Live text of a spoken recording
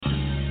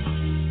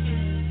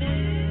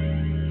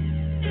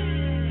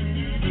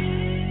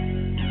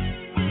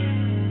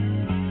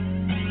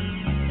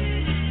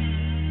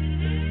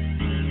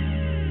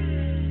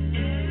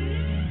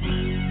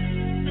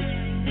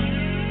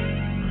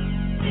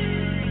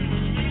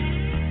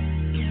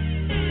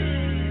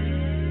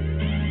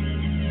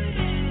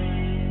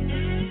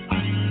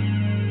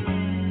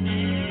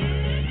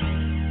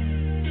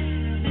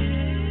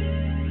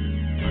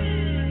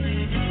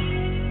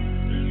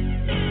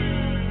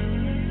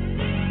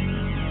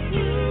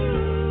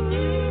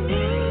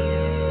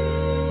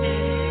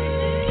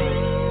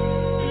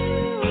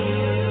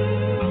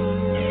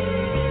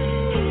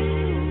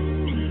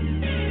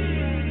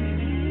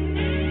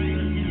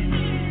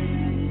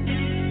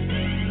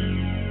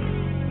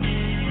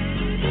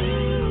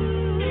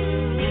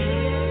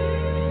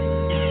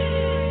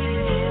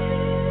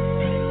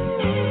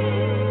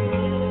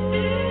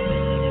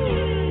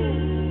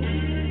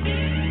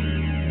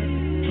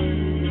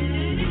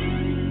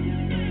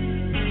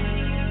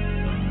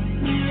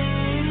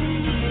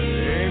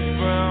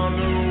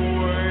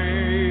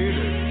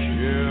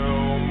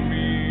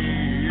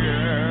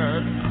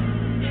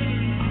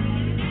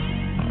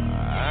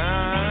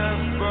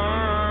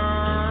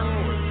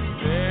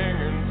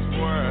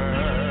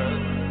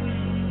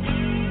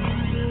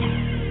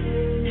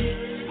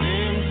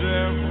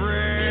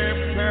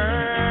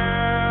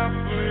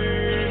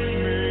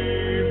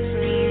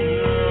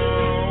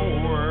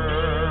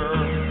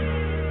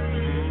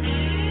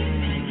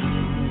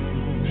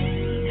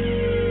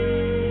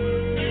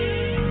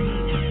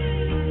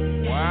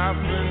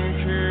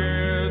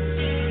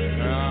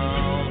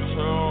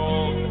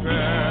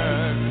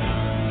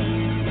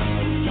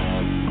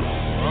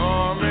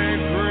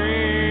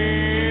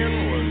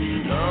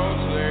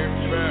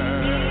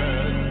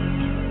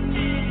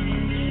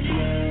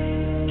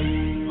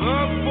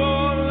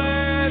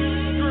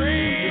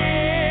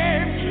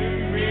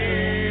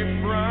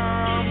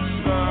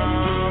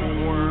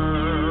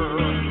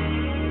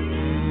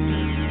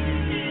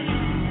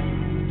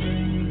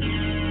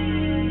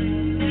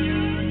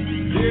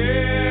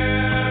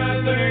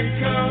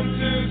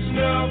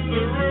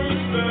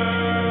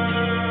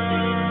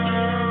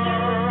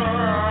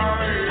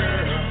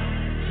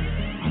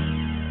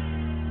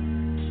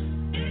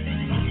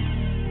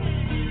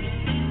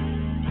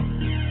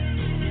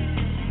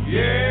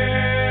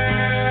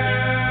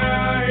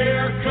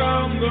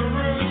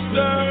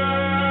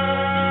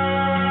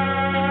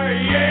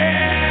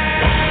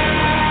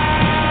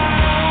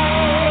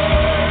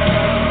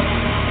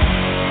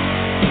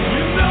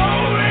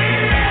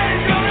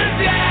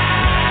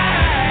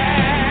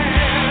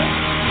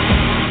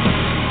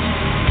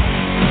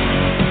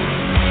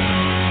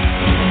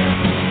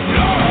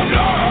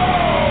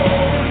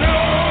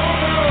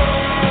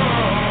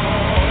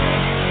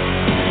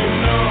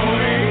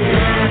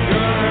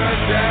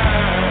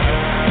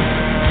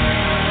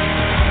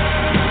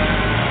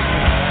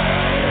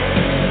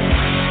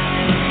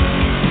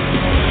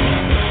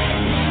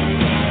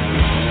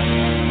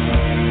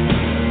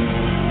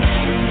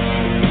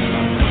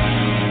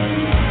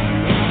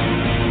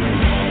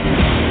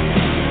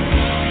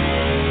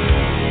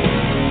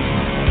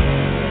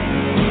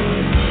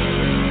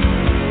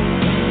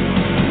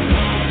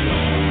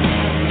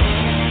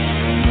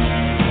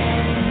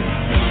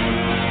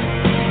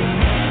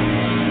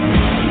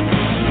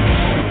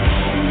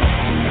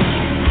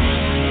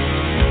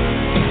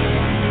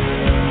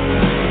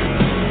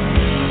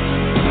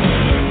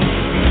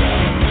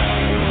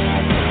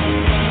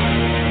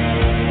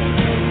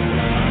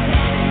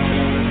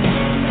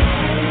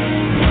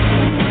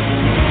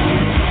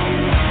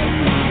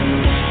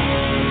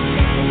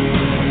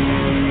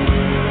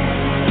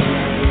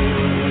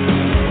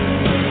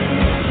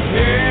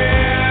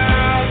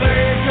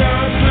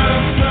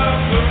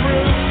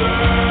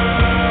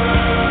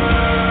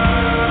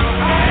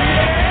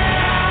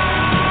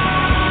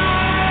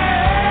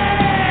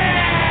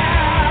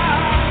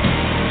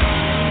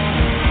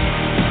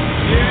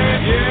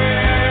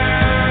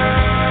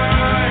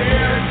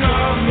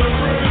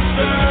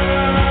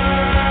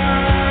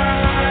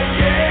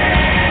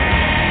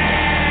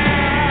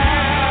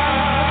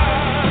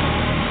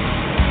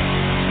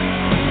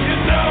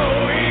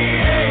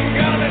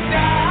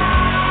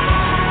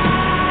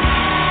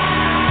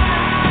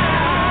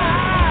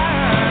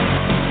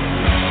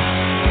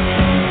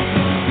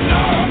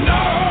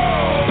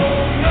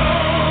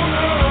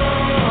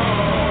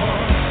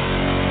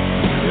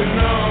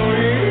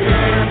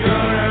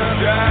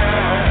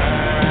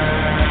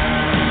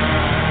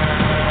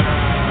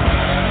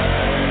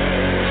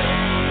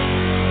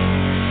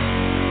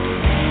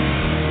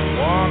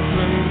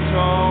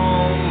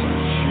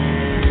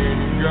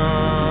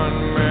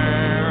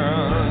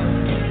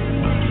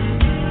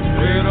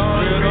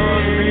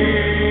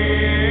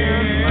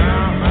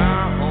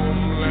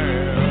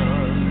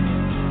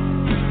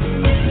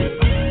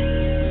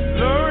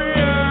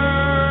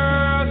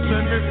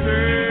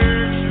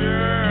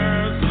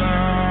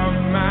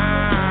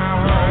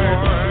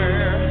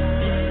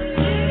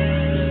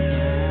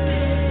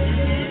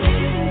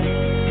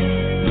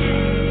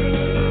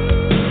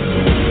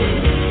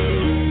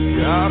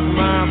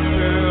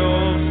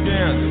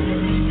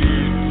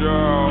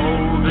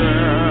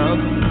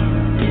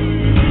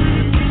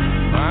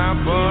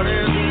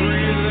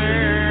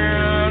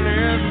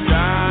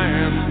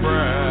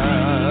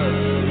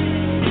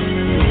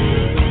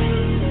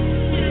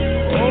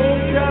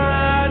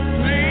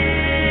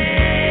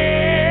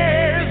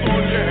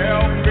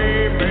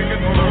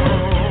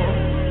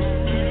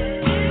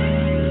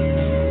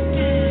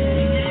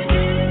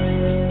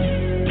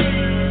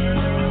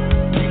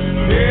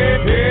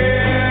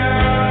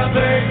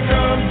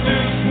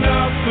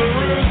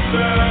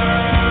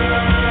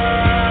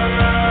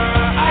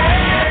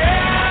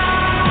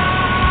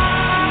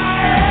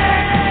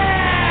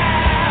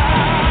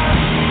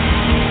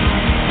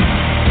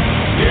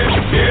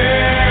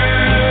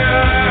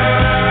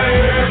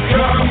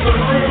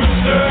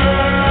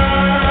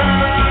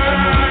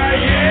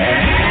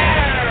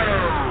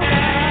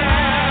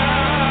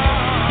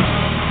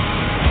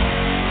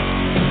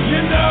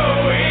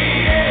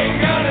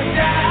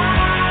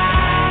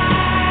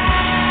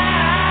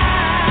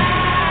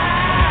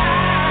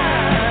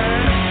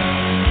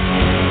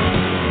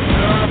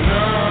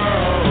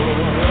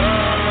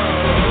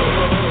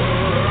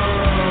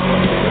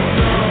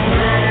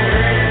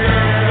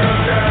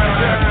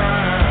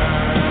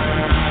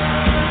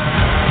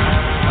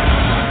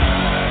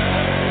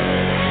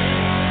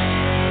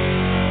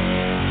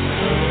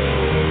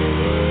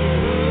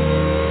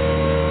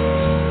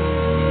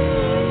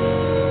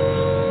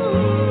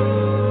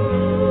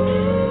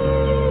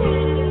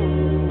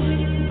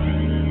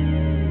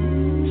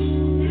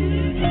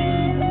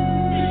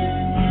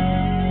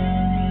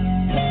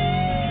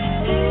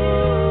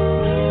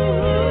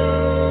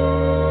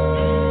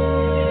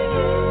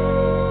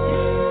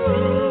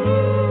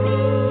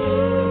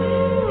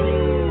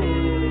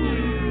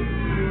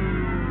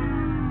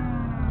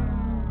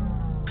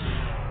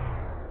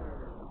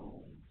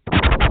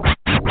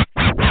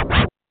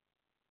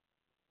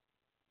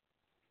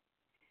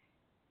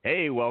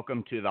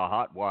welcome to the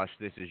Hotwash.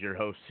 This is your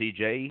host,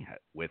 CJ,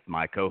 with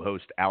my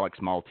co-host, Alex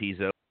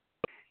Maltezo,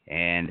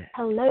 and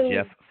Hello.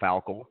 Jeff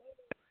Falkel.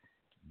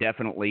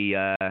 Definitely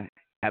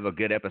have a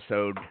good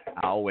episode.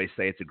 I always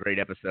say it's a great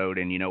episode,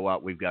 and you know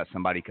what? We've got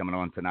somebody coming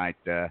on tonight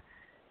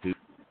who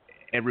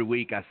every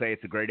week I say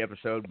it's a great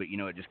episode, but,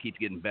 it just keeps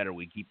getting better.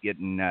 We keep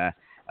getting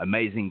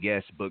amazing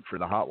guests booked for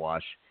the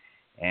Hotwash.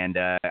 And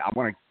I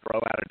want to throw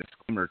out a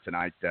disclaimer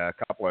tonight. A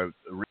couple of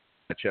reasons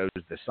I chose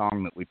the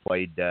song that we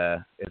played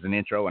as an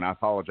intro, and I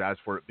apologize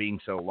for it being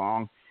so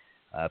long.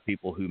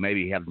 People who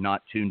maybe have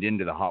not tuned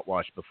into the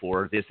Hotwash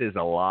before, this is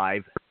a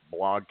live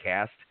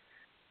blogcast.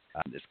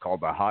 It's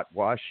called the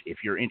Hotwash. If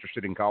you're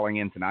interested in calling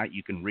in tonight,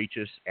 you can reach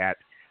us at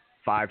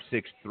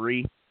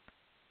 563.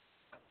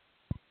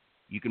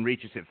 You can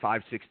reach us at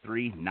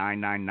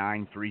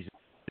 563-999-3015.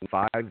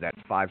 That's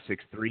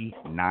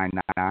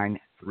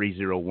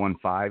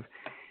 563-999-3015.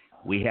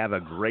 We have a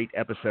great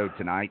episode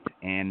tonight,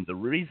 and the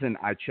reason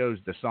I chose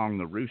the song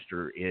 "The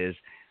Rooster" is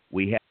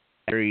we have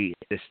a very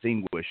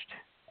distinguished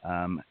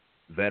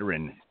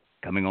veteran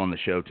coming on the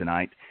show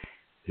tonight,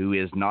 who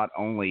is not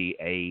only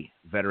a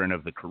veteran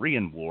of the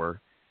Korean War,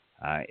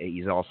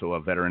 he's also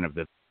a veteran of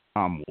the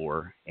Vietnam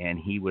War, and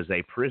he was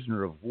a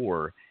prisoner of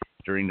war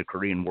during the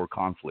Korean War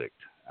conflict.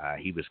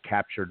 He was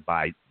captured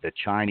by the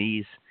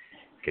Chinese,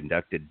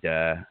 conducted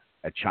a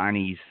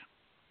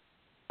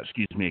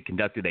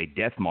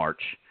death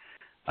march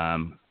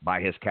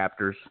by his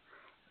captors,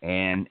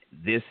 and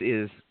this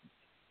is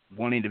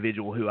one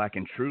individual who I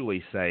can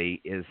truly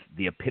say is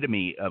the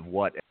epitome of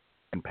what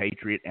a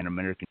patriot and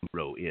American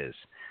hero is.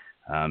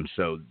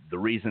 So the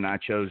reason I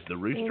chose the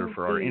Rooster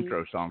for our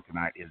intro song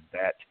tonight is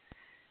that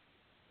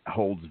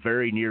holds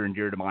very near and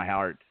dear to my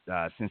heart.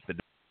 Since the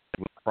day I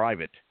was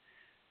private,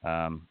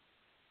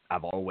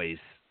 I've always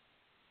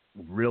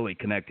really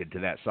connected to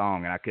that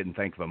song, and I couldn't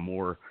think of a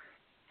more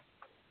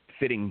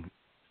fitting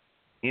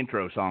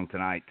intro song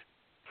tonight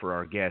for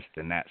our guest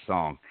than that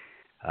song.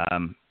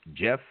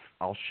 Jeff,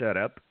 I'll shut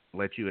up,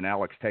 let you and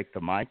Alex take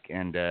the mic,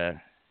 and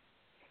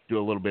do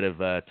a little bit of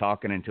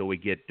talking until we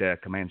get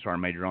Command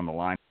Sergeant Major on the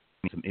line.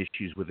 Some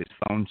issues with his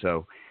phone,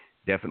 so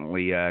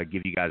definitely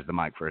give you guys the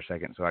mic for a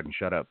second so I can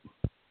shut up.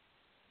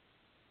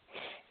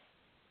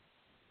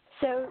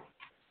 So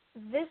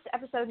this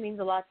episode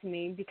means a lot to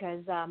me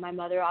because my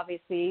mother,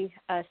 obviously,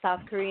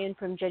 South Korean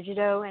from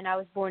Jeju-do, and I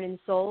was born in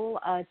Seoul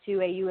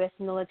to a U.S.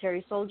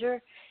 military soldier.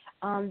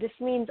 This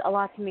means a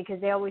lot to me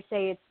because they always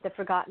say it's the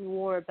forgotten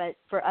war, but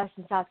for us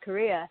in South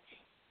Korea,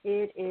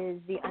 it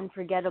is the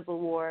unforgettable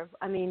war.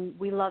 I mean,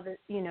 we love it.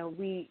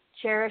 We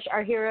cherish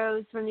our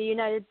heroes from the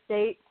United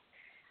States.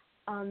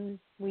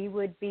 We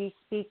would be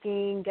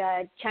speaking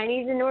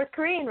Chinese and North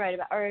Korean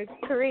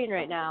Korean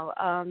right now.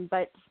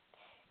 But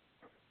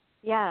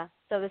yeah,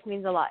 so this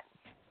means a lot.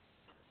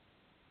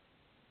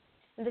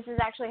 And this is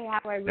actually how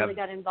I really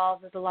got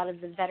involved with a lot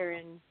of the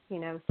veterans,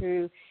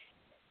 through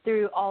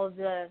all of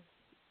the,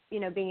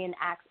 being an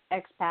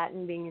expat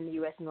and being in the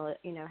U.S.,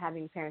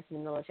 having parents in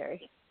the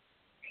military.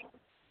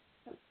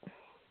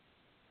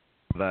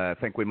 I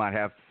think we might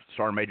have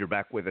Sergeant Major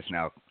back with us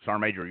now.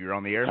 Sergeant Major, you're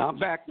on the air? I'm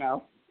back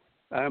now.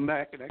 I'm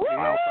back. And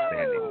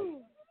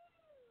Outstanding.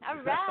 All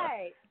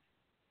right.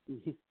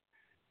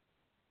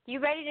 You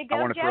ready to go, I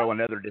want to Jeff? throw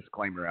another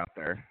disclaimer out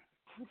there.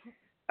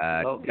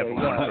 Definitely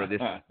want to throw this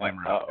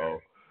disclaimer out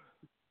there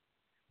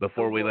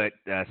before we let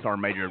Sergeant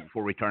Major,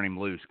 before we turn him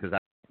loose, because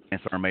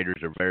Sergeant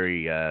Majors are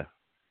very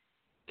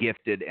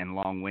gifted and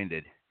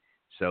long-winded.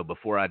 So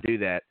before I do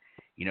that,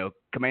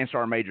 Command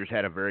Sergeant Major's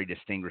had a very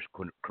distinguished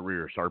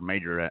career. Sergeant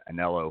Major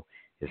Annello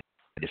has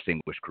had a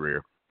distinguished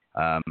career.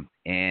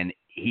 And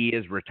he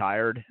is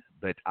retired,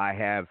 but I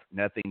have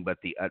nothing but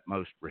the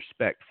utmost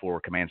respect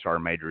for Command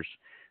Sergeant Majors.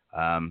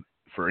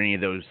 For any of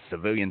those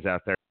civilians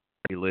out there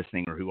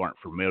listening or who aren't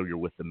familiar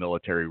with the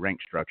military rank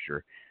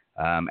structure,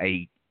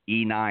 a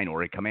E9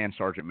 or a Command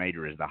Sergeant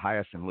Major is the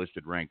highest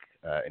enlisted rank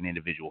an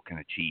individual can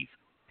achieve.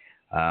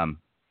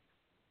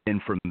 And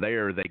from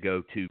there, they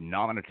go to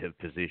nominative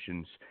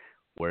positions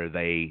where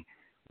they,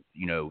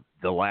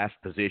 the last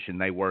position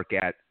they work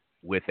at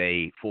with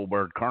a full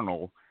bird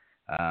colonel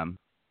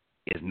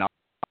is not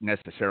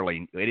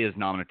necessarily, it is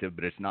nominative,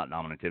 but it's not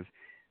nominative.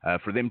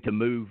 For them to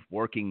move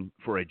working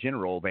for a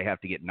general, they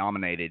have to get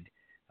nominated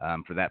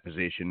for that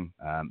position,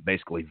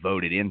 basically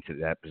voted into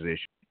that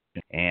position,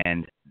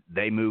 and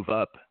they move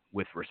up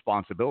with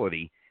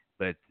responsibility,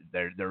 but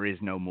there is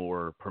no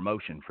more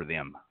promotion for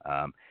them.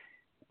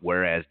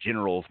 Whereas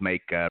generals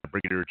make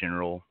brigadier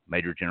general,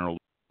 major general,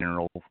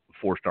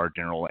 four-star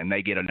general, and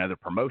they get another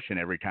promotion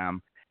every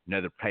time,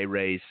 another pay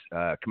raise.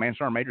 Command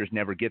Sergeant Majors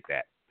never get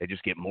that. They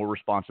just get more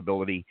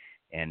responsibility,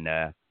 and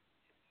I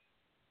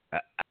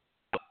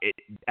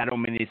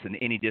don't mean this in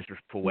any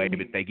disrespectful way,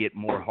 but they get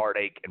more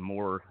heartache and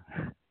more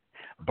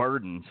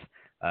burdens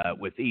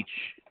with each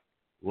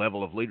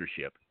level of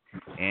leadership.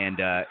 And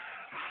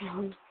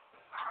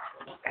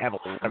have a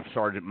lot of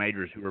sergeant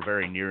majors who are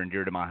very near and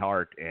dear to my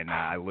heart, and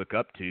I look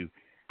up to.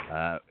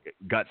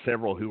 Got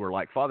several who were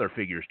like father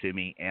figures to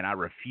me, and I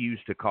refuse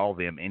to call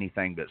them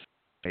anything but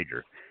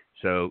major.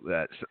 So,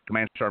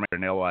 Commander Sergeant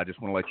Anello, I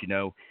just want to let you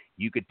know,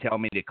 you could tell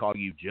me to call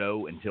you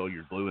Joe until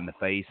you're blue in the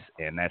face,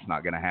 and that's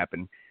not going to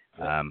happen.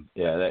 I'll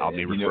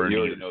be referring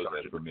to you. Knows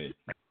that for me.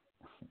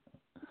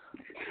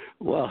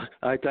 Well,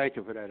 I thank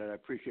you for that, and I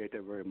appreciate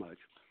that very much.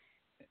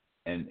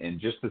 And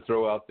just to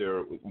throw out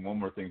there one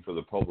more thing for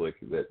the public,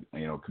 that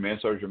Command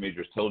Sergeant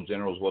Majors tell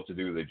generals what to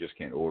do; they just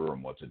can't order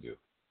them what to do.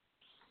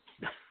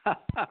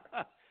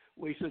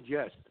 We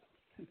suggest.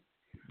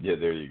 Yeah,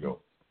 there you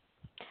go.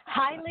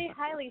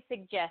 Highly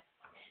suggest.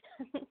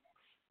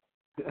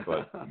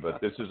 but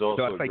this is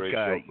also a great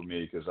show for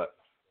me because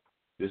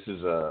this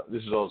is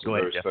also a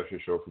very special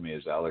show for me,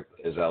 as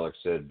Alex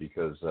said,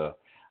 because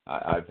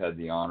I've had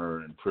the honor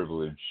and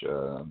privilege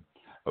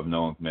of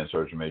knowing Command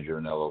Sergeant Major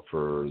Anello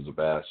for the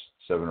past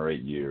 7 or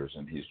 8 years,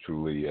 and he's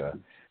truly a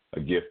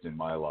gift in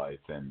my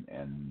life.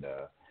 And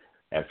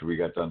after we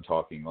got done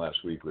talking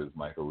last week with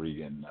Michael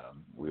Regan,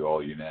 we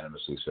all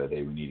unanimously said,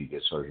 hey, we need to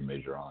get Sergeant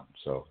Major on.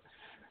 So,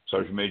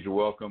 Sergeant Major,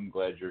 welcome.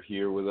 Glad you're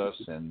here with us,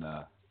 and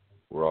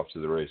we're off to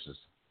the races.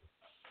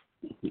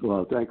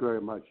 Well, thank you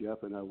very much,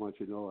 Jeff, and I want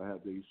you to know I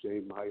have the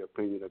same high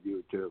opinion of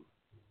you, too.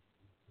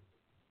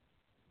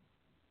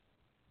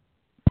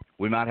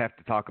 We might have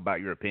to talk about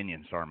your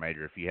opinion, Sergeant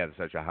Major, if you have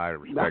such a high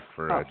respect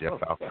for Jeff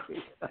Falco.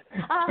 It's the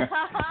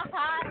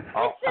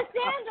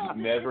sandals.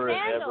 Never,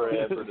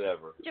 ever.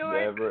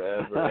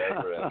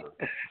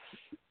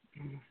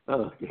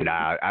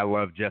 Nah, I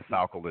love Jeff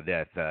Falco to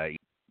death. He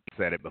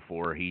said it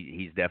before.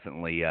 He's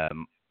definitely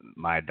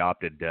my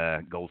adopted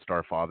Gold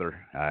Star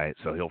father,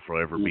 so he'll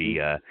forever be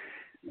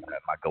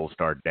my Gold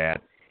Star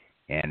dad,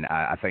 and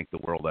I think the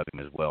world of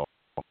him as well.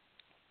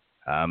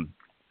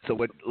 So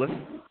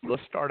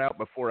let's start out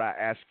before I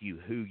ask you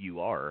who you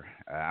are.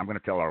 I'm going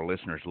to tell our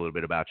listeners a little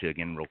bit about you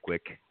again real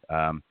quick.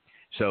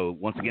 So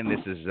once again,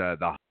 this is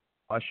the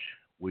Hotwash.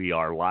 We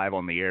are live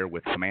on the air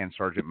with Command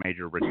Sergeant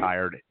Major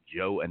retired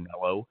Joe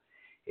Anello.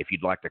 If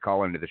you'd like to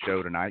call into the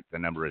show tonight, the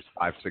number is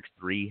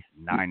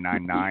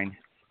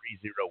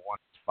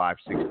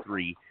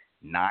 563-999-3015,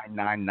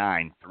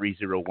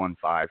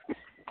 563-999-3015.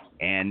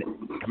 And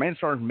Command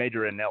Sergeant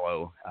Major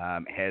Anello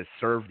has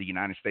served the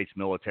United States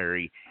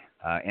military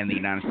and the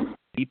United States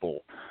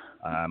people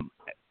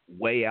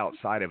way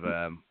outside of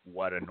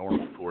what a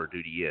normal Corps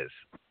duty is.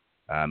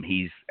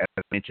 He's, as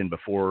I mentioned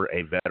before,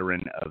 a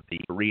veteran of the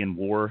Korean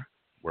War,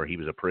 where he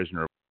was a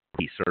prisoner.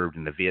 He served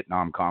in the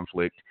Vietnam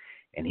conflict,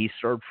 and he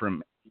served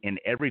in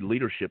every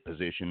leadership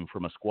position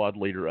from a squad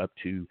leader up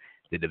to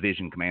the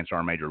division command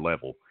sergeant major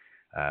level.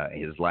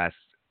 His last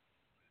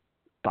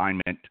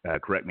assignment,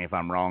 correct me if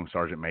I'm wrong,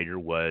 Sergeant Major,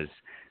 was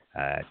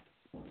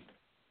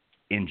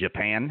in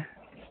Japan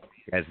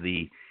as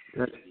the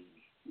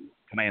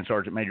Command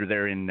Sergeant Major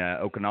there in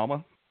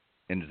Okinawa,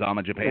 in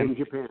Zama, Japan.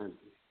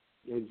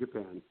 In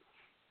Japan.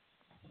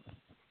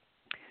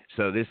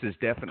 So this is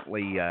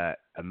definitely a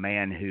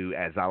man who,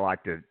 as I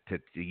like to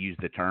use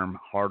the term,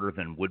 harder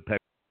than woodpeckers.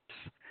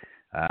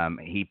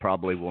 He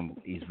probably will.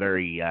 He's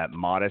very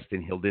modest,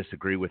 and he'll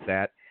disagree with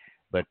that.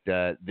 But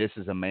this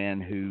is a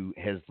man who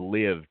has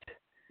lived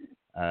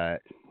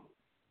what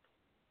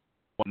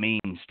it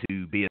means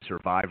to be a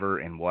survivor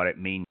and what it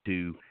means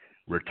to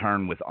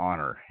return with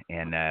honor,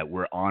 and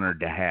we're honored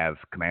to have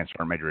Command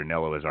Sergeant Major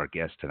Anello as our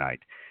guest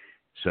tonight.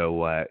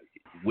 So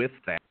with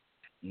that,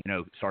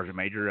 Sergeant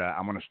Major,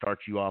 I'm going to start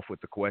you off with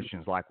the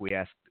questions like we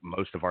ask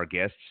most of our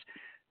guests.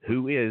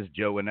 Who is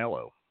Joe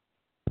Anello?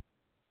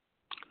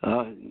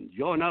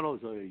 Joe Anello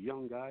is a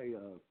young guy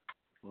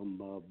from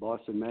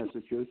Boston,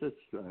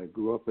 Massachusetts. I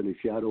grew up in the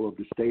shadow of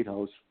the State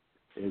House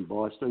in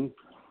Boston.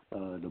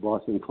 The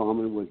Boston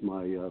Common was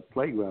my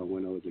playground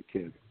when I was a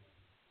kid.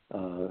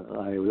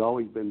 I've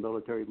always been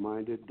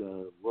military-minded.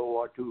 World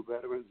War II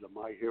veterans are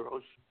my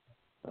heroes.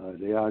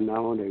 They are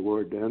now and they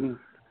were then.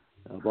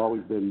 I've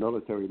always been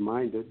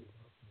military-minded,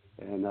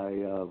 and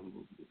I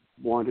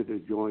wanted to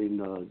join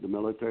the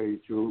military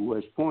through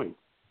West Point.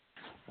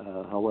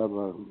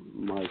 However,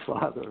 my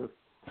father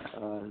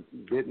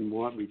didn't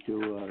want me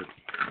to.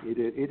 He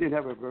didn't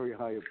have a very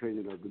high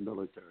opinion of the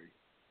military.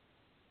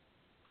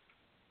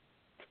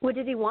 What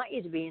did he want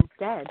you to be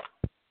instead?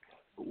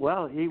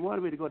 Well, he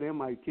wanted me to go to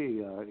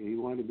MIT. He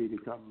wanted me to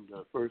become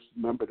the first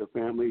member of the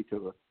family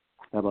to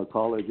have a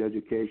college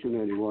education,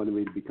 and he wanted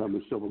me to become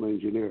a civil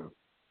engineer.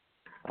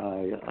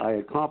 I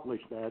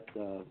accomplished that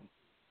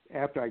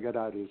after I got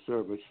out of the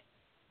service.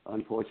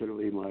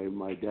 Unfortunately,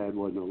 my dad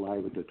wasn't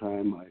alive at the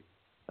time.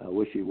 I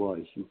wish he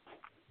was.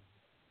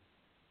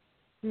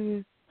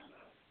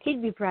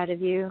 He'd be proud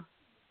of you.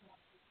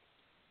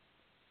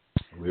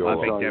 I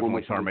think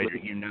definitely, Sergeant Major,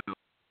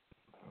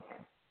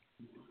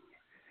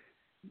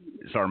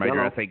 Sergeant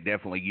Major, I think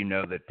definitely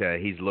that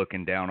he's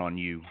looking down on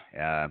you,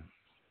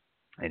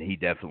 and he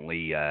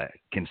definitely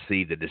can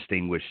see the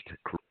distinguished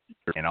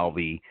career and all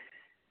the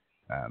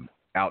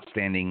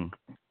outstanding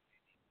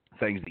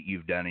things that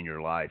you've done in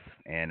your life,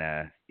 and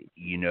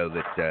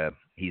that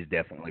he's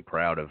definitely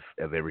proud of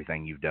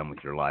everything you've done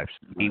with your life.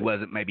 He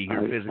wasn't maybe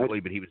here physically,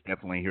 but he was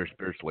definitely here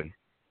spiritually.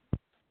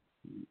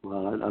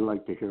 Well, I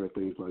like to hear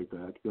things like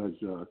that because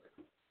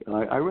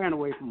I ran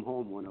away from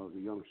home when I was a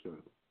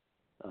youngster.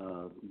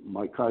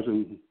 My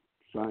cousin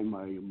signed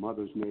my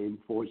mother's name,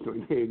 forged her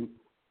name,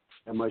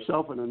 and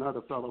myself and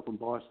another fellow from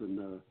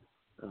Boston,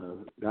 a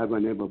guy by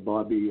the name of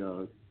Bobby,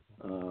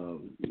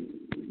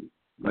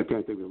 I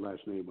can't think of the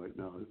last name right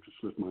now, it just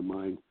slipped my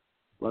mind.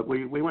 But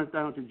we went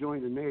down to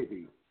join the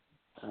Navy,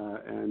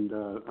 and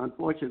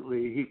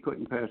unfortunately he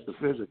couldn't pass the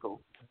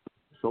physical.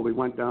 So we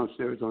went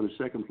downstairs on the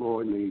second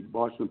floor in the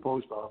Boston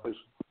Post Office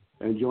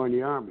and joined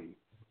the Army.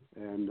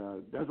 And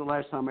that's the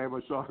last time I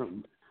ever saw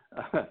him.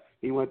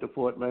 He went to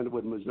Fort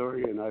Leonard,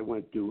 Missouri, and I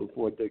went to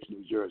Fort Dix,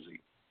 New Jersey.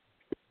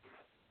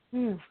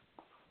 Hmm.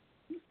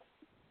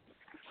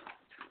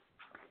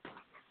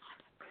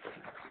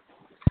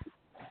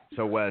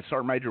 So,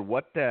 Sergeant Major,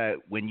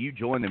 when you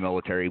joined the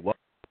military, what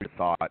were your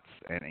thoughts?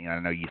 And I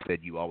know you said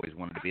you always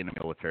wanted to be in the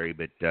military,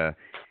 but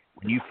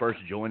when you first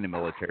joined the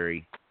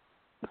military,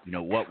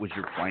 what was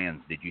your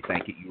plans? Did you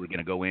think that you were going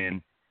to go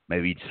in,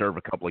 maybe serve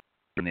a couple of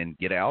years and then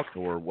get out,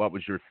 or what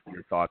was your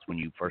thoughts when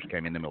you first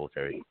came in the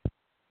military?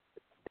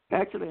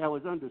 Actually, I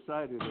was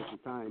undecided at the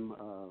time.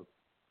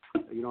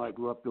 I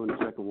grew up during the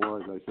Second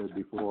War, as I said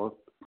before,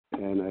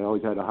 and I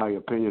always had a high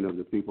opinion of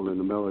the people in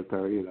the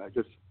military, and I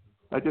just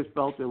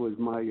felt it was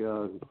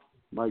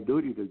my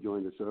duty to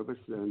join the service,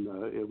 and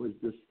it was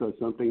just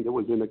something that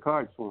was in the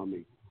cards for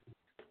me.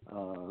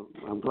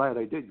 I'm glad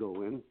I did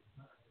go in.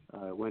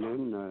 I went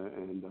in,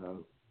 and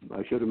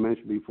I should have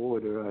mentioned before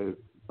that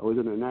I was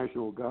in the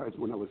National Guards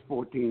when I was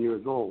 14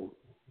 years old.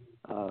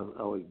 I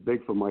was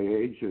big for my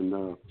age,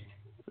 and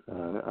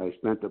I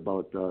spent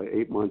about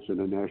 8 months in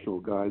the National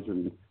Guards,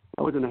 and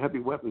I was in a heavy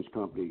weapons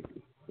company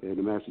in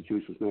the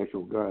Massachusetts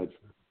National Guards.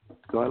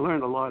 So I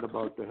learned a lot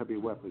about the heavy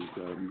weapons,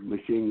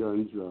 machine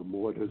guns,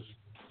 mortars,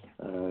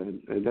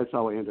 and that's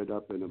how I ended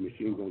up in a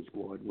machine gun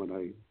squad when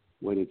I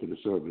went into the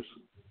service.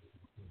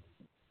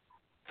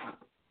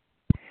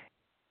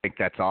 I think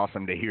that's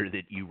awesome to hear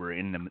that you were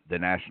in the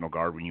National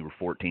Guard when you were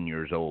 14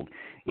 years old.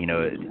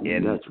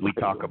 And we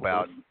talk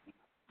about,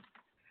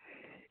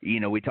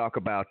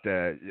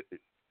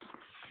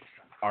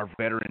 our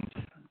veterans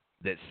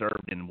that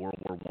served in World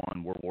War I,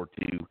 World War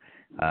II,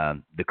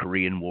 the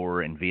Korean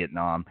War, and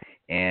Vietnam.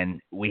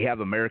 And we have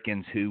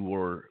Americans who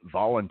were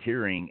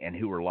volunteering and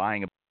who were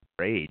lying about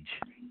their age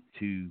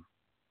to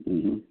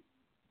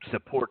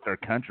support their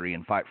country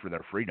and fight for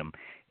their freedom.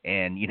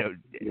 And,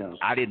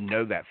 I didn't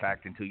know that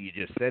fact until you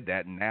just said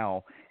that. And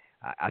now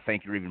I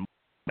think you're even more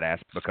badass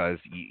because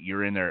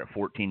you're in there at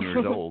 14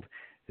 years old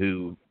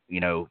who,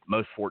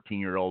 most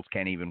 14-year-olds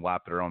can't even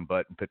wipe their own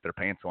butt and put their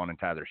pants on and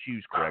tie their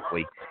shoes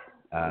correctly,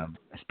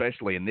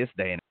 especially in this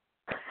day and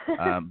age.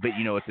 But,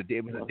 it was a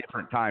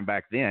different time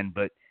back then.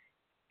 But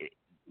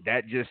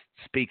that just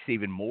speaks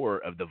even more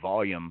of the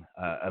volume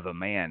of a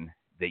man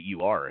that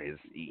you are.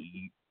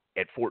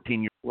 At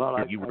 14 years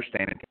old, you were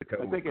standing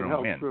toe-to-toe with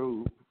grown men.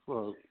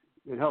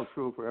 It held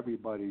true for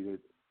everybody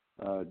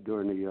that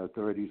during the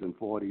 30s and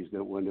 40s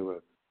that when they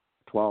were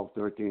 12,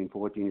 13,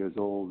 14 years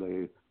old,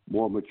 they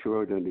more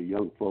mature than the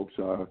young folks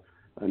are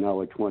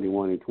now at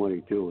 21 and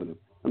 22. And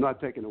I'm not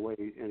taking away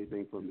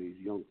anything from these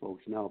young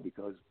folks now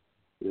because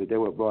they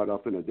were brought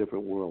up in a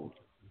different world.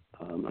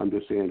 I'm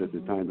just saying at the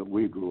time that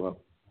we grew up,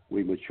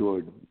 we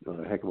matured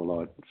a heck of a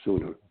lot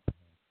sooner.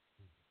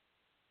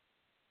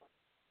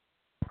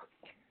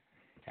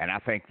 And I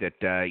think that,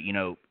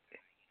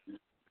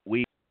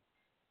 we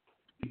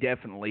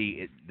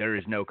definitely, there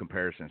is no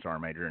comparison,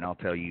 Sergeant Major. And I'll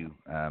tell you,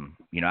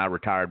 I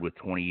retired with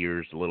 20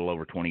 years, a little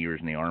over 20 years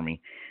in the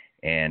Army.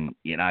 And,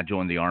 I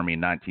joined the Army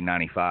in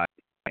 1995.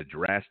 The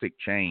drastic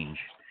change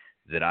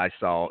that I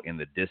saw in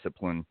the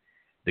discipline,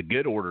 the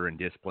good order and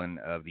discipline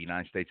of the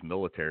United States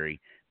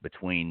military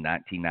between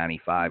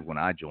 1995 when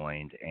I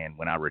joined and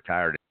when I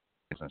retired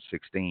in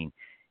 2016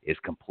 is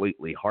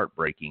completely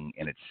heartbreaking,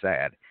 and it's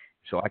sad.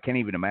 So I can't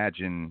even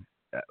imagine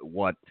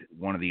what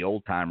one of the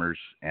old timers,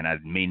 and I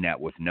mean that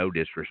with no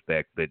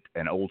disrespect, but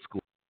an old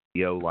school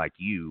CEO like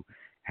you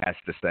has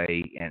to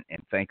say and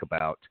think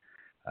about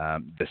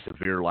the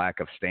severe lack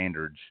of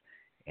standards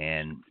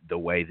and the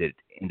way that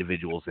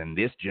individuals in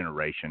this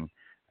generation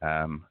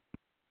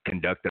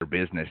conduct their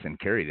business and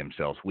carry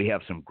themselves. We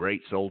have some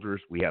great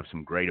soldiers. We have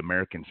some great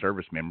American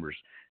service members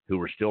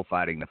who are still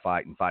fighting the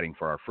fight and fighting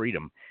for our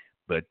freedom.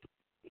 But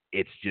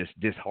it's just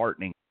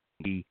disheartening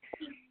to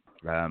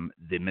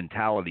the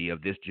mentality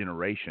of this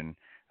generation,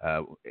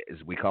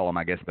 as we call them,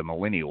 I guess, the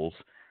millennials,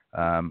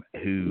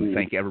 who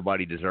think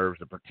everybody deserves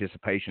a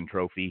participation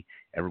trophy.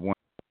 Everyone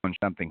wants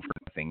something for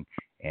nothing.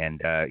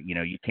 And,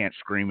 you can't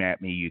scream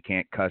at me. You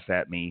can't cuss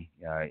at me.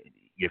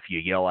 If you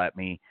yell at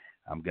me,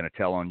 I'm going to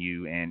tell on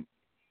you. And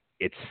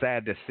it's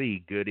sad to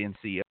see good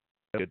NCO,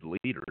 good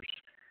leaders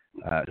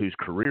whose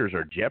careers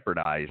are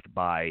jeopardized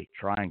by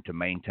trying to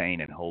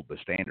maintain and hold the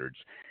standards.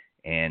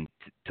 And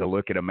to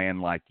look at a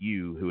man like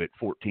you who at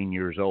 14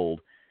 years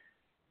old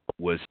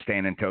was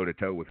standing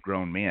toe-to-toe with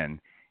grown men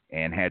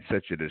and had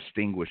such a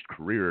distinguished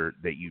career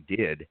that you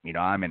did,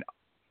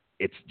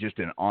 it's just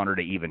an honor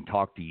to even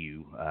talk to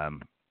you,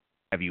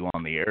 have you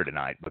on the air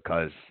tonight,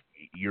 because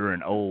you're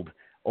an old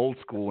old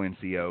school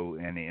NCO,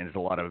 and as a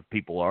lot of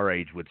people our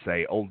age would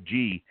say, old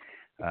G,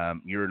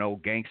 you're an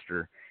old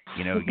gangster.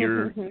 You know,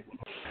 you're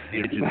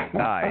digital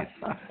guys.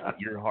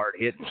 You're hard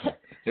hitting.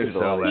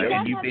 So,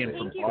 and you being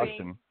from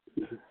Boston,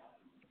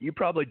 you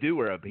probably do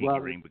wear a pinky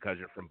ring because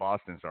you're from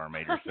Boston, Sergeant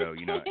Major. So,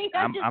 you know,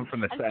 I'm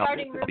from the South.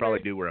 I probably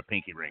do wear a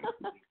pinky ring.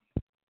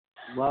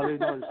 Well, you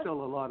know, there's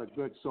still a lot of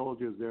good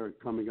soldiers there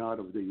coming out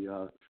of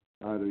the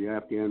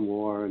Afghan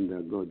War and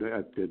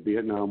the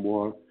Vietnam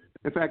War.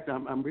 In fact,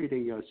 I'm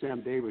reading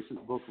Sam Davis's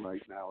book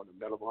right now, the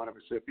Medal of Honor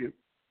recipient.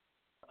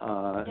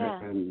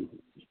 And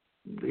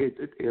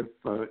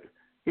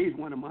he's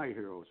one of my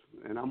heroes,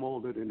 and I'm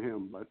older than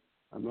him, but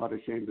I'm not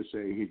ashamed to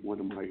say he's one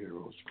of my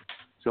heroes.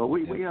 So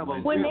we have a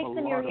What makes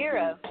him your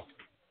hero?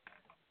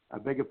 I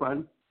beg your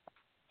pardon?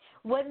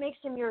 What makes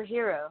him your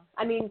hero?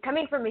 I mean,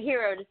 coming from a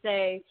hero to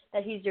say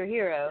that he's your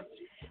hero.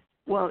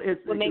 Well,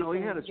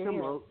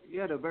 he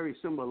had a very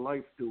similar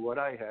life to what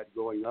I had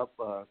growing up.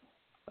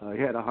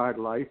 He had a hard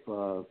life.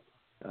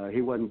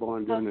 He wasn't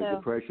born during the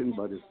Depression,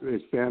 but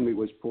his family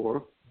was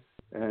poor,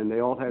 and they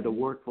all had to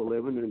work for a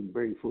living and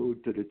bring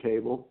food to the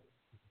table.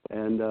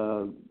 And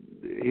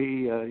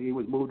he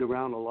was moved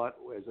around a lot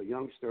as a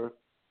youngster,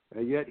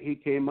 and yet he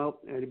came out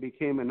and he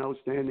became an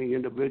outstanding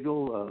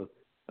individual,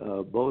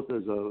 both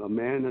as a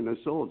man and a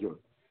soldier.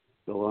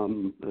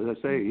 So, as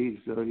I say, he's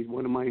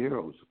one of my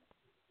heroes.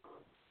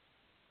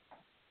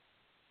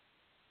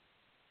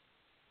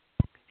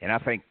 And I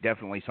think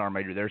definitely, Sergeant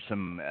Major, there's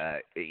some,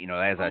 you know,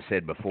 as I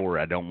said before,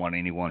 I don't want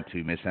anyone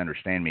to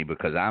misunderstand me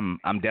because I'm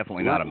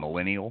definitely not a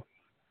millennial,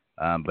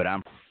 but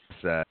I'm,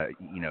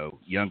 you know,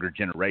 younger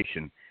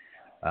generation,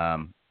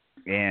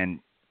 and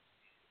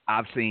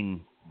I've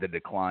seen the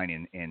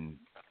decline in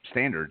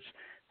standards,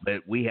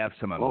 but we have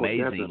some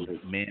amazing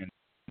men and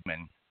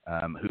women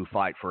who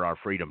fight for our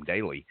freedom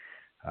daily.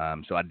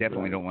 So I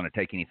definitely don't want to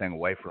take anything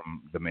away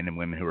from the men and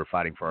women who are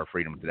fighting for our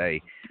freedom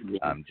today,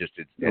 just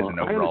as an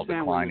overall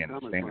decline in the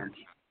standards.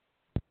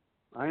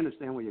 I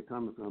understand where you're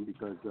coming from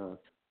because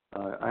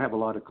I have a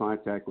lot of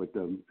contact with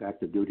the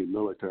active duty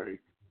military,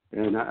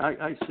 and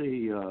I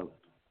see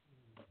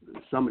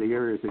some of the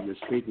areas that you're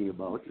speaking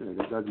about, and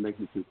it doesn't make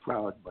me too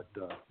proud, but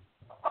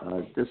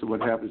this is what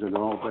happens in an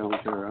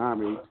all-volunteer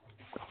army,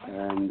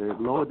 and they've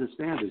lowered the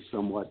standards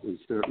somewhat in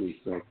certain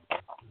respects.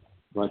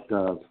 But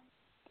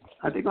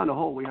I think on the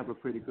whole we have a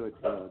pretty good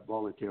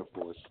volunteer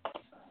force.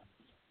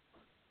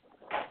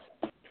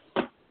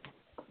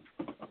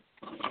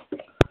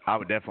 I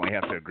would definitely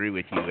have to agree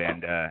with you,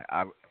 and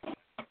I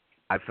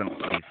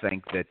definitely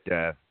think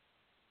that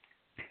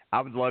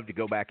I would love to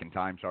go back in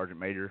time, Sergeant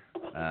Major,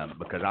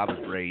 because I was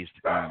raised,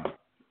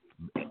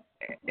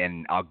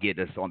 and I'll get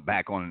us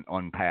back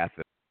on path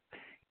of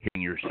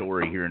hearing your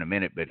story here in a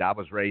minute, but I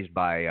was raised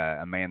by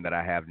a man that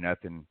I have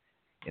nothing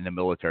in the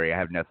military. I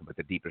have nothing but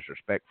the deepest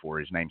respect for.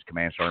 His name's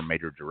Command Sergeant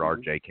Major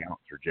Gerard J.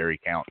 Counts, or Jerry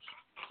Counts.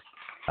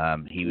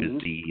 He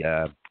was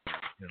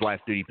his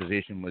last duty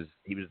position was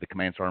he was the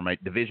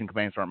Division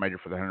Command Sergeant Major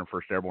for the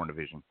 101st Airborne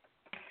Division.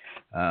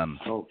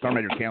 Sergeant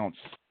Major Counts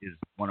is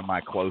one of my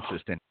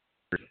closest and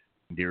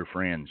dear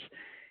friends,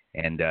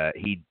 and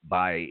he,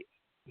 by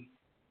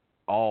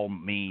all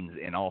means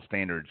and all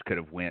standards, could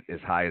have went as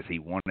high as he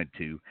wanted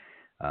to.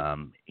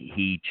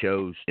 He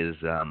chose his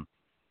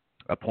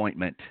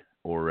appointment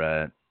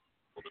or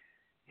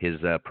his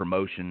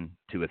promotion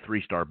to a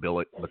 3-star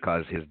billet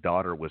because his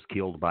daughter was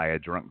killed by a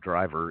drunk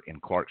driver in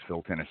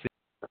Clarksville, Tennessee,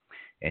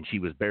 and she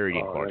was buried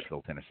in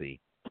Clarksville, Tennessee.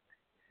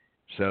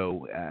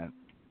 So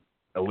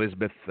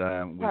Elizabeth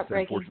was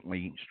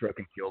unfortunately struck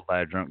and killed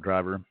by a drunk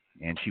driver,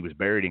 and she was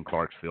buried in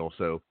Clarksville.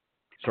 So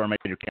Sergeant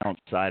Major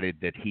Counts decided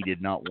that he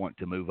did not want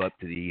to move up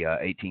to the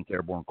 18th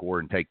Airborne Corps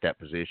and take that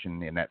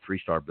position in that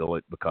 3-star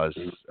billet because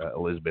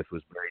Elizabeth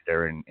was buried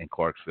there in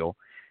Clarksville.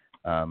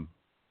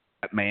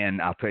 That man,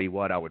 I'll tell you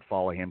what, I would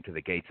follow him to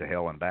the gates of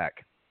hell and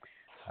back.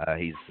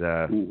 He's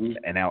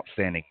an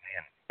outstanding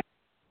man.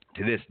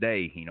 To this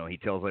day, you know, he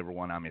tells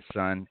everyone I'm his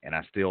son, and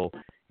I still,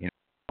 you know,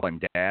 call him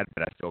Dad,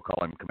 but I still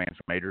call him Command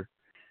Sergeant Major,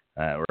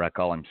 or I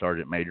call him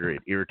Sergeant Major.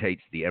 It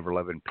irritates the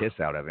ever-loving piss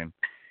out of him,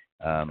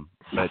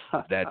 but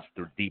that's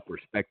the deep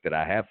respect that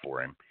I have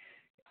for him.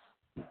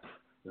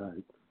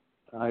 Right.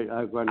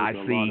 I've run into I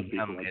a see lot of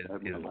people him like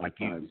that in my like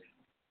you. lifetime.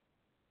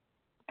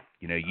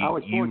 You know, I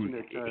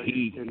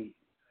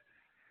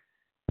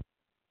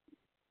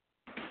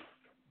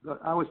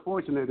was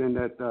fortunate in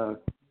that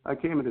I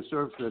came into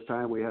service at a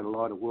time we had a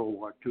lot of World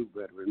War II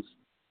veterans,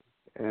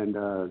 and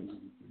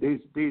these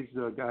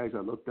guys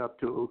I looked up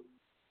to,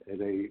 and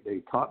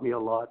they taught me a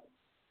lot,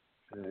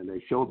 and they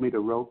showed me the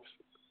ropes,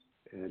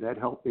 and that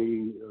helped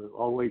me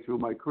all the way through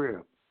my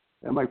career.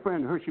 And my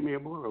friend Hershey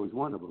Miyamura was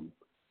one of them.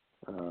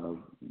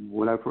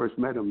 When I first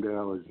met him there,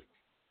 I was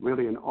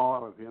really in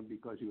awe of him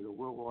because he was a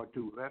World War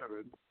II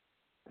veteran,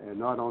 and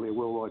not only a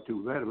World War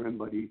II veteran,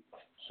 but he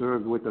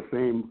served with the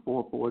famed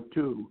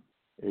 442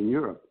 in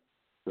Europe.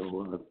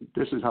 So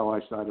this is how I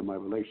started my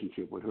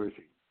relationship with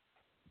Hershey.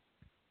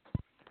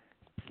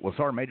 Well,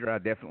 Sergeant Major, I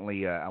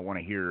definitely I want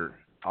to hear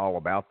all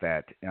about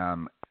that,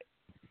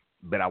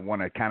 but I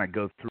want to kind of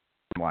go through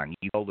line.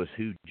 You told us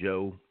who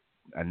Joe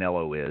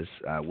Anello is,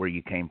 where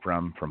you came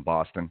from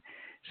Boston.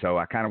 So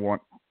I kind of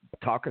want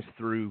to talk us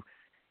through,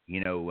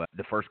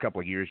 the first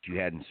couple of years you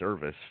had in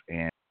service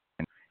and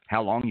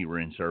how long you were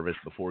in service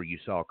before you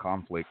saw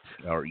conflict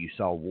or you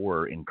saw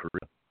war in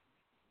Korea,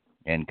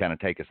 and kind of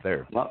take us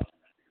there. Well,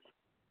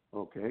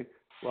 okay.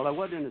 Well, I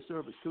wasn't in the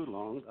service too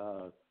long.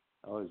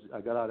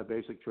 I got out of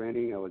basic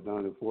training. I was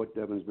down in Fort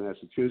Devens,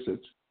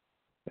 Massachusetts,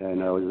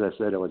 and as I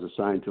said, I was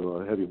assigned to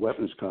a heavy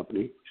weapons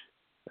company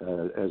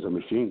as a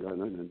machine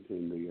gunner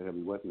in the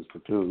heavy weapons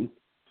platoon,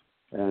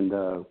 and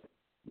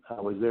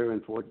I was there in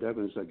Fort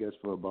Devens, I guess,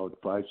 for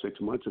about 5-6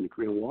 months, and the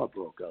Korean War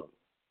broke out.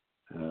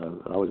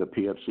 I was a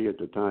PFC at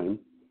the time,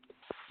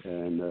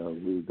 and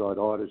we got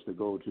orders to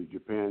go to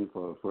Japan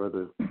for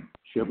further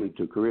shipment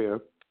to Korea,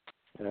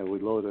 and we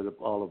loaded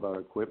up all of our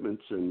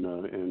equipments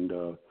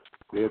and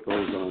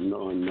vehicles on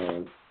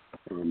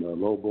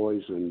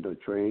lowboys and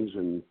trains,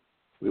 and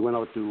we went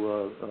out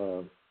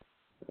to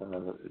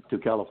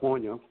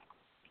California,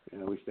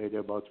 and we stayed there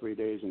about 3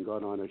 days and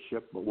got on a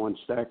ship, but one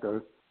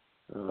stacker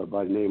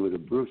by the name of the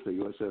Brewster,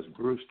 USS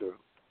Brewster,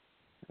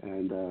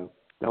 and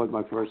that was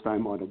my first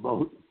time on a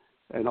boat.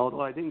 And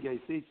although I didn't get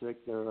seasick,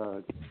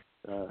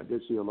 I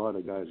did see a lot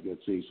of guys get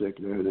seasick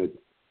there, and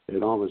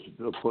it almost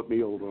put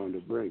me over on the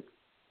brink.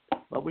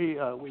 But we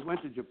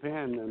went to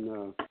Japan,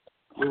 and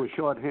we were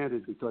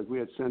short-handed because we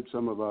had sent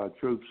some of our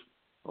troops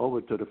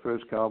over to the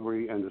 1st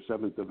Cavalry and the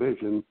 7th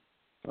Division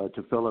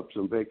to fill up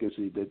some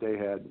vacancies that they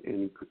had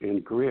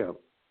in Korea.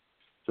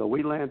 So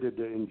we landed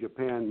in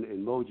Japan,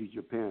 in Moji,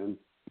 Japan,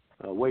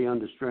 way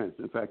under strength.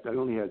 In fact, I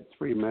only had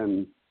 3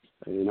 men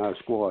in our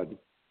squad.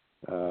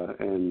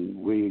 And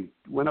we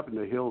went up in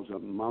the hills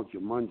of Mount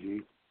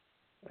Jumonji,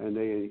 and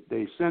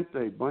they sent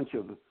a bunch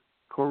of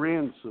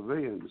Korean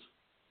civilians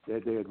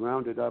that they had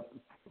rounded up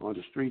on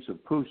the streets of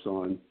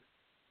Busan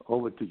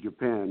over to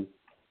Japan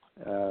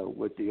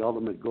with the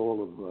ultimate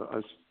goal of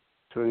us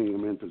turning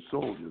them into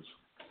soldiers.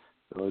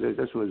 So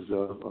this was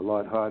a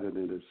lot harder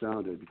than it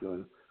sounded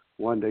because,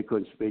 one, they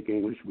couldn't speak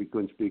English, we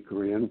couldn't speak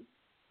Korean.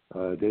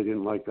 They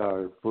didn't like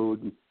our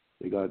food.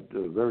 They got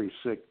very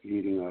sick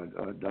eating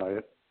our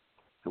diet.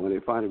 And when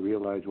they finally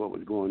realized what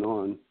was going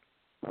on,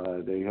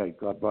 they had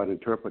brought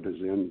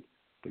interpreters in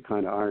to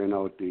kind of iron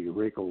out the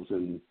wrinkles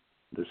in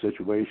the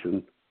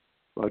situation.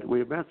 But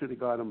we eventually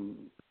got them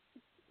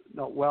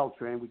not well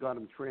trained. We got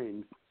them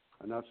trained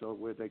enough so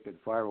where they could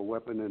fire a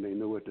weapon and they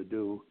knew what to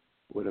do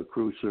with a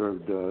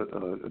crew-served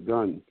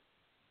gun.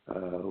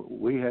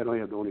 We only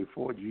had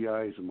 4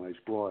 GIs in my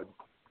squad,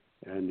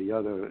 and the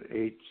other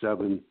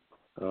 7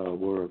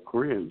 were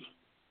Koreans.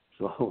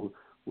 So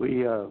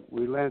we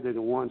landed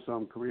in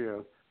Wonsan,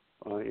 Korea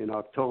in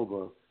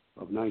October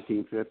of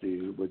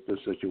 1950 with this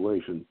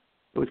situation.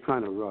 It was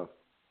kind of rough.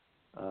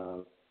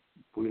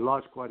 We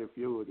lost quite a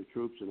few of the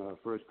troops in our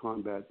first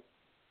combat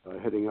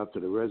heading up to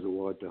the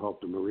reservoir to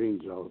help the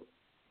Marines out.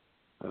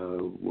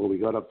 When we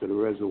got up to the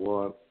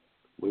reservoir,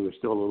 we were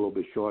still a little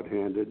bit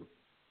short-handed.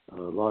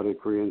 A lot of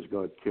Koreans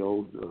got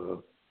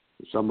killed.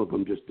 Some of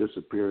them just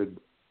disappeared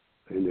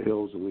in the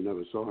hills, and we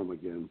never saw them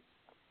again.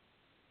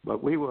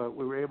 But we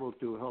were able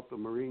to help the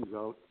Marines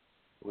out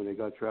when they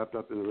got trapped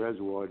up in the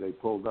reservoir. They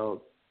pulled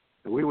out,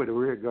 and we were the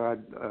rear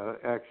guard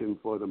action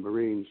for the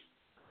Marines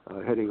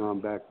heading on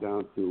back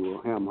down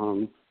to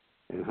Hamhung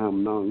and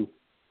Hamnung.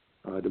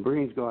 The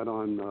Marines got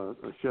on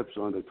ships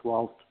on the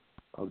 12th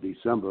of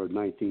December of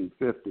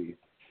 1950.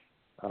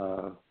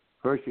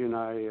 Hershey and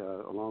I,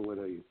 along with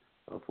a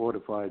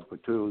fortified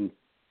platoon,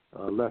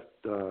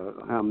 left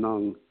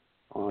Hamnung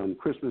on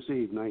Christmas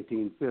Eve,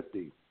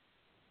 1950.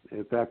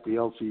 In fact, the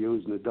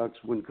LCUs and the Ducks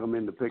wouldn't come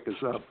in to pick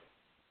us up.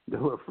 They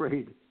were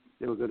afraid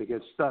they were going to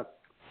get stuck.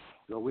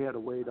 So we had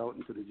to wade out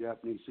into the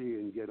Japanese Sea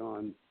and get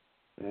on,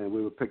 and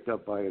we were picked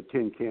up by a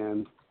tin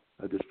can,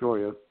 a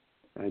destroyer,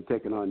 and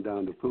taken on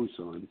down to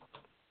Busan.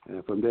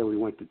 And from there we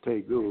went to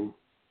Taegu,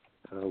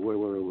 where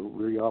we were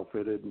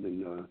re-outfitted,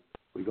 and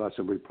we got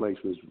some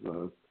replacements,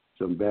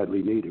 some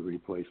badly needed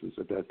replacements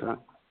at that time.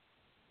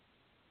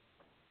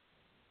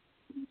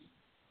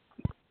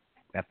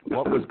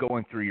 What was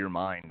going through your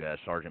mind,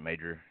 Sergeant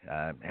Major?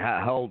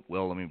 How old?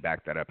 Well, let me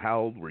back that up. How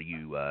old were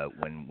you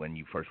when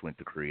you first went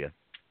to Korea?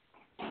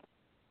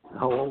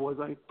 How old was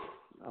I?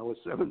 I was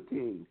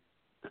 17.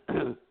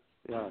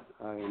 Yeah,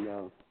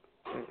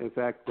 in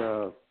fact,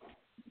 in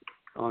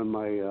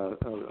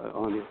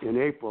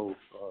April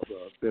of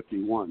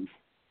 '51,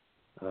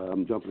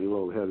 I'm jumping a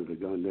little ahead of the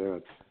gun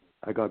there.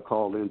 I got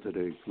called into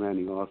the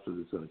commanding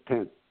officer's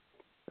tent.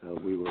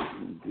 We were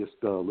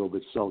just a little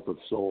bit south of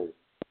Seoul.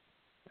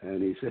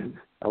 And he said,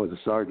 I was a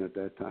sergeant at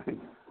that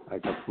time. I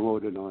got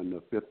promoted on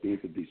the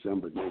 15th of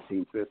December,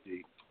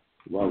 1950,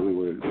 while we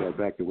were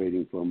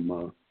evacuating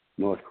from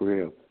North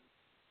Korea.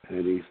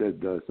 And he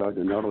said,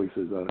 Sergeant Anello, he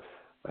says,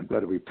 I've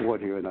got a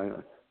report here, and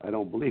I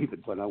don't believe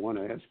it, but I want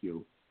to ask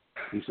you.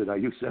 He said, are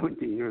you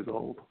 17 years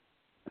old?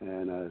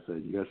 And I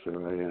said, yes,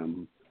 sir, I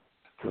am.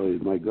 So he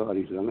said, my God,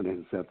 he said, I'm going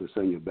to just have to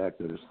send you back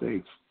to the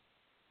States.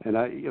 And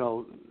I,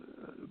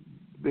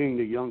 being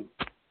the young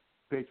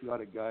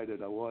patriotic guy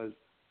that I was,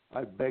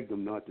 I begged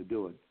them not to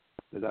do it.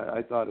 That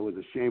I thought it was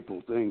a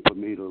shameful thing for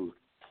me to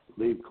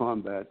leave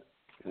combat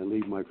and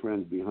leave my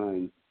friends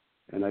behind.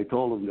 And I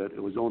told them that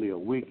it was only a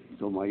week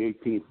until my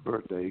 18th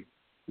birthday,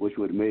 which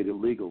would have made it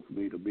legal for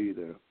me to be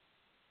there.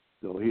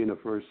 So he and the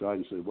first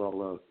sergeant said,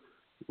 well,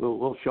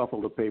 we'll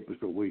shuffle the papers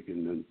for a week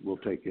and then we'll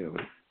take care of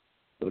it.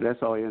 So that's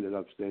how I ended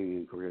up staying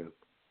in Korea.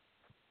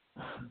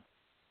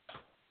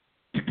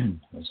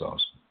 That's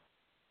awesome.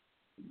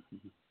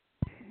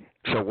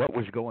 So what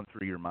was going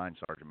through your mind,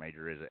 Sergeant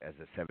Major, as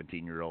a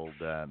 17-year-old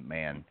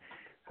man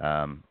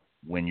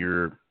when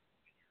you're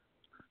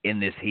in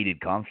this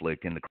heated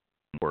conflict in the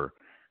Korean War?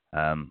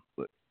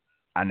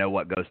 I know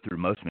what goes through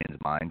most men's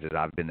minds, as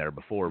I've been there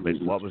before,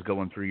 but what was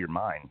going through your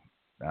mind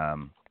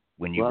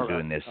when you were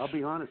doing this? I'll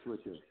be honest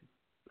with you.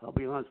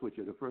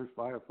 The first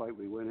firefight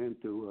we went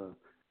into,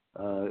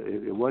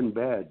 it wasn't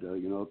bad,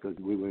 because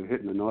we were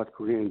hitting the North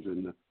Koreans,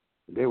 and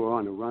they were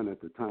on the run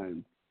at the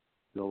time.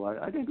 So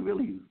I didn't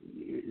really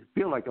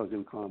feel like I was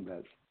in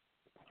combat.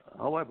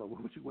 However,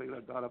 once we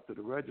got up to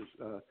the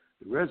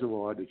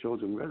reservoir, the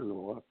chosen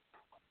reservoir,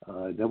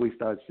 then we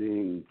started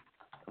seeing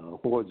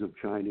hordes of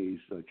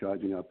Chinese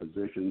charging our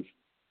positions,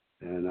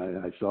 and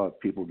I saw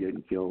people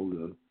getting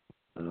killed,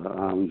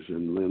 arms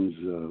and limbs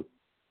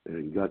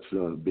and guts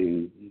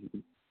being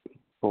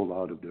pulled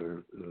out of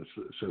their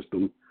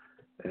system.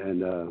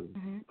 And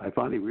I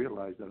finally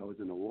realized that I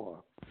was in a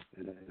war.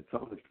 And to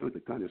tell the truth,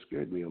 it kind of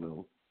scared me a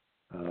little.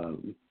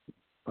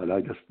 But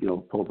I just,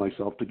 pulled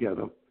myself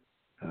together.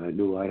 I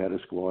knew I had a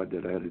squad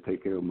that I had to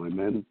take care of my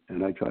men,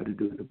 and I tried to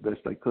do the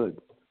best I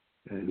could.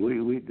 And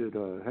we did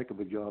a heck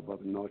of a job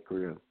up in North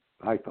Korea,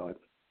 I thought.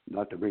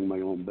 Not to ring my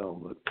own bell,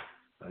 but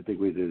I think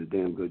we did a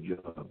damn good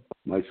job.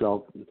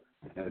 Myself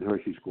and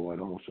Hershey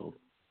squad also.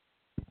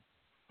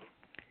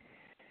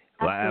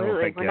 Well, I don't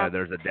think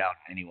there's a doubt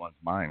in anyone's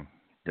mind.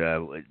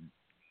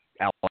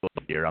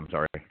 Dear, I'm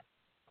sorry.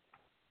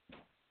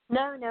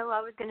 No,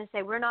 I was going to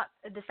say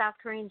the South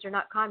Koreans are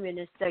not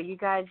communists, so you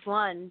guys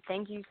won.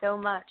 Thank you so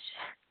much.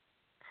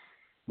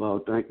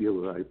 Well, thank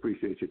you. I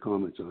appreciate your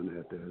comments on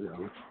that there,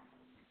 Alex.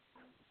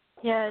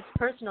 Yeah, it's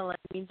personal. It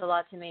means a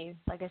lot to me.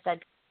 Like I said,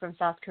 from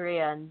South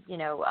Korea, and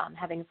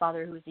having a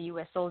father who was a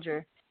U.S.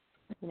 soldier,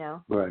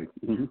 Right.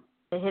 Mm-hmm.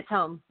 It hits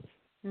home.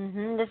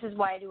 This is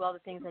why I do all the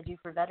things I do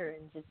for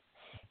veterans.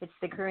 It's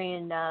the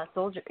Korean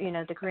soldier,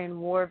 the Korean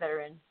War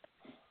veteran.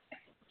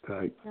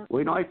 Right.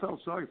 Well, I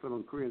felt sorry for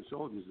them Korean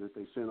soldiers that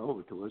they sent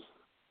over to us.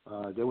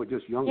 They were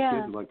just young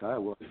kids like I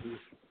was,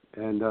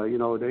 and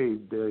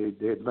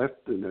they had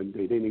left, and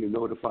they didn't even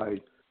notify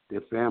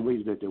their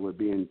families that they were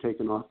being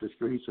taken off the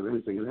streets or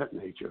anything of that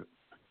nature.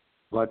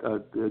 But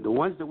the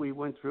ones that we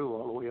went through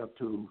all the way up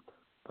to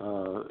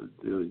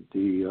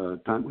the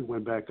time we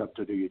went back up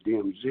to the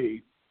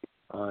DMZ,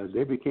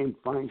 they became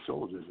fine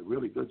soldiers,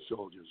 really good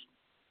soldiers.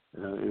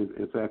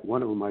 In fact,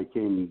 one of them I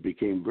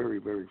became very,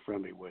 very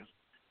friendly with.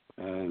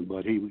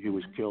 But he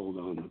was killed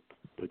on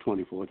the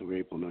 24th of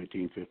April,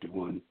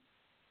 1951.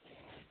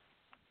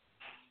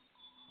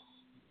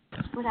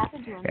 What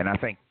happened to him? And I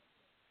think.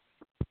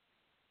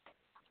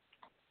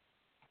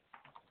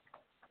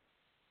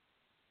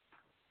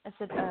 I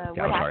said, I'm what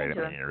sorry, happened I didn't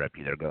to mean him? to interrupt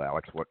you there. Go,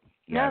 Alex. What?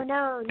 No,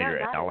 not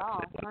at Alex all.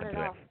 Said Not at to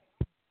all.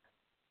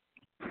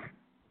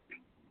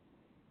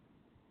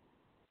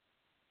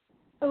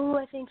 Oh,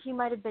 I think he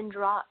might have been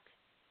dropped.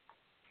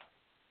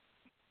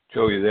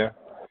 Joe, you there?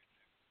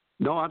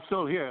 No, I'm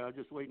still here. I'm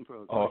just waiting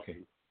for a question. Oh, okay.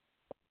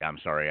 I'm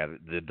sorry.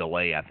 The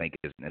delay, I think,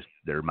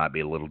 there might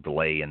be a little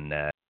delay in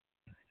the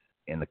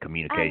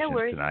communications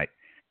tonight.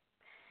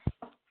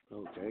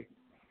 Okay.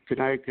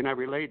 Can I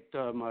relate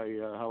my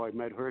how I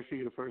met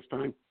Hershey the first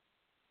time?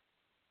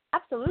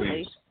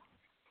 Absolutely.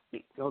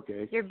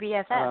 Okay. Your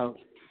BFF.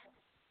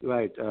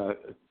 Right.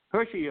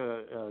 Hershey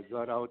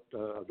got out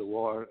of the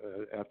war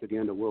after the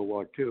end of World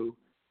War II,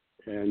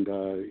 and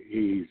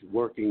he's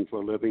working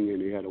for a living,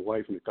 and he had a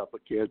wife and a couple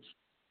of kids,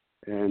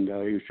 and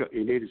he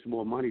needed some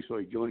more money, so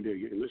he joined the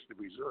enlisted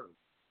reserve.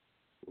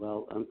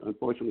 Well,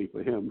 unfortunately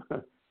for him,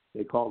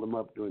 they called him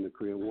up during the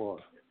Korean War.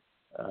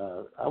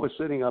 I was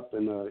sitting up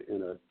in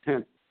a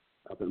tent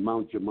up in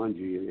Mount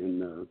Jumonji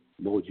in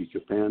Moji,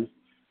 Japan,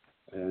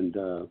 and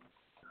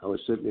I was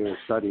sitting there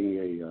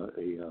studying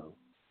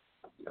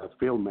a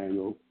field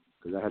manual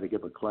because I had to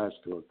give a class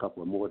to a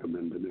couple of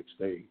mortarmen the next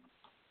day,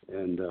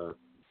 and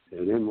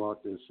in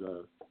walked this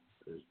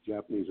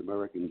Japanese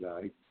American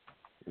guy,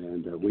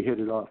 and we hit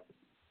it off.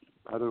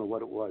 I don't know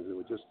what it was. It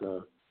was just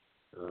a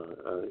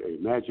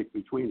magic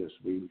between us.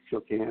 We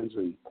shook hands,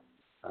 and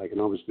I can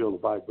almost feel the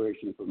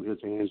vibration from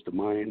his hands to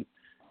mine.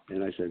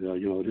 And I said,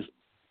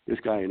 this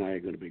guy and I are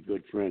going to be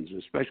good friends,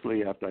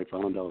 especially after I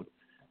found out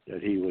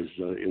that he was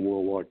in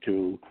World War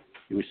II.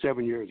 He was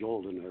 7 years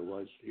older than I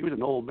was. He was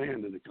an old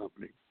man in the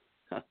company.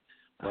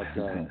 But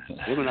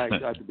him and I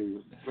got to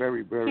be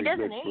very, very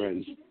good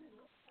friends.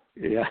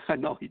 Yeah,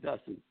 no, he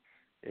doesn't.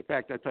 In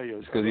fact, I tell you,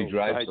 it's because he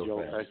drives so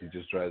Joe, fast. He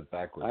just drives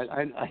backwards.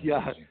 He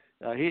had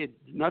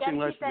nothing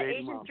less than 80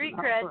 Asian miles street an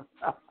hour.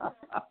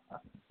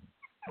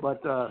 cred.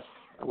 But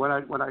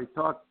when I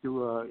talk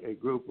to a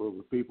group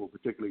of people,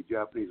 particularly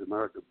Japanese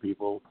American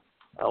people,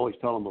 I always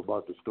tell them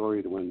about the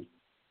story when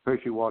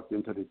Hershey walked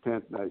into the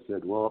tent, and I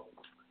said, well,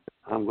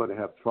 I'm going to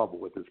have trouble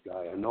with this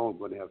guy. I know I'm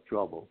going to have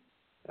trouble.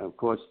 And, of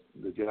course,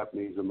 the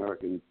Japanese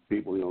American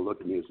people,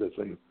 look at me and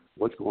say,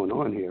 what's going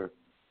on here?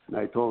 And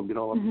I told them,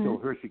 up until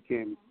Hershey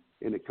came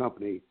in the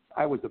company,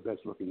 I was the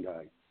best-looking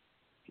guy.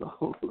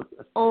 So,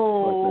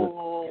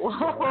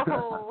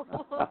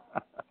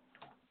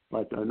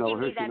 but no,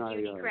 Hershey and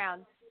I,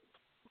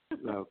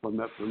 from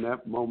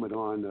that moment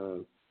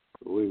on,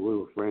 we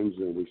were friends,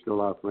 and we still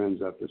are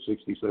friends after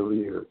 67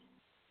 years.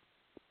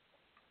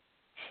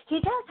 He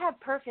does have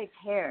perfect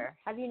hair.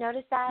 Have you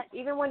noticed that?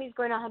 Even when he's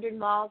going 100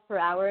 miles per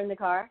hour in the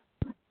car,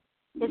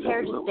 his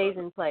hair just stays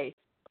in place.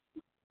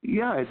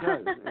 Yeah, it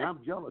does. And I'm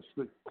jealous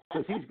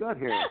because he's got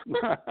hair.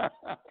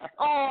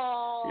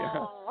 Oh.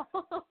 Yeah.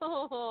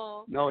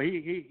 No,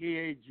 he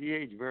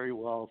aged very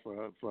well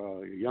for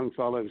a young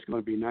fellow that's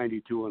going to be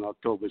 92 on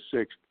October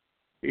 6th.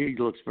 He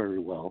looks very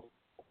well.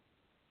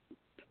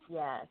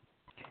 Yes.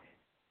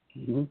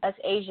 Mm-hmm. Us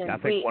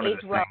Asians, we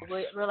age well.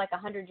 We're like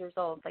 100 years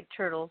old, like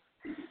turtles.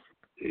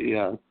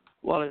 Yeah.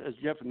 Well, as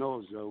Jeff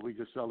knows, we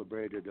just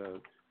celebrated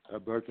a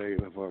birthday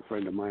of a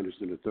friend of mine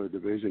who's in the 3rd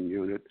Division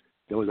unit.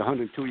 That was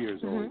 102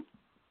 years old.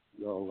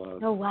 So,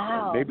 oh,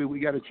 wow. Maybe we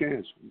got a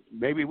chance.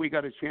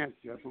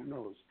 Jeff. Who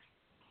knows?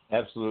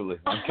 Absolutely.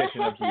 I'm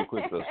catching up to you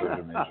quick, though,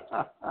 Sergeant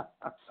Major.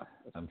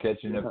 I'm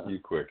catching up to you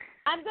quick.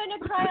 I'm going to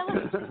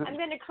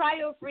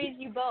cryo-freeze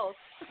you both.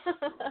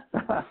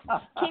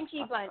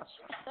 Kimchi bunch.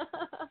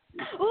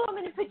 Ooh, I'm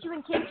going to put you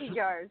in kimchi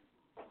jars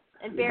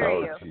and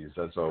bury you. Oh, jeez,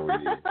 that's all we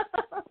need.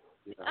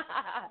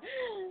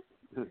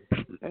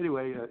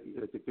 Anyway,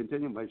 to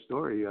continue my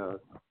story,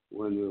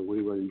 when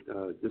we were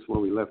just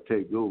when we left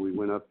Taegu, we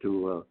went up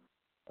to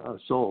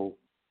Seoul,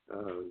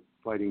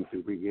 fighting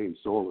to regain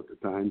Seoul at the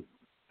time,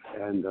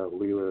 and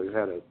we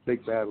had a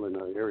big battle in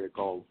an area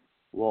called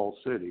Wall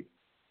City.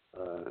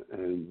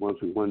 And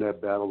once we won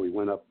that battle, we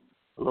went up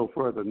a little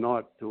further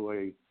north to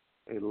a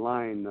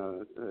line,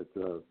 a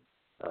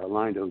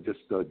line that was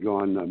just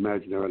drawn, an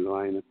imaginary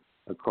line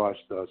across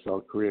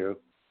South Korea,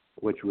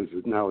 which was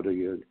now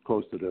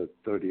close to the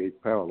 38th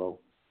parallel.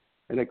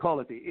 And they call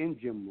it the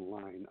Injim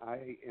line,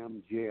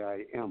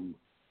 IMJIM,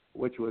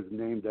 which was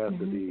named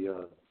after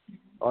the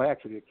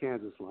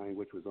Kansas line,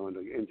 which was on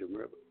the Injim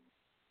River.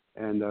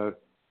 And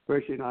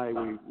Hershey and I,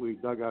 we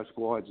dug our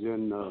squads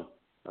in a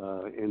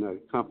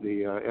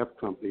company, F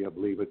Company, I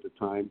believe at the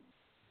time.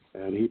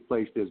 And he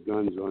placed his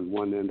guns on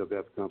one end of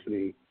F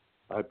Company.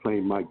 I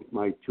placed my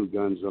 2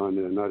 guns on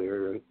in another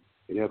area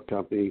in F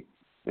Company.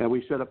 And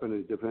we set up in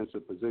a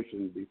defensive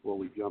position before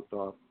we jumped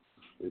off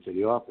into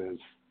the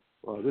offense.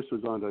 Well, this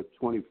was on the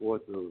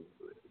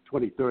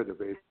 23rd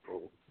of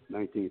April,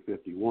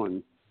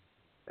 1951.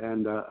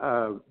 And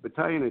a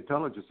battalion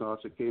intelligence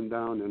officer came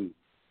down and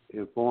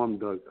informed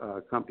the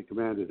company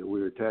commander that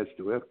we were attached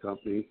to F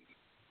Company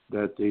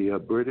that the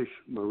British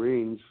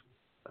Marines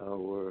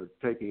were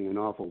taking an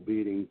awful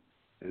beating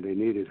and they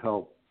needed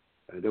help.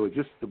 They were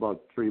just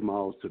about 3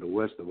 miles to the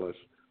west of us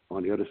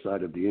on the other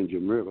side of the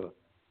Injim River.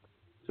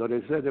 So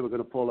they said they were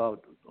going to pull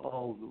out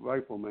all the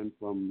riflemen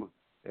from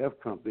F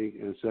Company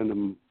and send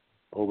them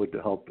over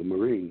to help the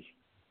Marines.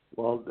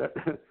 Well, that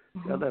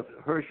left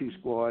Hershey's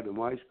squad and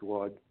my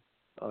squad,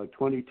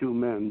 22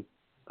 men,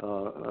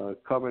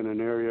 covering an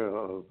area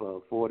of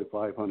 400 to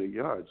 500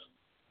 yards,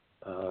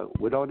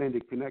 without any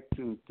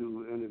connection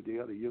to any of the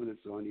other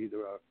units on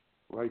either our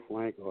right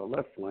flank or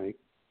left flank.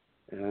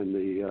 And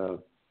the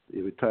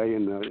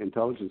battalion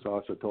intelligence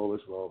officer told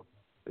us, well,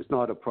 it's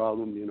not a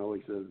problem. He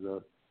says,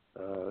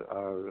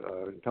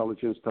 our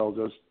intelligence tells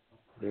us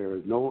there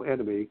is no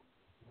enemy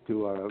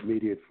to our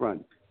immediate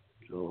front,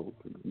 so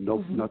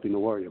nothing to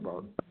worry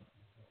about.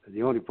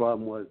 The only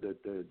problem was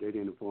that they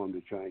didn't inform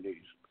the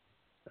Chinese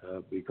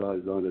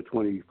because on the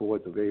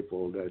 24th of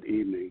April that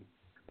evening,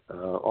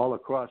 all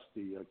across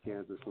the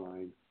Kansas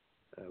line,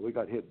 we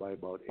got hit by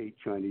about 8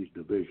 Chinese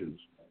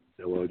divisions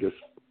that were just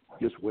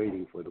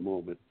waiting for the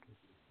moment.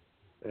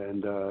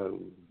 And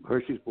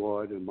Hershey's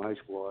squad and my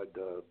squad,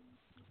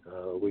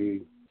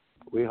 we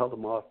held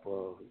them off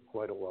for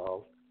quite a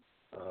while,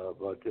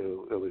 but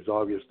it was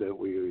obvious that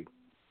we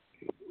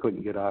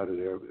couldn't get out of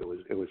there.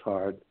 It was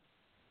hard.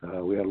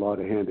 We had a lot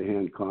of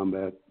hand-to-hand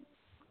combat.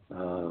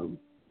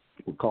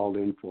 We called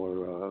in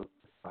for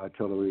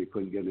artillery,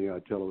 couldn't get any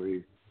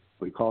artillery.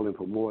 We called in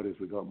for mortars,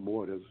 we got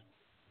mortars.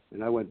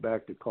 And I went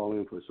back to call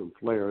in for some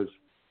flares,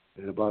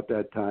 and about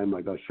that time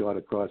I got shot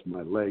across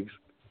my legs,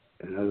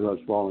 and as I was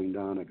falling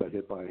down, I got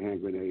hit by a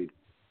hand grenade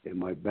in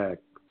my back.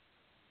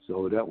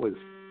 So that was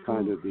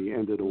kind of the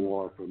end of the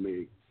war for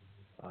me.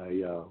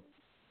 I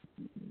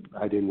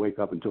didn't wake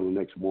up until the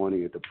next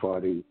morning at the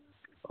prodding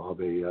of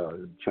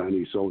a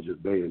Chinese soldier's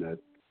bayonet.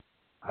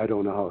 I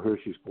don't know how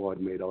Hershey's squad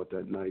made out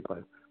that night,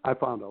 but I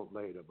found out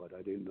later, but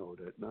I didn't know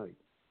that night.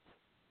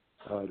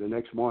 The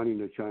next morning,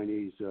 the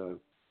Chinese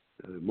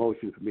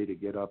motioned for me to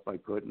get up. I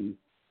couldn't.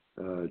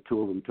 2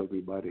 of them took me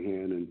by the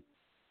hand and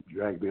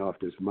dragged me off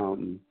this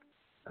mountain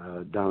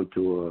down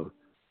to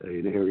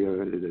an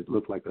area that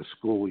looked like a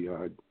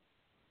schoolyard.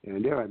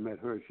 And there I met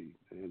Hershey,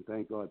 and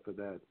thank God for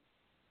that.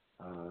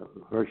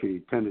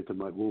 Hershey tended to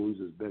my wounds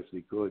as best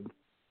he could.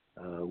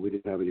 We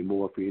didn't have any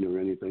morphine or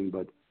anything,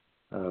 but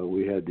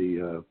we had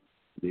the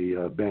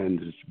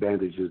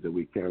bandages that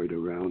we carried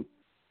around,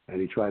 and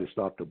he tried to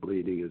stop the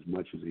bleeding as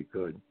much as he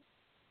could.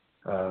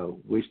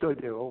 We stood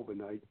there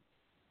overnight,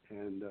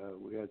 and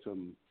we had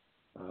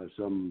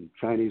some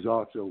Chinese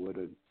officer with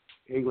an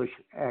English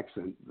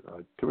accent,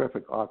 a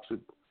terrific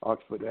Oxford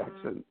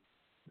accent,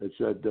 that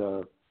said,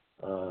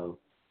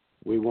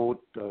 we won't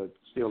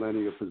steal any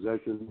of your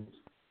possessions.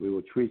 We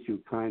will treat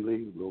you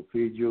kindly. We'll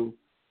feed you.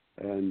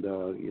 And,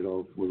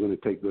 we're going to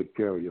take good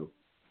care of you.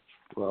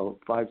 Well,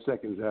 5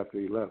 seconds after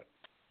he left,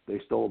 they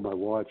stole my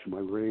watch, my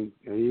ring,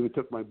 and he even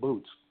took my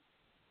boots.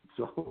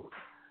 So,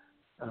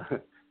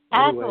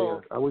 anyway,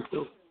 I was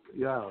still,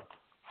 yeah.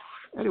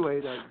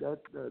 Anyway,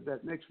 that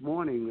next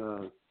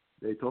morning,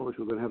 they told us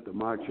we were going to have to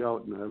march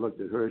out, and I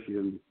looked at Hershey,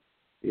 and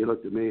he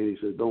looked at me, and he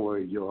said, "Don't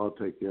worry, Joe, I'll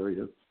take care of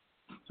you."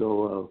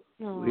 So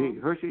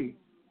Hershey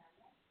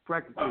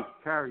practically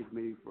carried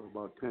me for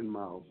about 10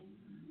 miles.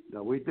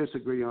 Now, we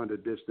disagree on the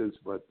distance,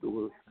 but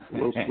we'll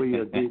split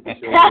a deep.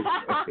 It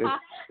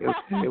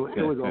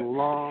was a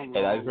long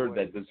And I've heard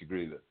way. that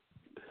disagreement.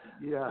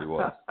 Yeah. It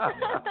was.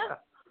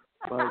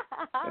 But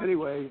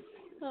anyway,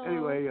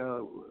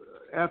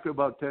 after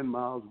about 10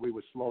 miles, we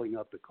were slowing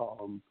up the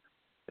column,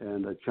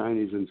 and the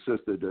Chinese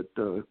insisted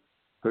that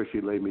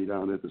Hershey lay me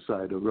down at the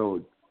side of the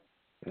road.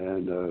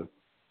 And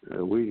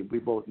we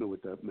both knew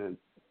what that meant.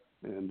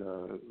 And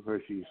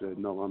Hershey said,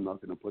 "No, I'm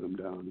not going to put him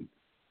down."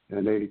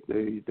 And they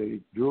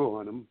drew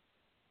on him,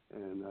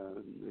 and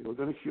they were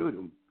going to shoot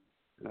him.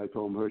 And I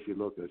told him, "Hershey,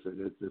 look," I said,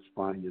 it's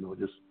fine,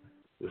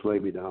 just lay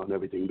me down,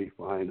 everything will be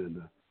fine.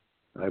 And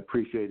I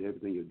appreciate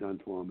everything you've done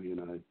for me,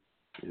 and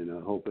I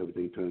hope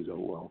everything turns out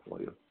well for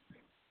you.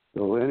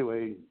 So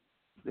anyway,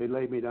 they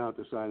laid me down at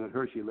the side, and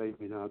Hershey laid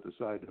me down at the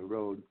side of the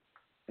road,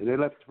 and they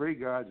left 3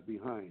 guards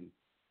behind.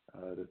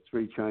 The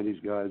 3 Chinese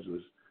guys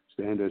was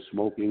standing there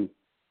smoking,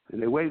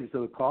 and they waited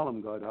until the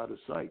column got out of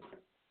sight.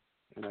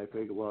 And I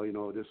figured, well,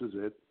 this is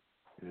it,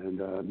 and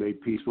made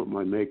peace with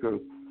my maker,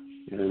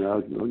 and I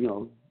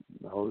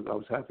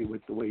was happy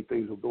with the way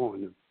things were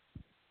going.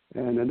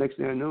 And the next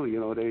thing I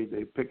knew,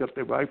 they picked up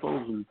their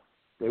rifles and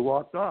they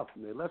walked off,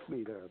 and they left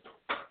me there.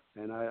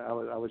 And I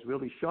was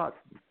really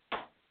shocked.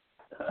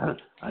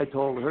 I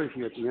told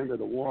Hershey at the end of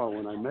the war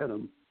when I met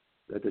him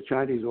that the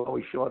Chinese were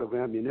always short of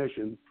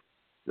ammunition.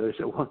 They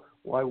said, "Well,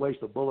 why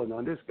waste a bullet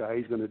on this guy?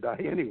 He's going to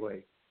die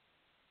anyway."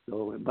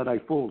 So, but I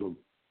fooled him.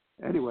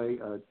 Anyway,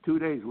 2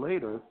 days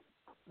later,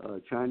 a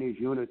Chinese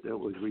unit that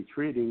was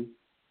retreating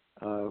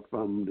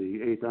from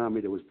the 8th Army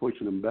that was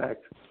pushing them back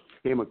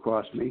came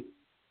across me,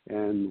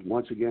 and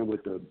once again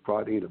with the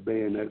prodding of the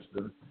bayonets,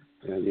 to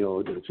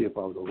see if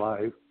I was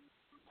alive,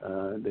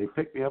 they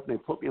picked me up and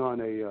they put me on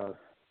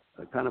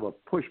a kind of a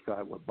push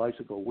cart with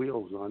bicycle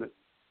wheels on it,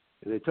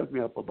 and they took me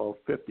up about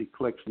 50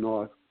 clicks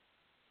north,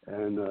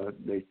 and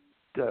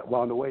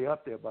on the way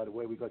up there, by the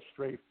way, we got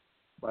strafed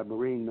by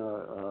Marine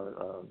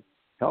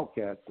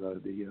Hellcat,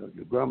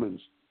 the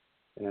Grummins,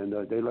 and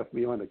they left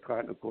me on the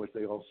cart, and of course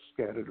they all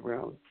scattered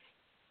around.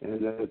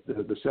 And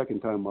the second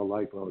time in my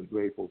life, I was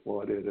grateful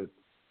for it that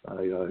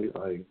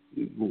I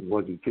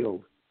wasn't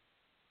killed.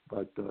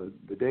 But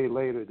the day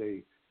later,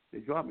 they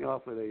dropped me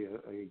off at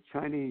a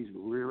Chinese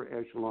rear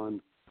echelon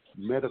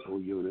medical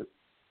unit,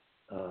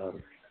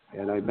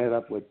 and I met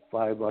up with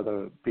 5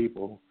 other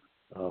people.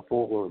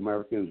 4 were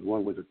Americans,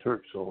 1 was a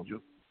Turk soldier,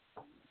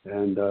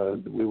 and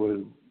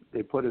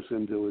they put us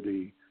into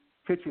the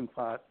kitchen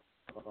pot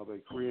of a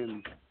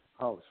Korean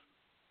house.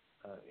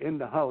 In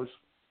the house,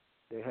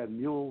 they had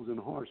mules and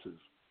horses,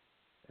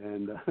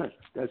 and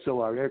that's so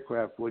our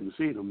aircraft wouldn't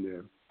see them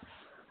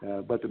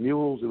there. But the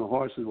mules and the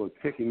horses were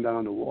kicking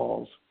down the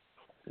walls,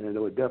 and they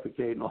were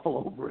defecating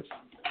all over us.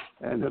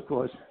 And of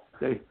course,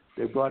 they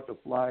brought the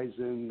flies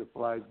in. The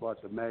flies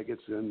brought the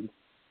maggots in,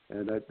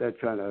 and that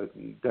kind of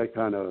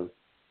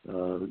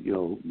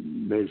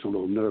made us a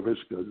little nervous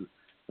because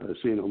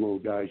seeing the little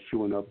guys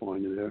chewing up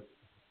on you there.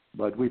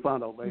 But we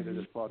found out later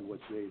that's probably what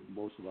saved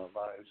most of our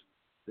lives.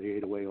 They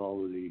ate away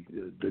all of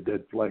the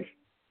dead flesh.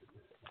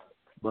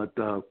 But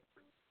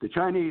the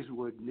Chinese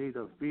would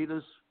neither feed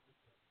us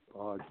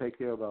or take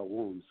care of our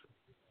wounds.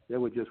 They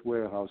were just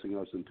warehousing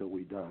us until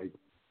we died.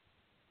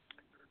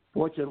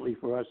 Fortunately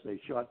for us, they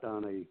shot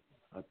down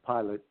a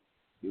pilot.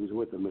 He was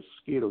with the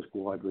Mosquito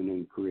Squadron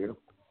in Korea.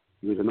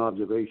 He was an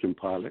observation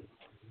pilot,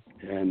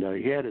 and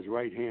he had his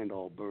right hand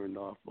all burned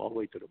off all the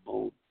way to the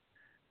bone.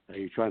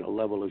 He was trying to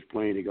level his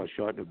plane. He got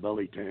shot in the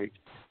belly tank,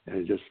 and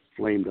it just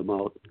flamed him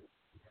out.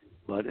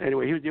 But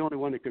anyway, he was the only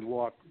one that could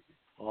walk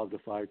of the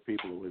 5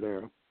 people that were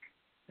there.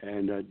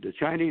 And the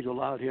Chinese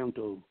allowed him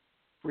to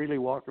freely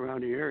walk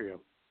around the area.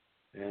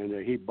 And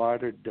he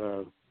bartered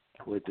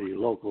with the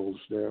locals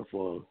there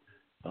for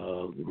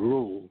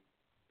gruel.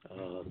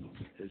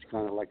 It's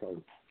kind of like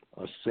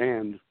a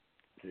sand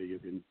that you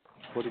can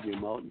put in your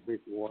mouth and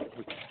drink water.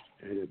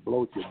 and it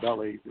bloats your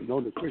belly. No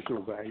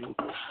nutritional value,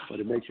 but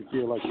it makes you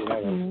feel like you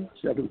had a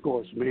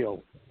 7-course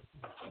meal.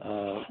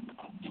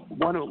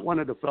 One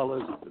of the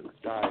fellas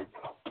died,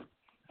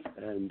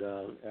 and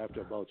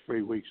after about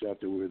 3 weeks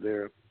after we were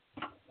there,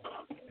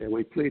 and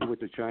we pleaded with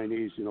the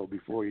Chinese,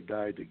 before he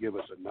died, to give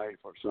us a knife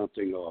or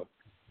something, or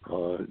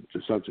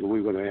to something.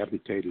 We were going to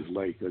amputate his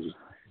leg because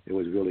it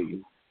was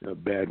really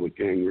bad with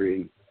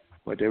gangrene,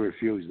 but they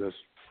refused us,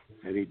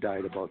 and he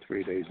died about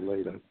 3 days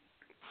later.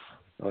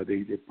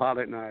 The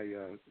pilot and I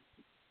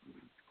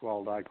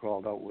crawled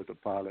out with the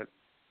pilot,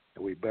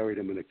 and we buried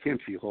him in a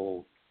kimchi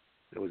hole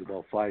that was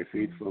about 5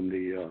 feet from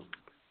the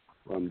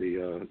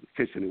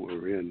kitchen that we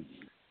were in.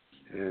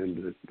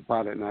 And the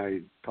pilot and I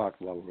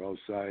talked while we were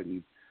outside,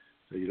 and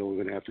said, we're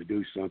going to have to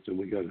do something.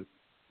 We got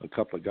a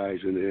couple of guys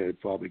in there,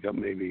 probably got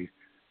maybe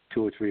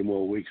 2 or 3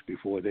 more weeks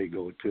before they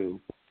go too.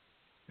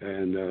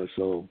 And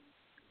so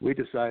we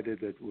decided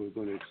that we were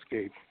going to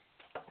escape,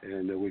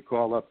 and we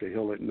crawled up the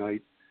hill at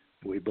night.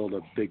 We built a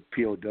big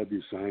POW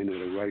sign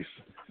with a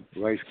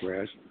rice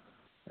grass,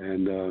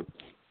 and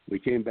we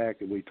came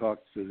back and we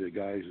talked to the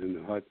guys in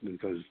the hut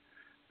because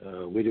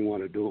we didn't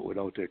want to do it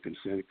without their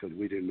consent because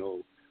we didn't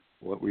know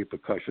what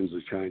repercussions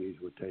the Chinese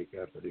would take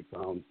after they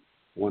found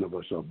one of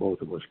us or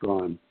both of us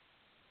gone.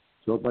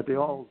 So, but they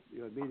all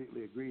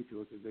immediately agreed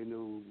to it because they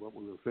knew what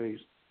we were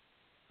faced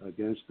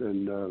against.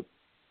 And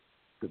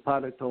the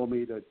pilot told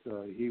me that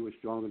he was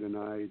stronger than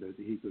I, that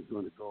he was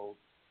going to go.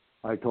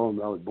 I told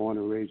him I was born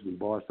and raised in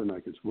Boston. I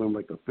could swim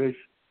like a fish.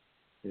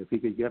 If he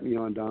could get me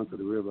on down to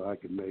the river, I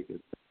could make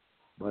it.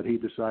 But he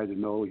decided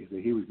no,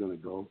 that he was going to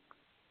go.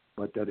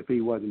 But that if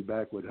he wasn't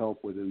back with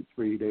help within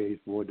 3 days,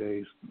 4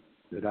 days,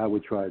 that I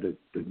would try to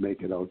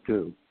make it out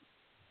too.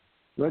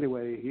 So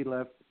anyway, he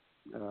left.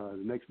 The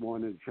next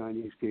morning, the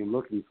Chinese came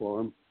looking for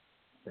him,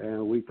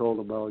 and we told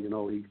them, well,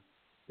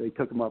 they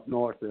took him up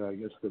north there, I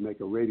guess, to make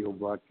a radio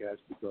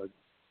broadcast because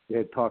they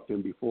had talked to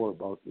him before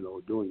about,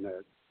 doing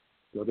that.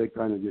 So they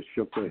kind of just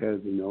shook their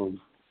heads, and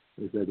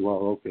they said, well,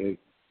 okay.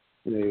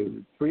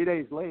 And 3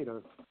 days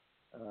later,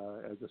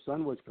 as the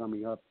sun was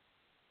coming up,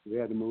 we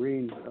had the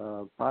Marine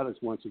pilots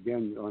once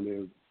again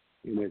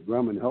in their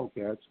Grumman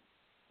Hellcats,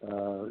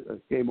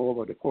 came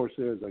over, the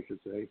Corsairs, I should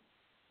say,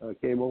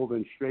 came over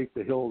and strafed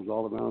the hills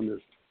all around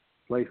this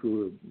place we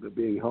were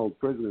being held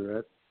prisoner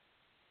at.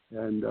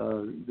 And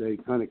they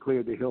kind of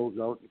cleared the hills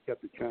out and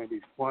kept the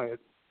Chinese quiet.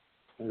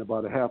 And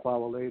about a half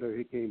hour later,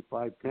 here came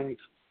 5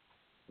 tanks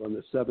from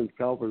the 7th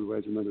Cavalry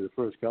Regiment of the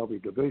 1st Cavalry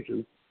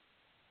Division.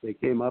 They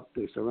came up,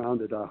 they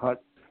surrounded our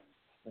hut,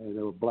 and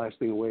they were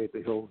blasting away at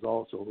the hills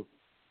also.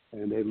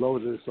 And they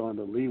loaded us on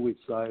the leeward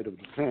side of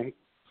the tank,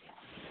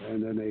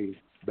 and then they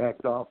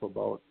backed off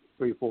about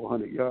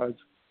 300-400 yards,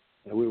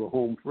 and we were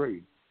home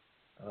free.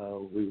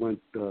 We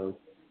went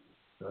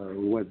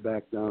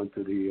back down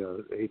to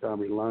the 8th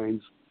Army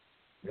lines,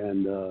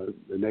 and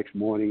the next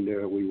morning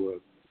there we were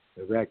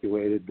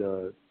evacuated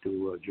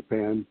to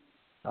Japan.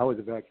 I was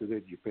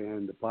evacuated to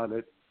Japan. The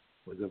pilot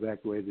was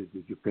evacuated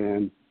to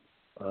Japan.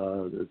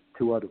 The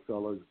 2 other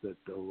fellows that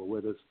were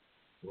with us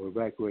were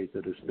evacuated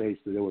to the States.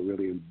 They were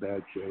really in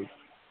bad shape.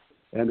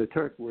 And the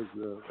Turk was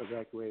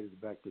evacuated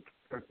back to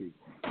Turkey.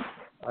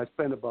 I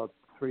spent about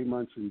 3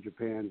 months in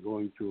Japan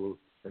going to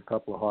a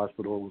couple of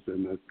hospitals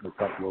and a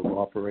couple of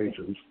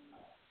operations.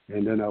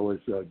 And then I was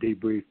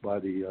debriefed by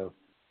the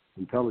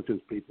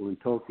intelligence people in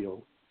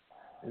Tokyo.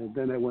 And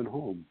then I went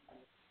home.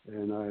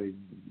 And I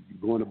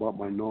going about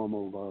my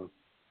normal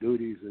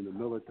duties in the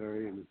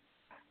military. And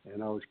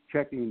I was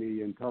checking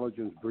the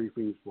intelligence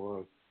briefings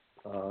for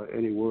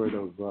any word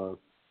of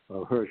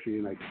Hershey,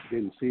 and I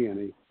didn't see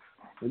any.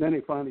 And then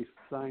they finally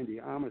signed the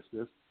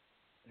armistice,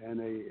 and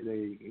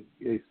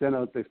they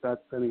start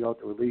sending out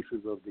the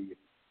releases of the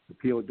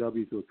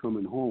POWs who were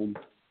coming home,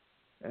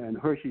 and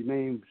Hershey's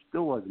name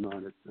still wasn't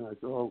on it. And I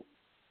thought,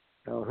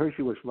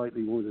 Hershey was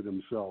slightly wounded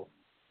himself,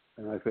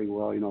 and I think,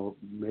 well,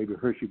 maybe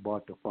Hershey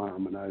bought the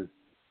farm, and I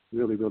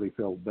really, really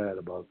felt bad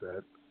about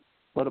that.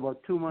 But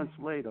about 2 months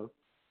later,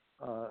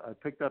 I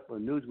picked up a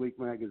Newsweek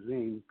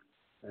magazine,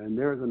 and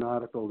there's an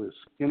article, this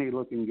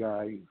skinny-looking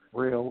guy,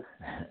 frail,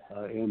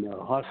 in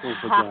hospital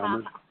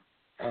pajamas,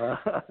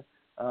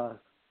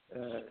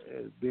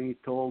 being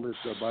told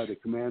by the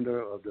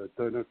commander of the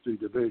 3rd Infantry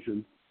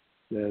Division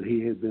that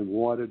he had been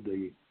awarded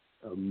the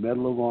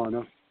Medal of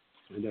Honor,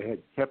 and they had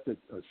kept it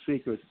a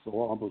secret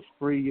for almost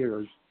 3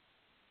 years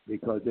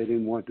because they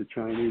didn't want the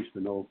Chinese to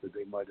know that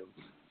they might have,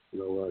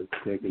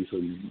 taken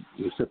some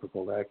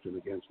reciprocal action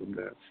against them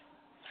there.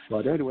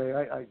 But anyway,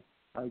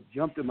 I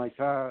jumped in my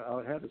car.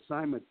 I had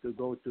assignment to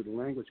go to the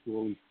language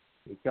school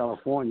in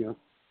California,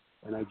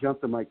 and I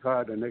jumped in my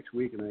car the next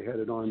week, and I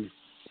headed on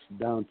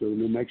down to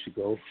New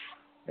Mexico,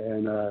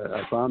 and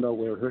I found out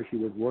where Hershey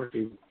was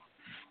working,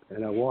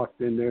 and I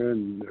walked in there,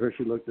 and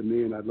Hershey looked at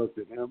me, and I looked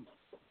at him,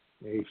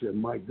 and he said,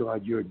 "My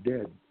God, you're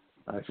dead."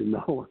 I said,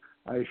 "No."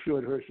 I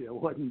assured Hershey I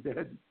wasn't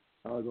dead.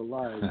 I was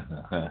alive.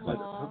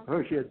 But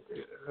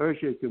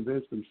Hershey had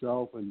convinced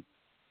himself and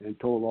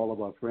told all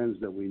of our friends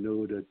that we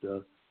knew that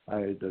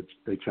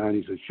the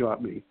Chinese had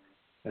shot me.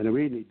 And the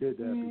reason he did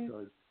that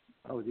because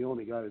I was the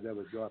only guy that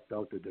ever dropped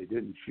out that they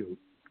didn't shoot.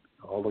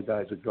 All the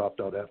guys that dropped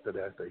out after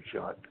that, they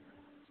shot.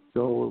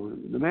 So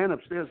the man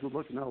upstairs was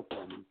looking out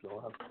for me,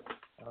 so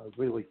I was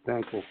really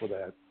thankful for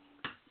that.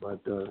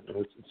 But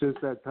since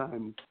that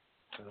time,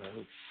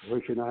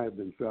 Rich and I have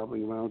been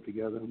traveling around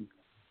together,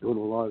 doing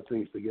a lot of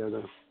things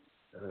together.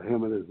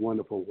 Him and his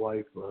wonderful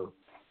wife,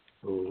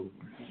 who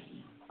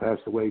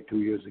passed away 2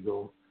 years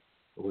ago,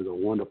 was a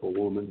wonderful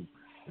woman.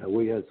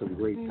 We had some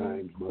great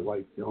times. My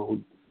wife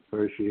Joan,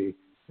 Hershey,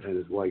 and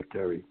his wife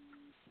Terry.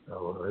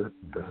 So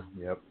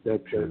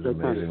that kind of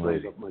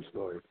sums up my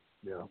story.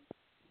 Yeah.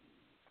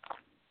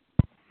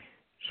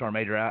 Sergeant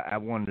Major, I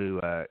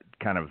wanted to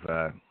kind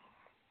of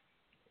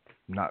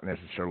not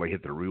necessarily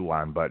hit the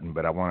rewind button,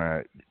 but I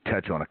want to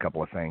touch on a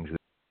couple of things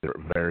that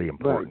are very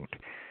important.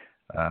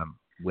 Right.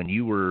 When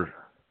you were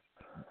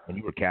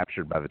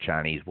captured by the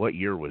Chinese, what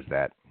year was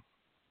that?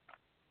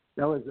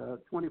 That was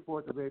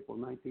 24th of April,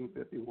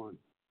 1951.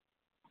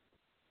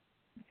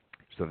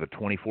 So the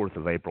 24th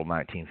of April,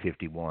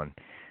 1951.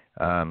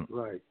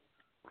 Right.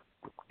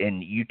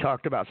 And you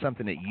talked about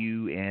something that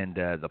you and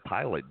the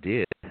pilot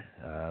did.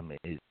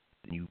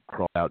 You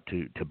crawled out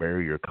to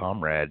bury your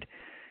comrade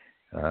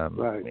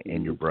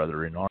and your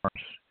brother in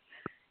arms.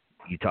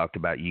 You talked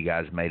about you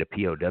guys made a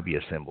POW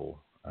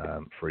symbol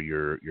for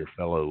your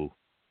fellow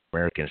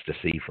Americans to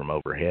see from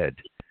overhead.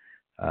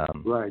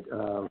 Right.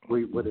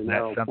 Was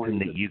that something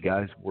that you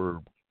guys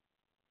were?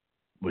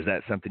 Was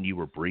that something you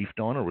were briefed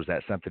on, or was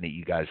that something that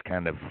you guys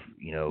kind of,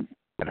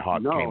 ad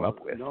hoc came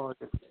up with? No,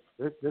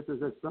 this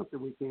is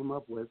something we came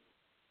up with.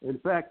 In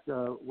fact,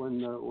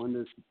 when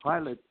this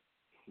pilot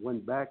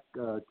went back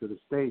to the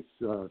States,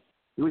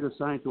 he was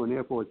assigned to an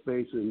Air Force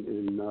base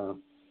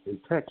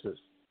in Texas,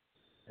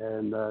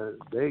 and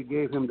they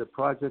gave him the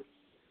project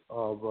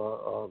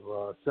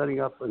of setting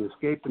up an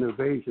escape and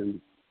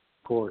evasion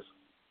course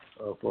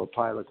for a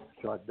pilot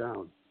shot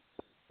down.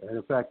 And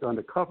in fact, on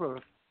the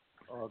cover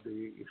of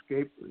the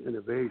escape and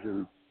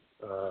evasion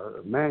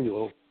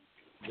manual,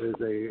 there's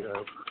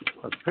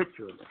a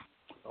picture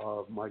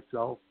of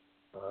myself,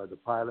 the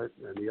pilot,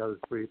 and the other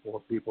 3 or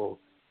 4 people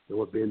that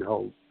were being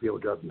held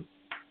POW.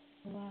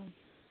 Wow.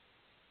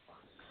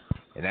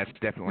 And that's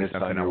definitely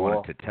something I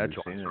wanted to touch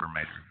on, Sergeant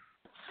Major.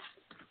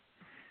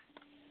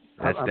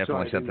 That's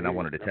definitely something I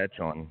wanted to touch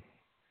on.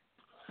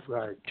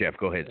 Right. Jeff,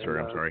 go ahead, sir.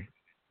 I'm sorry.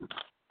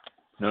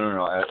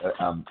 No.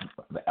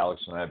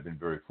 Alex and I have been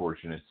very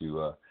fortunate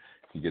to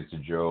get to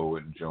Joe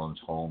and Joan's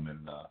home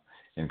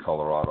in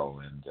Colorado,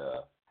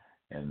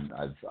 and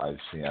I've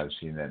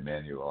seen that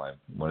manual.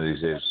 One of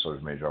these days,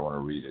 Sergeant Major, I want to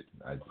read it.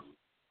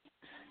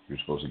 You're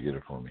supposed to get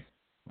it for me.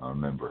 I'll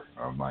remember.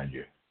 I'll remind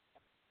you.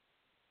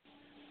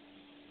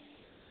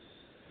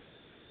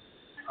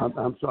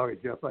 I'm sorry,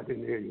 Jeff. I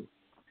didn't hear you.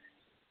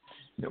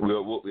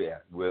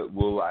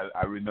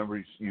 I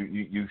remember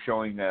you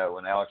showing that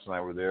when Alex and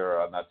I were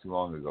there not too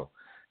long ago,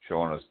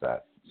 showing us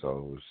that.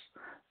 So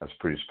that's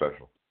pretty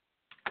special.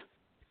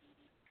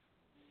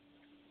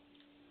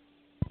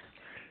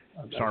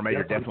 Sergeant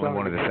Major, definitely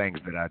one of the things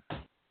that I.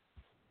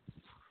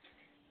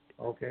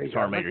 Okay.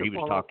 Sergeant Major, he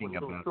was talking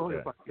about.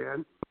 If I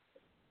can.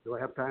 Do I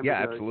have time? Yeah,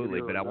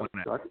 absolutely. But I want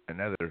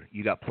another.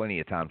 You got plenty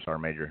of time,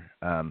 Sergeant Major.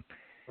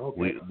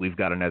 Okay. We've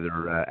got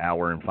another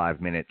hour and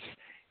 5 minutes,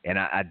 and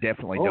I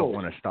definitely don't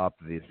want to stop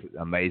this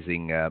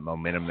amazing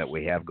momentum that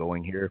we have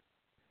going here.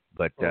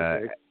 But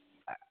I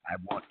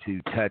want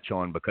to touch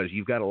on, because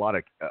you've got a lot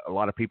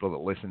of people that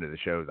listen to the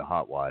show, the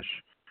Hotwash,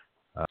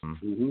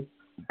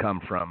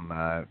 come from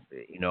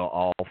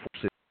all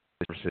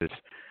forces,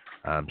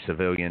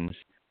 civilians.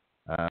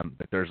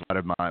 But there's a lot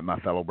of my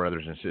fellow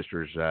brothers and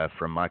sisters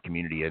from my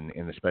community and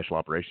in the special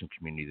operations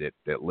community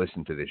that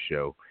listen to this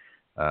show,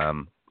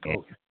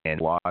 and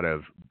a lot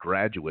of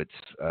graduates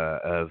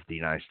of the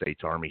United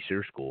States Army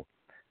SEER School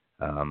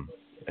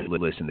who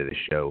listen to this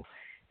show.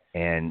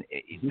 And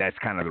that's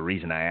kind of the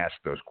reason I asked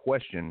those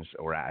questions,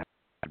 or I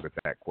started with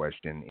that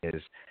question,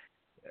 is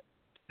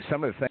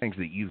some of the things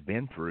that you've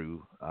been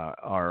through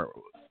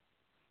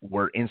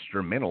were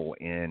instrumental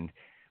in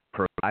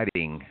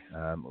providing.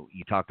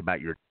 You talked about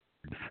your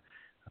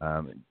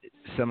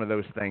some of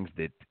those things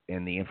that,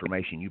 and the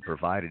information you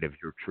provided of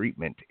your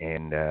treatment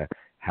and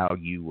how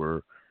you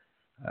were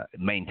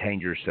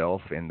maintained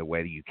yourself and the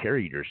way that you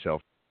carried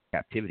yourself in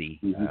captivity.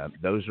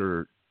 Those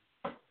are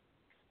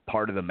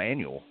part of the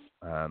manual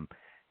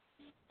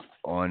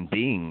on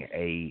being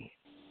a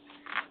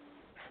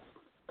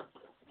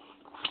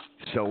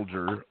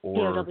soldier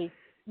or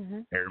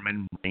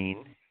airman,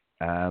 Marine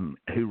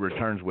who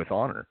returns with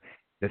honor.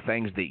 The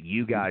things that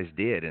you guys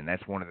did, and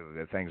that's one of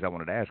the things I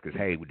wanted to ask is,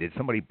 hey, did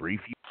somebody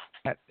brief you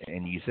that?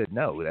 And you said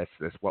no,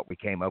 that's what we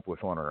came up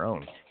with on our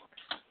own.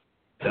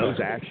 Those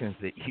actions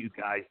that you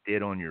guys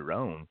did on your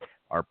own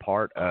are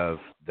part of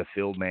the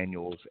field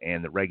manuals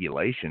and the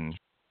regulations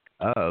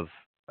of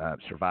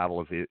survival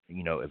of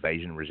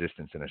evasion,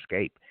 resistance, and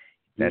escape.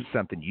 That's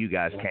something you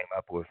guys came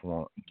up with,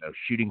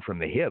 shooting from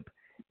the hip,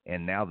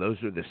 and now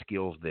those are the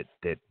skills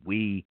that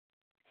we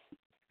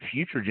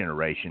future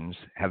generations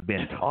have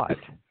been taught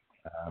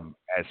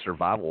as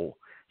survival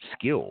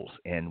skills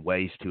and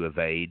ways to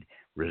evade,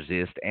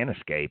 resist, and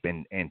escape,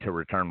 and to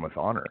return with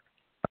honor.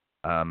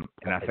 And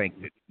I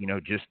think that,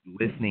 just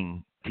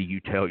listening to you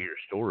tell your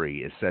story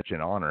is such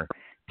an honor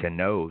to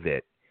know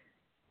that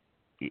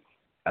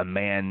a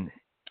man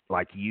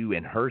like you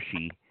and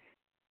Hershey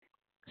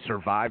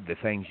survived the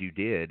things you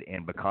did,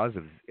 and because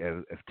of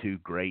two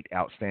great,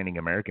 outstanding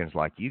Americans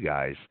like you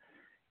guys,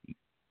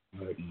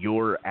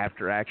 your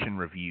after-action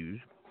reviews,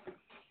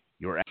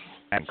 your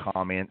after-action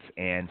comments,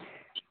 and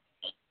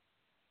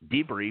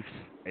debriefs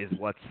is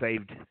what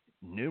saved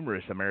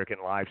numerous American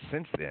lives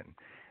since then.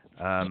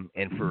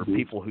 And for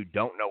people who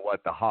don't know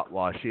what the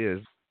Hotwash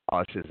is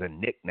a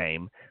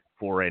nickname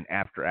for an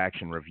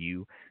after-action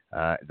review.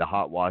 The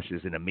Hotwash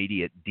is an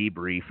immediate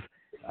debrief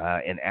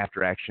and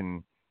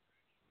after-action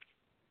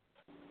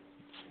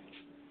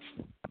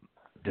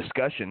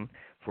discussion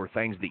for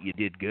things that you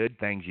did good,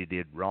 things you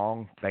did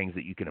wrong, things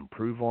that you can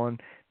improve on,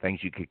 things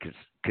you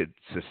could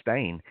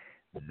sustain.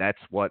 That's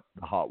what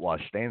the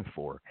Hotwash stands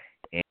for.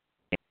 And,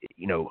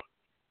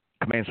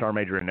 Command Sergeant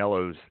Major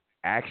Anello's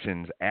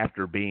actions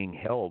after being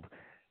held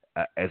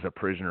as a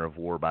prisoner of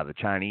war by the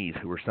Chinese,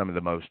 who were some of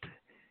the most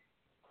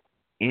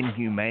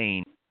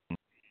inhumane,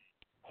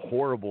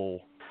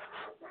 horrible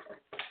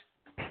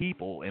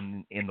people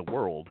in the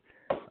world,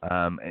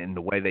 and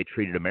the way they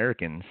treated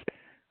Americans,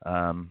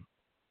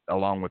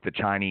 along with the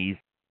Chinese,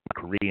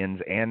 Koreans,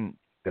 and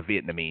the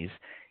Vietnamese.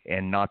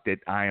 And not that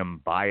I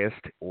am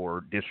biased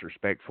or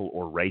disrespectful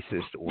or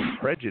racist or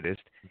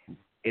prejudiced.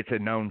 It's a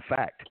known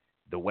fact.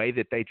 The way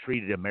that they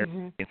treated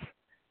Americans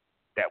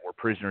that were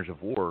prisoners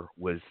of war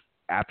was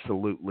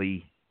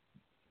absolutely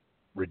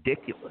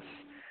ridiculous.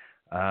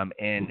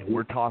 And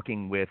we're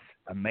talking with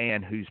a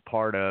man who's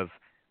part of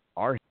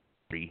our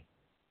history,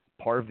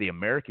 part of the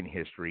American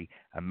history,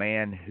 a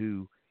man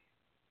who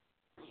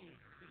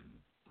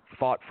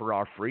fought for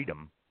our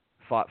freedom,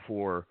 fought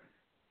for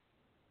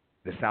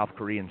the South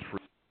Koreans'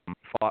 freedom,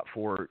 fought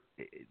for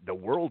the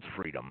world's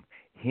freedom.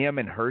 Him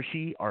and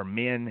Hershey are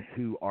men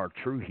who are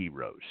true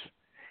heroes.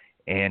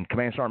 And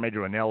Command Sergeant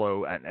Major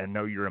Anello, I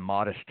know you're a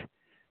modest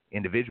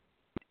individual.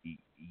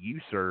 You,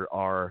 sir,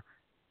 are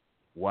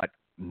what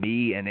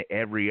me and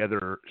every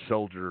other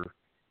soldier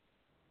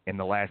in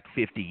the last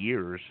 50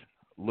 years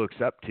looks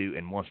up to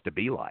and wants to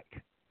be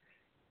like.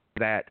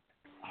 That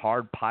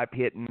hard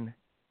pipe-hitting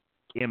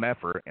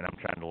MFer, and I'm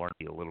trying to learn to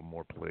be a little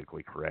more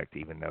politically correct,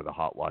 even though the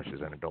Hotwash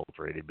is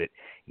unadulterated, but,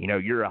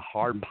 you're a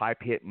hard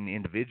pipe-hitting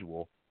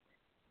individual,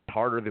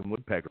 harder than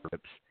woodpecker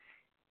lips,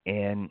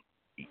 and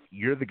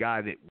you're the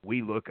guy that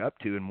we look up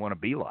to and want to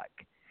be like.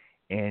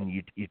 And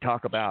you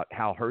talk about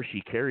how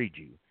Hershey carried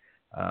you.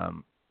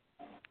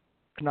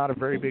 He's not a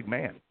very big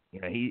man.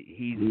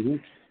 He's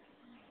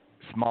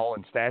small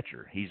in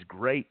stature. He's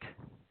great,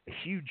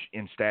 huge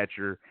in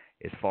stature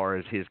as far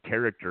as his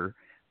character,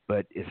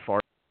 but as far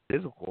as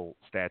physical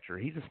stature,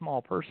 he's a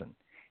small person.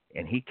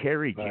 And he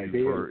carried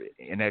you for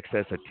in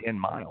excess of 10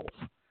 miles.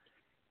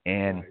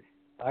 And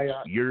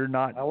you're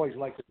not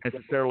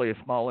necessarily a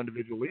small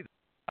individual either.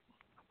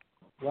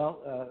 Well,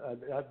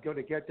 I'm going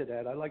to get to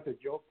that. I like to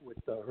joke with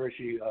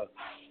Hershey,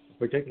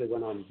 particularly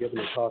when I'm giving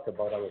a talk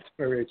about our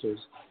experiences.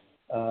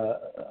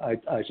 I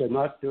said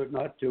not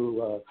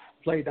to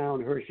play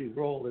down Hershey's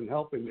role in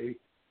helping me,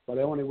 but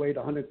I only weighed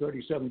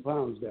 137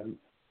 pounds then.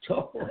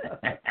 So,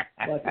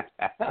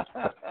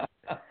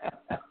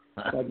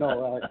 but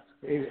no,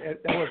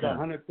 that was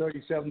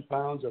 137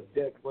 pounds of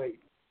dead weight.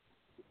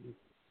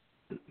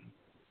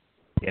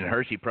 And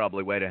Hershey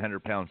probably weighed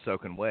 100 pounds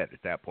soaking wet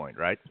at that point,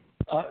 right?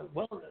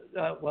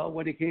 Well,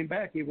 when he came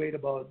back, he weighed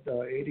about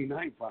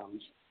 89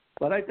 pounds.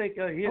 But I think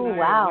he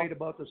and I weighed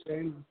about the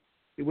same.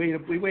 We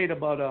weighed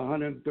about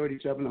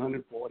 137,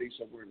 140,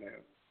 somewhere in there.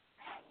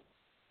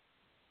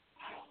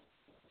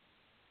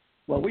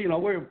 Well,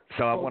 we're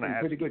so I want to in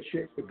pretty good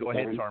shape at the time. Go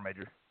ahead, Sergeant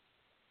Major.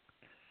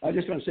 I was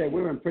just going to say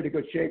we were in pretty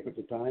good shape at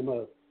the time.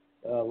 No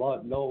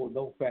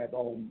fat,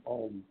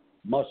 all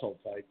muscle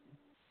type.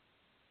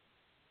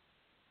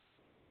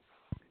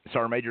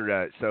 Sergeant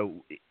Major,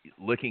 so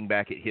looking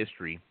back at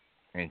history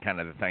and kind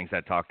of the things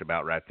I talked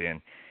about right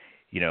then,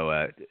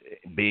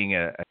 being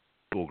a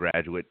school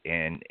graduate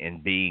and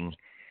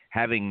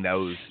having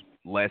those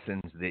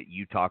lessons that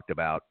you talked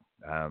about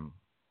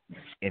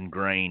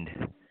ingrained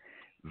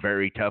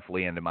very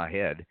toughly into my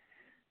head,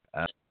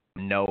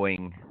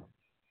 knowing,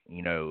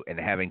 and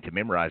having to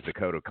memorize the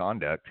Code of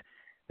Conduct.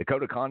 The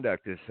Code of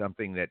Conduct is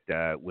something that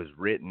was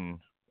written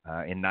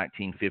in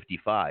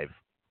 1955.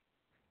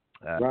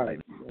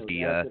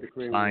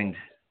 Signed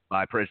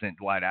by President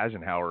Dwight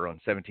Eisenhower on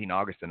 17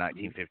 August of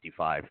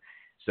 1955.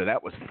 So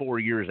that was 4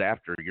 years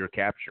after your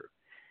capture.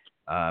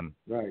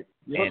 Right.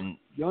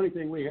 The only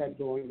thing we had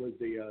going was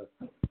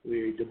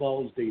we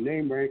divulged the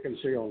name, rank, and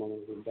serial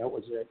numbers, and that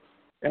was it.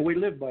 And we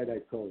lived by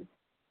that code.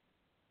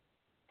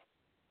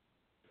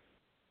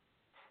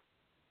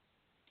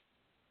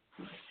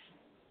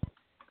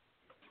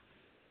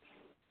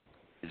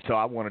 So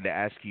I wanted to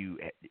ask you,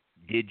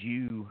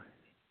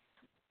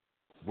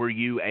 were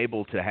you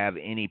able to have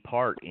any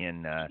part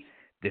in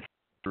the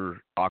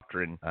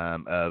doctrine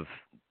of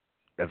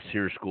of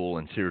SEER school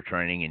and SEER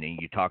training, and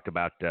you talked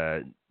about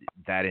that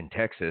in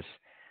Texas.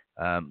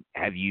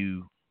 Have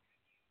you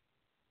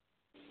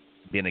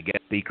been a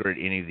guest speaker at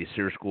any of the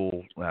SEER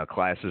school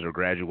classes or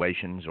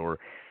graduations, or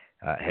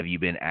have you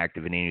been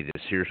active in any of the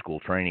SEER school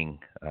training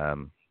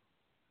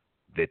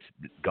that's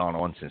gone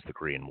on since the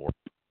Korean War?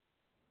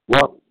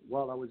 Well,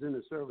 while I was in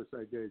the service,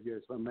 I did,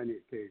 yes, on many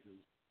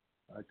occasions.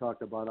 I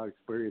talked about our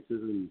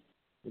experiences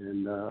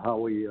and how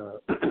we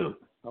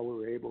how we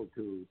were able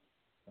to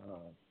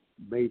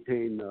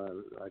maintain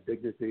our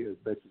dignity as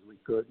best as we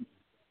could,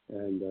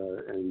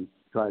 and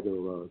try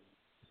to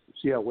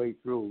see our way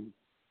through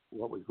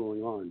what was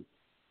going on.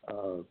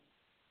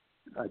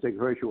 I think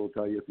Herschel will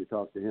tell you, if you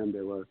talk to him,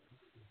 there were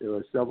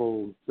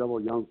several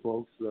young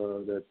folks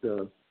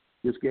that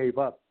just gave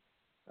up.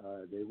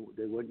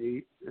 They wouldn't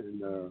eat,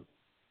 and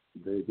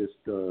they just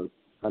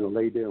kind of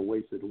laid there and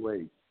wasted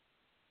away.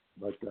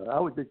 But I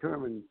was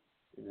determined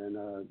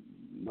and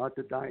not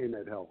to die in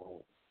that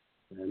hellhole.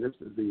 And this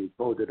is the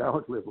code that I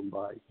was living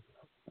by.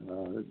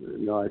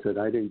 I said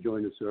I didn't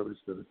join the service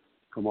to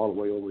come all the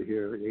way over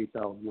here,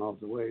 8,000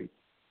 miles away,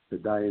 to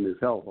die in this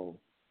hellhole.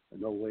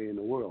 No way in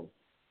the world.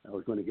 I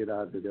was going to get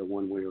out of there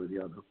one way or the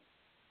other.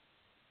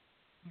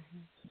 Mm-hmm.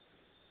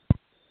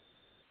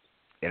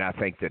 And I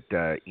think that,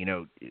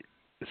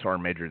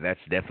 Sergeant Major, that's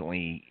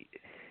definitely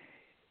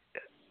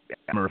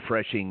I'm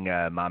refreshing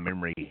my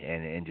memory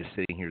and just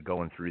sitting here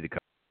going through the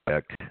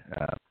conduct.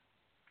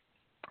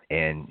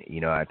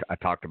 I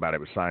talked about it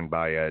was signed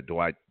by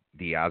Dwight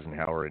D.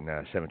 Eisenhower in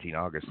 17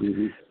 August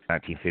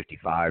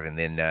 1955. And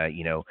then,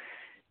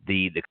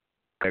 the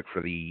conduct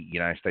for the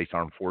United States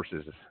Armed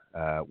Forces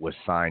was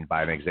signed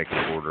by an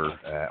executive order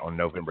on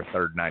November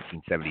 3rd,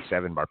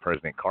 1977 by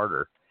President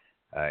Carter.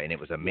 And it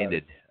was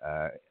amended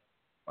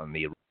on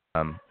the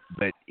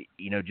but,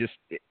 just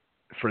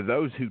for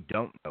those who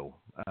don't know,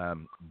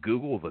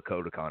 Google the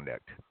Code of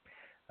Conduct.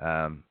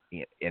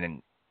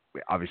 And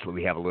obviously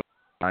we have a little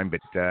time,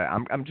 but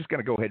I'm just going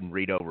to go ahead and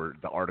read over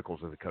the articles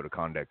of the Code of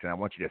Conduct. And I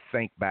want you to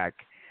think back,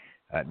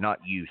 not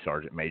you,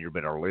 Sergeant Major,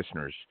 but our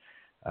listeners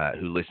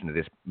who listen to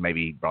this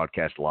maybe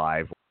broadcast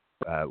live,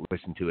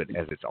 listen to it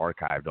as it's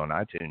archived on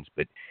iTunes.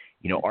 But,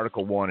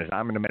 Article 1 is,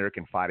 I'm an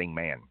American fighting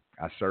man.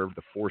 I serve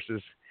the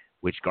forces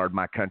which guard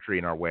my country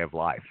and our way of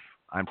life.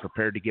 I'm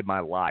prepared to give my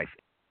life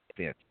in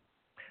defense.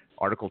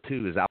 Article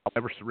 2 is, I will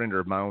never surrender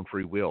of my own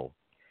free will.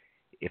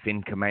 If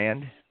in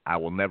command, I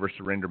will never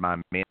surrender my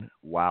men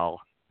while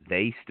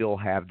they still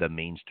have the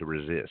means to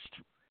resist.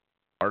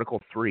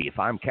 Article 3, if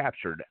I'm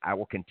captured, I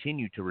will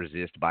continue to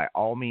resist by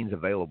all means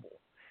available.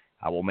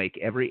 I will make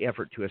every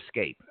effort to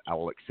escape. I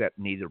will accept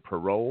neither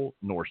parole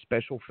nor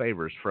special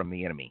favors from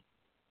the enemy.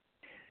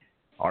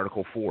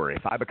 Article 4,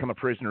 if I become a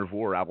prisoner of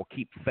war, I will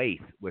keep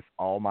faith with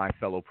all my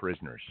fellow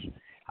prisoners.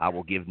 I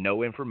will give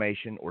no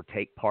information or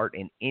take part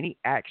in any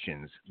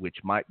actions which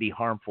might be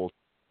harmful to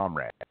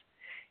comrades.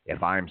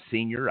 If I am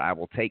senior, I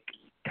will take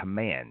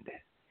command.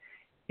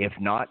 If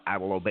not, I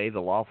will obey the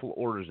lawful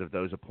orders of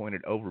those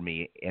appointed over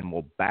me and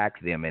will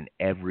back them in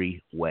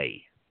every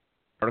way.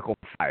 Article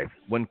 5,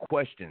 when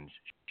questioned,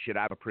 should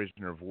I be a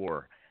prisoner of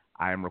war,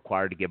 I am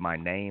required to give my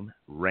name,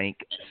 rank,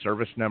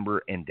 service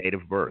number, and date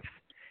of birth.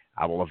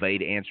 I will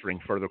evade answering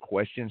further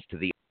questions to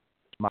the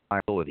best of my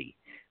ability.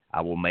 I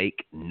will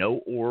make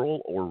no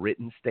oral or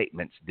written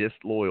statements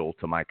disloyal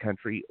to my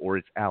country or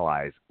its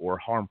allies or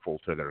harmful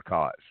to their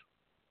cause.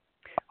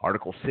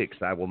 Article 6,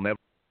 I will never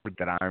forget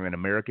that I am an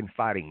American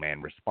fighting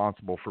man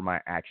responsible for my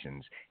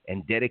actions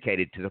and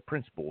dedicated to the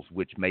principles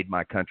which made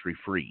my country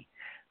free.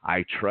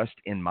 I trust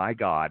in my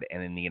God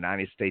and in the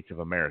United States of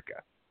America.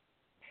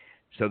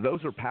 So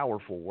those are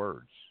powerful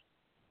words.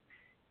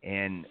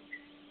 And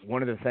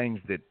one of the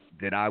things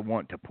that I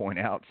want to point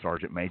out,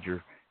 Sergeant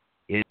Major,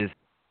 is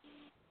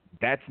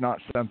that's not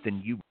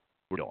something you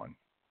were doing.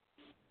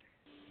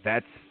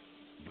 That's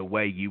the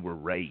way you were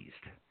raised.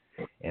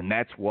 And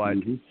that's what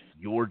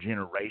your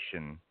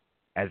generation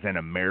as an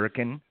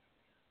American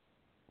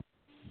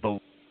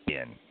believed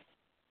in.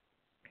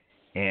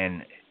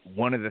 And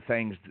one of the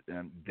things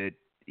that,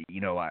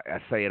 I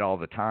say it all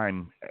the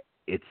time,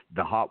 it's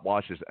the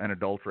Hotwash is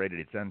unadulterated,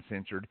 it's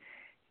uncensored.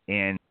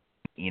 And,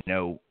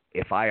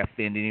 if I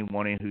offend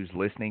anyone who's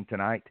listening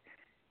tonight,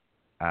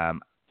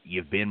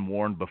 you've been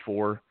warned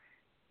before.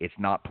 It's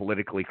not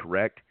politically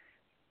correct,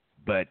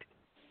 but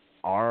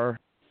our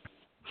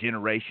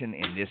generation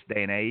in this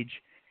day and age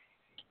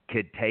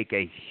could take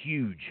a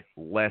huge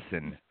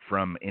lesson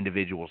from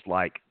individuals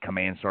like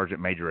Command Sergeant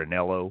Major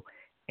Annello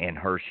and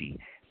Hershey,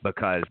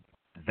 because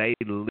they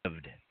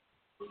lived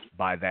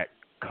by that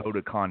code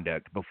of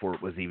conduct before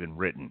it was even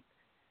written.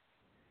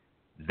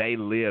 They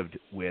lived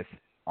with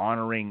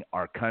honoring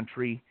our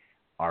country,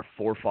 our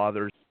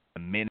forefathers,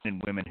 the men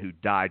and women who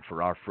died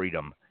for our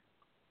freedom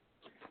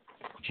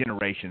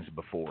generations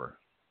before.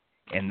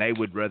 And they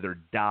would rather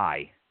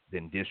die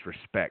than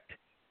disrespect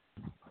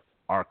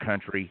our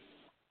country,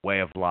 way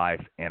of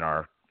life, and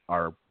our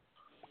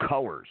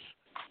colors.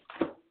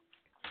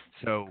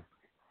 So,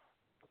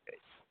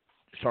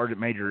 Sergeant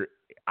Major,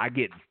 I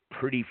get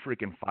pretty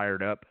freaking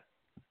fired up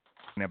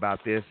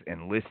about this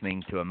and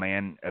listening to a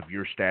man of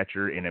your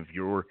stature and of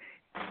your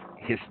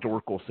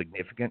historical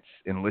significance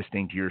and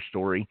listening to your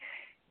story.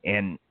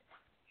 And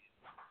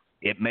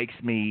it makes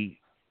me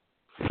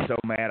so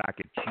mad I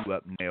could chew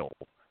up nails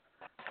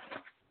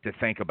to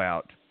think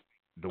about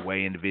the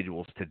way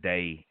individuals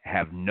today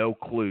have no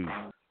clue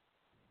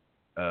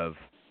of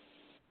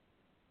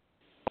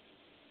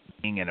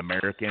being an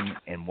American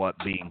and what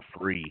being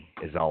free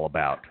is all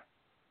about.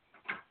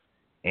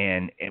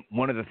 And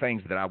one of the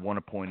things that I want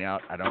to point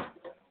out, I don't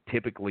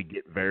typically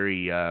get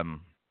very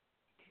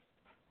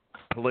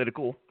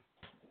political,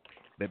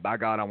 but by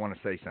God, I want to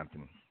say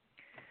something.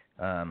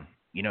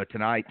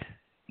 Tonight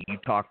you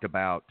talked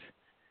about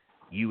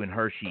you and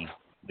Hershey.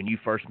 When you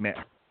first met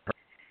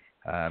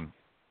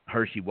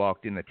Hershey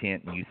walked in the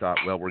tent and you thought,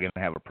 well, we're going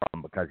to have a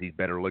problem because he's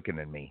better looking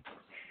than me.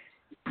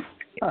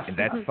 And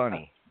that's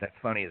funny. That's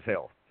funny as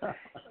hell.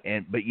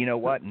 But you know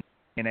what?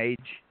 In age,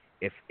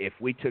 if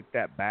we took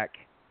that back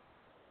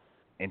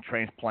and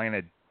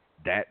transplanted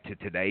that to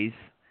today's,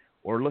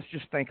 or let's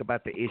just think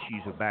about the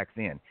issues of back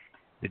then.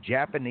 The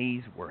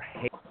Japanese were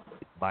hated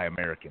by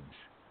Americans.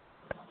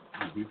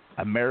 Mm-hmm.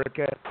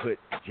 America put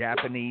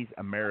Japanese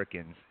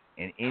Americans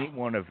and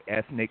anyone of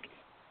the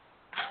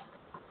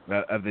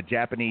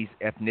Japanese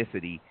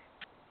ethnicity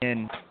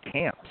in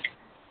camps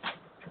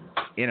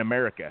in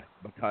America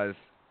because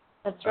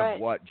of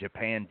what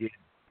Japan did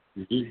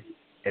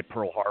at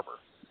Pearl Harbor.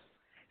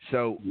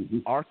 So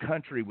our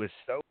country was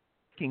so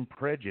freaking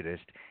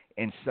prejudiced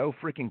and so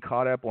freaking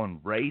caught up on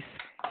race,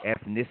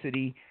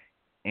 ethnicity,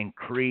 and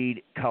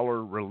creed,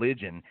 color,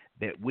 religion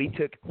that we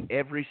took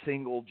every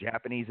single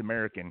Japanese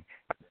American,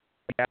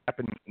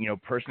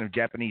 person of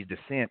Japanese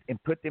descent,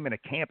 and put them in a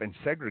camp and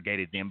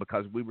segregated them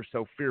because we were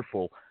so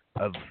fearful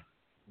of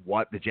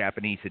what the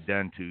Japanese had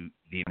done to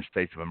the United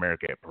States of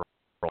America at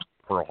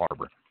Pearl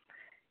Harbor.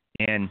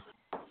 And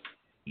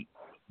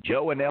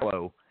Joe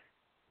Anello,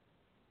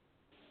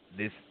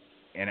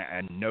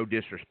 and no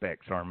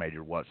disrespect, Sergeant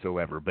Major,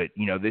 whatsoever, but,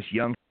 this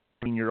young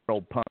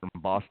 15-year-old punk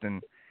from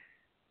Boston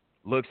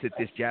looks at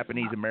this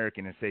Japanese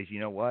American and says, you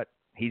know what?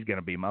 He's going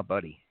to be my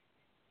buddy.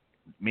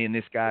 Me and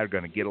this guy are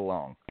going to get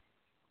along.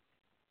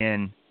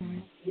 And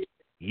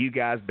you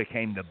guys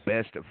became the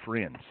best of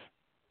friends.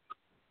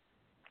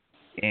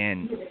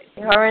 And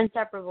you are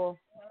inseparable.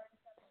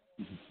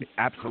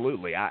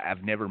 Absolutely.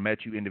 I've never met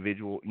you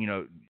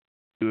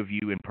two of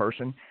you in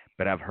person,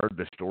 but I've heard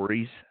the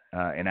stories,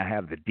 and I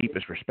have the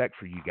deepest respect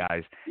for you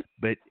guys.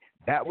 But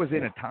that was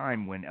in a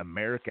time when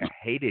America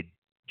hated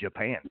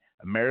Japan.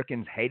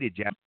 Americans hated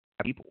Japanese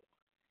people.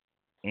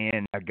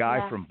 And a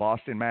guy from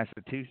Boston,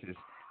 Massachusetts,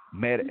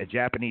 met a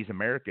Japanese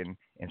American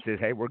and says,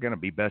 "Hey, we're going to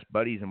be best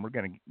buddies, and we're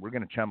going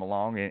to chum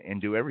along and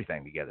do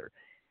everything together."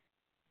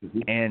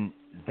 Mm-hmm. And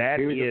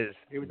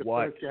he was the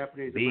first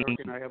Japanese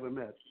American I ever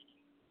met.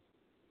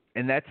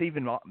 And that's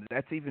even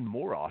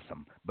more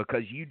awesome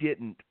because you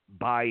didn't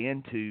buy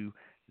into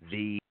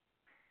the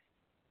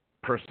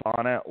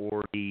persona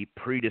or the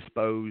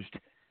predisposed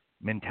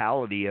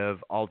mentality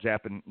of all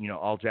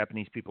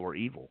Japanese people are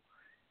evil.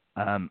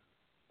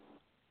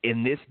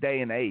 In this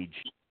day and age,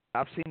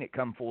 I've seen it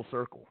come full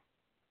circle.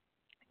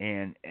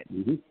 And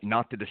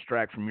not to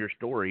distract from your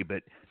story,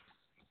 but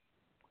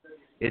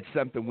it's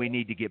something we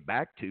need to get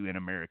back to in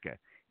America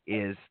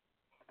is,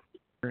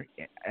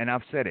 and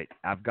I've said it,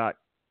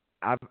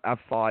 I've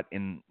fought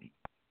in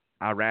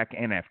Iraq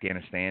and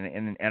Afghanistan,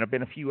 and I've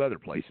been a few other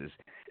places.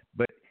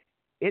 But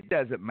it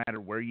doesn't matter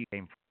where you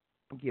came from.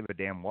 I don't give a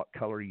damn what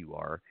color you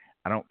are.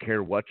 I don't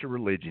care what your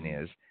religion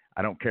is.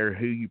 I don't care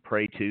who you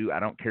pray to. I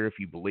don't care if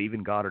you believe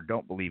in God or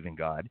don't believe in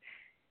God.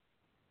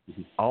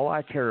 All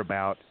I care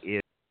about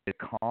is the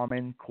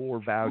common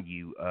core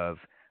value of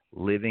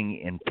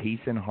living in peace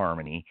and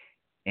harmony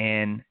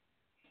and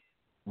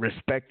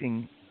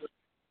respecting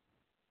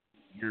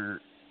your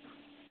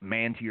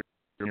man to your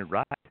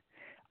right.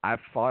 I've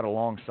fought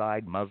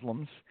alongside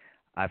Muslims.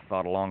 I've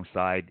fought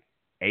alongside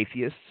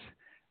atheists.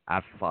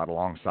 I've fought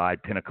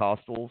alongside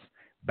Pentecostals,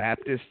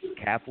 Baptists,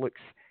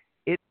 Catholics.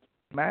 It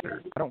doesn't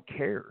matter. I don't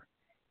care.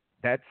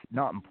 That's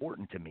not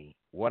important to me.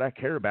 What I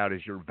care about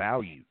is your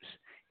values.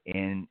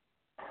 And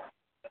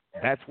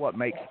that's what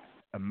makes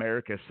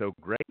America so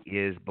great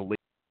is believing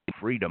in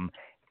freedom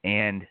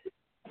and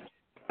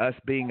us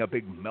being a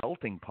big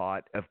melting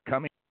pot of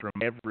coming from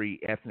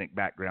every ethnic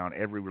background,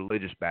 every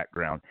religious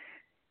background.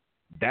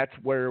 That's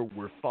where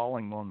we're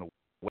falling on the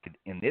way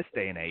in this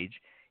day and age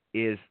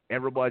is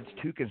everybody's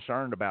too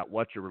concerned about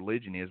what your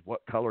religion is,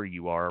 what color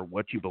you are,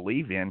 what you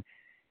believe in.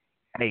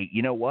 Hey,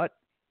 you know what?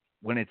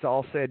 When it's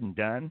all said and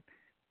done,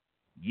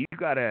 you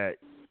got to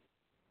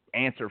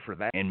answer for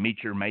that and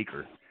meet your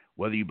maker,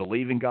 whether you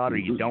believe in God or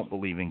you don't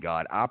believe in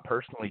God. I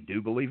personally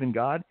do believe in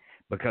God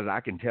because I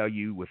can tell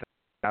you without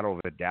a shadow of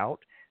a doubt,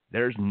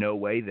 there's no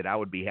way that I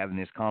would be having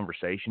this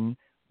conversation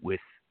with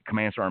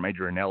Command Sergeant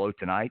Major Anello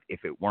tonight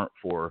if it weren't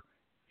for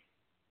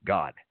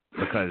God,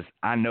 because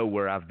I know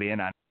where I've been,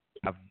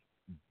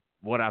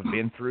 what I've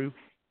been through,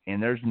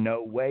 and there's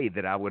no way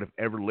that I would have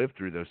ever lived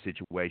through those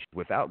situations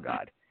without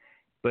God.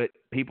 But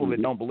people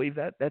that don't believe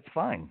that, that's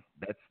fine.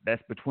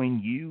 That's between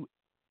you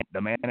and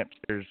the man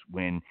upstairs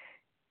when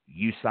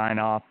you sign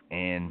off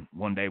and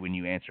one day when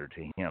you answer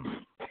to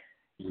him.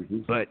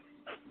 But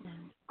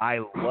I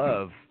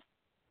love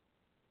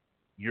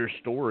your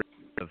story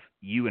of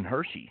you and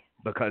Hershey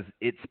because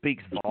it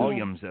speaks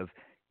volumes of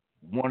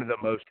one of the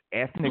most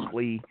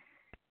ethnically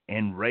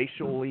and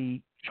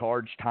racially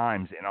charged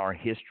times in our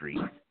history.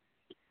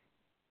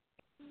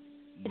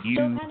 It's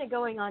still kind of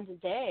going on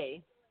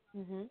today.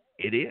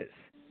 It is.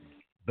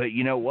 But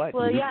you know what?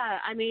 Well, yeah,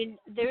 I mean,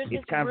 there's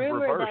this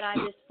rumor that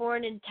I'm this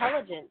foreign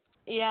intelligence.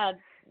 Yeah,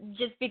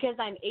 just because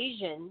I'm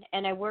Asian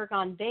and I work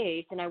on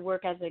base and I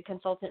work as a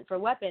consultant for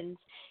weapons,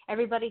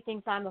 everybody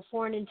thinks I'm a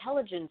foreign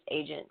intelligence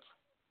agent.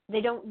 They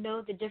don't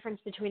know the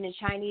difference between a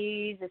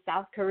Chinese, a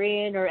South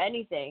Korean, or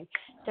anything.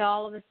 So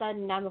all of a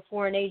sudden, I'm a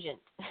foreign agent.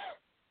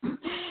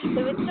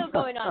 So it's still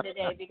going on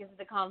today because of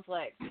the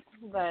conflict.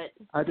 But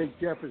I think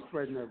Jeff is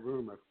spreading that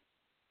rumor.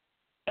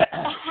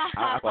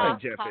 I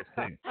think Jeff is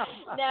too.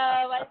 No,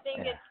 I think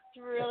it's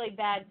a really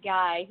bad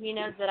guy. He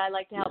knows that I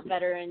like to help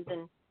veterans,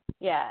 and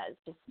yeah,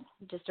 it's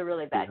just a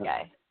really bad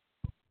guy.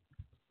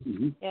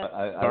 Yeah.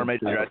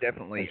 I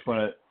definitely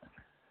want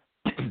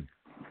to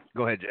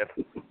go ahead,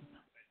 Jeff.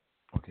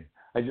 Okay.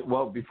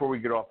 Well, before we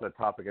get off that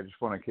topic, I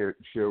just want to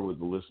share with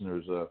the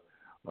listeners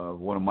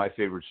one of my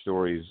favorite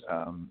stories,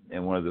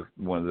 and one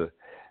of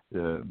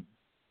the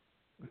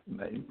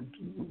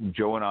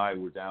Joe and I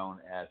were down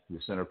at the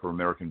Center for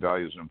American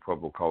Values in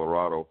Pueblo,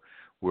 Colorado,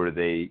 where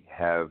they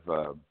have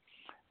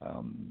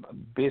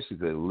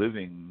basically a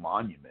living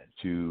monument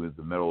to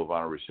the Medal of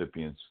Honor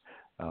recipients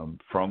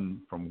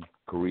from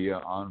Korea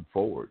on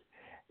forward.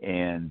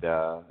 And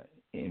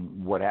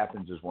what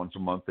happens is once a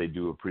month they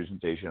do a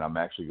presentation. I'm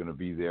actually going to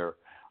be there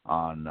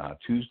on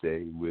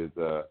Tuesday with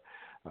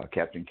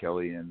Captain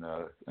Kelly and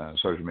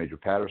Sergeant Major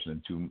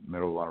Patterson, two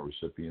Medal of Honor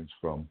recipients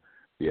from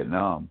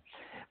Vietnam.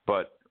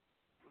 But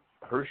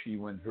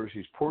when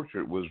Hershey's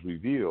portrait was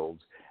revealed,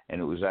 and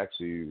it was a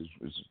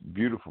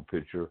beautiful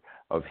picture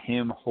of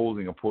him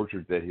holding a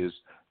portrait that his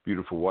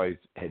beautiful wife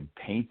had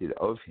painted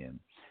of him,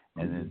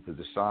 and then to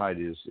the side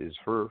is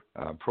her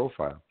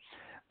profile.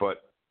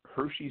 But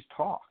Hershey's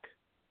talk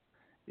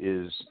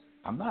is,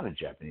 I'm not a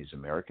Japanese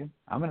American,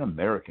 I'm an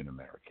American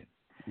American.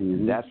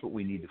 And that's what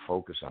we need to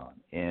focus on.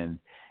 And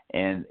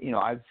you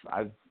know,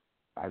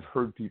 I've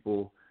heard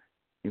people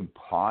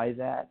imply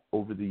that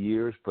over the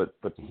years, but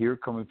to hear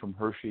coming from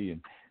Hershey and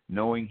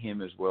knowing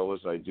him as well as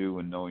I do,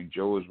 and knowing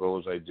Joe as well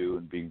as I do,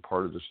 and being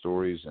part of the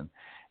stories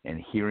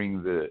and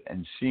hearing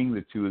and seeing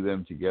the two of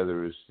them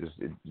together is just,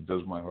 it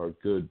does my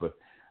heart good.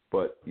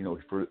 But you know,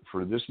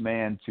 for this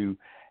man to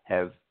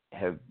have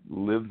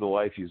lived the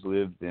life he's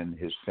lived, and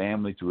his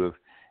family to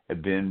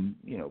have been,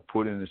 you know,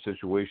 put in the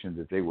situation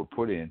that they were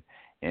put in,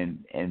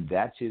 and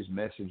that's his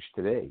message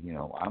today. You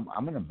know,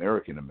 I'm an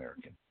American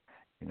American.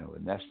 You know,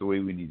 and that's the way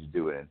we need to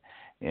do it.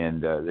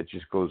 And that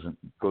just goes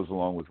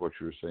along with what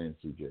you were saying,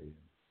 CJ.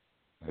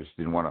 I just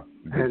didn't want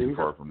to get too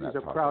far from that. He's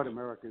a topic. proud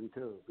American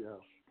too. Yeah.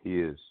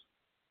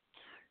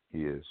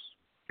 He is.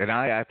 And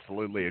I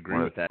absolutely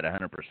agree with that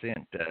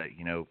 100%.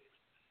 You know,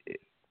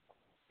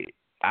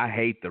 I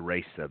hate the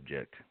race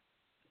subject.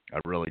 I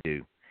really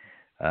do,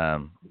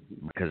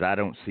 because I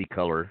don't see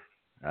color.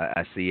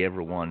 I see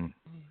everyone.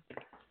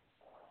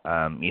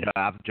 You know,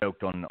 I've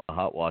joked on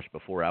Hotwash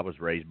before. I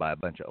was raised by a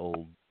bunch of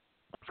old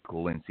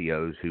school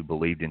NCOs who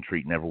believed in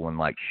treating everyone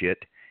like shit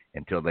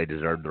until they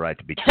deserved the right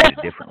to be treated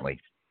differently.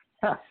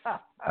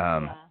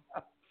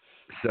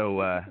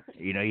 So,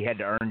 you know, you had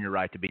to earn your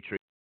right to be treated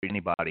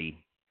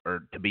anybody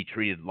or to be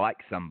treated like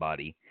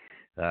somebody.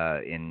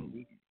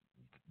 And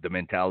the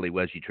mentality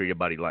was you treat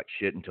everybody like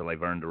shit until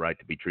they've earned the right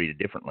to be treated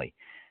differently.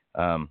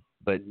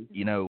 But,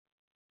 you know,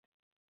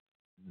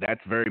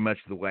 that's very much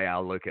the way I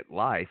look at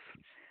life.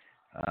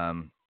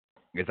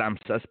 Because I'm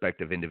suspect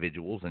of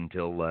individuals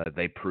until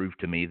they prove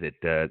to me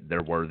that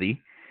they're worthy.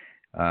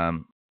 I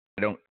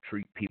don't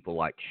treat people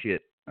like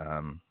shit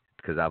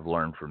because I've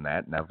learned from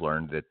that, and I've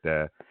learned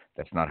that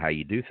that's not how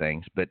you do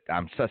things. But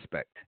I'm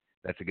suspect.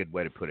 That's a good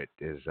way to put it.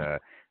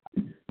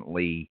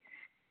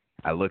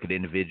 I look at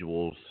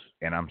individuals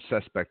and I'm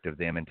suspect of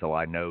them until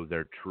I know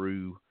their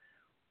true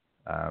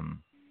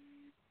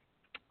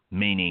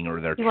meaning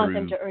or their true. You want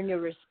them to earn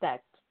your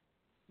respect.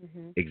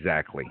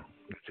 Exactly.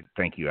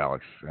 Thank you,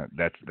 Alex.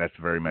 That's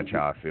very much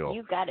how I feel.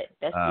 You got it.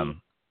 That's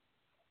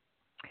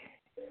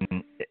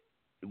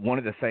one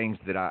of the things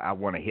that I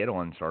want to hit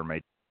on,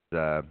 Sergeant,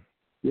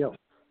 yeah.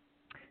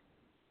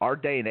 Our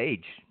day and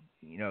age,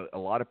 you know, a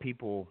lot of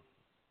people,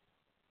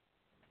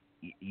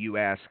 you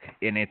ask,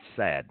 and it's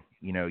sad,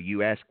 you know,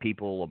 you ask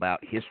people about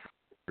history,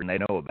 and they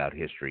know about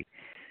history.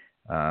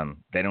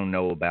 They don't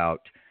know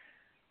about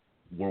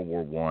World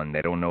War I.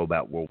 They don't know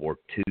about World War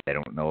II. They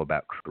don't know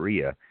about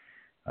Korea.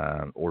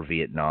 Or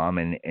Vietnam,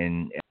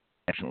 and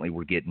actually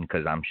we're getting,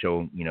 because I'm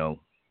showing, you know,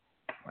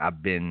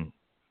 I've been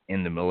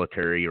in the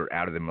military or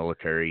out of the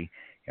military.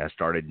 I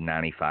started in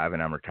 95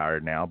 and I'm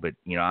retired now, but,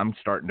 you know, I'm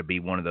starting to be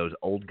one of those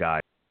old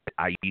guys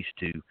I used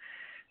to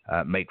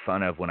make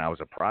fun of when I was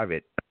a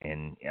private.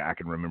 And I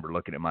can remember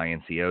looking at my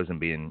NCOs and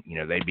being,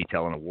 they'd be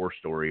telling a war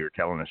story or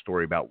telling a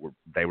story about where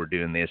they were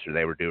doing this or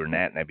they were doing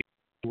that, and I'd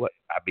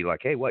be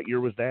like, hey, what year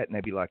was that? And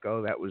they'd be like,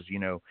 oh, that was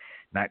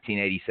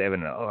 1987.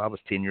 And, oh, I was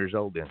 10 years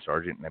old then,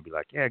 Sergeant. And I'd be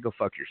like, yeah, go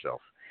fuck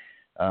yourself.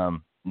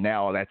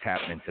 Now that's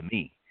happening to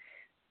me.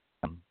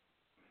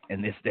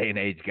 In this day and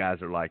age,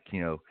 guys are like,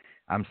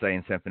 I'm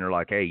saying something. They're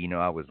like, hey,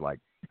 I was like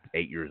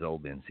 8 years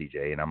old then,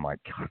 CJ. And I'm like,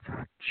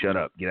 God, shut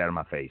up, get out of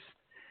my face.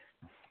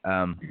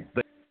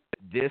 But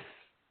this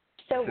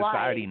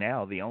society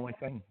now, the only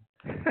thing,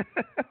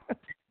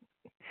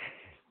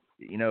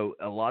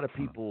 a lot of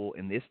people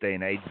in this day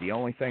and age, the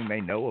only thing they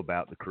know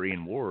about the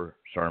Korean War,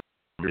 sir,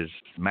 is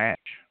MASH.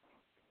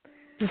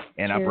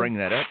 And I bring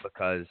that up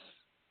because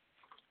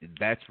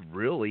that's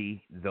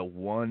really the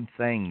one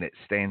thing that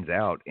stands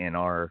out in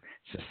our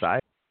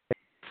society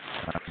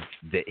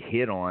that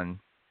hit on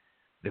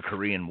the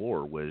Korean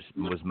War was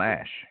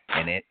MASH.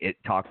 And it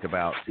talked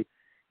about,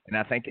 and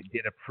I think it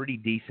did a pretty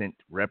decent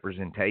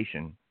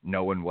representation,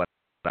 knowing what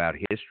about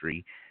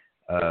history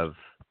of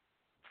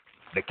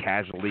the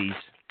casualties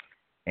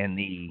and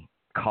the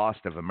cost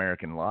of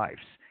American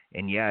lives.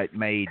 And yeah, it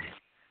made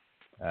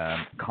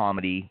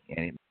comedy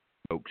and it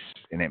jokes,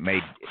 and it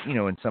made,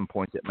 in some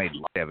points it made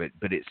light of it,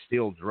 but it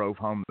still drove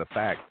home the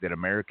fact that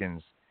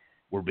Americans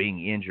were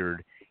being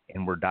injured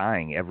and were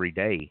dying every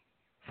day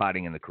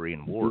fighting in the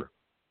Korean War.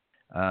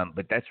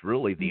 But that's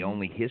really the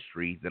only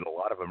history that a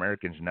lot of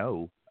Americans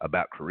know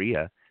about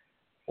Korea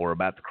or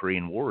about the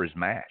Korean War is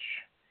MASH.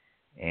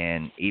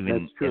 And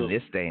even in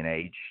this day and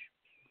age,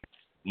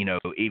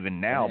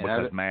 even now,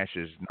 because MASH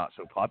is not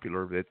so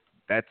popular,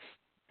 that's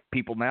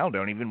people now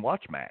don't even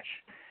watch MASH.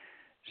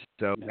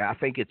 So I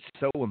think it's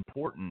so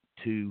important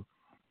to,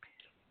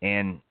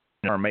 and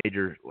our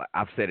major,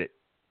 I've said it,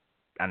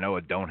 I know I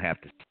don't have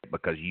to say it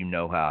because you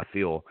know how I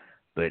feel,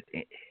 but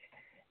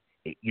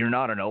you're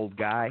not an old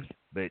guy,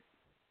 but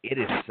it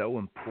is so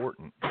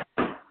important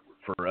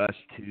for us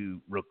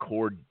to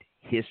record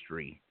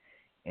history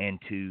and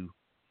to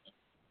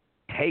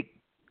take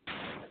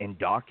and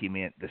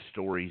document the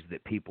stories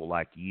that people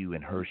like you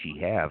and Hershey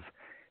have.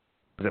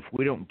 Because if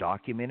we don't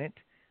document it,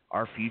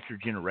 our future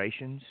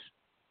generations,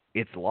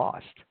 it's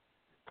lost.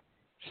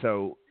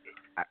 So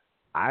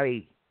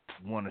I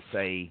want to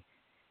say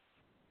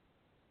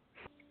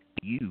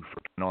you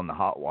for coming on the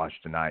Hotwash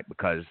tonight,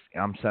 because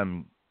I'm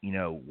some,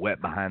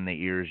 wet behind the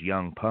ears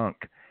young punk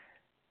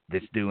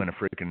that's doing a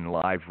freaking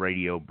live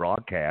radio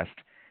broadcast,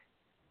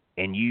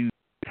 and you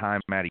time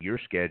out of your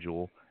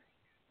schedule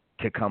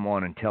to come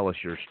on and tell us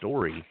your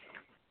story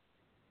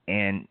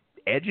and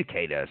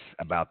educate us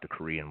about the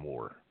Korean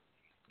War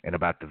and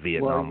about the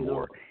Vietnam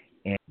War.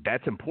 And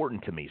that's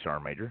important to me,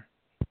 Sergeant Major.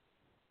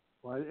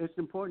 Well, it's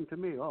important to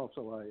me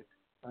also.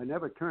 I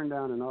never turned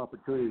down an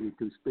opportunity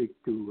to speak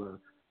to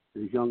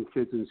these young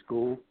kids in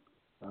school,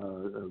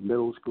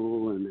 middle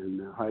school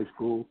and high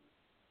school.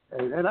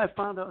 And I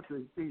found out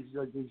that these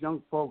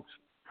young folks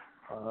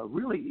are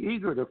really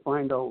eager to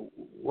find out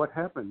what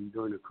happened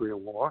during the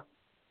Korean War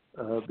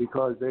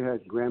because they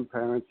had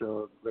grandparents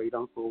or great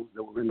uncles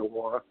that were in the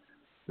war.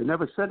 They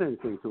never said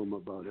anything to them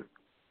about it.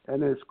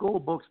 And their school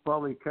books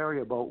probably carry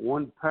about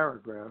one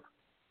paragraph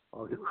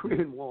of the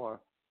Korean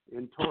War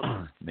in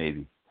total.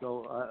 Maybe.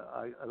 So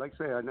I like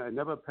to say, I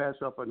never pass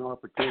up an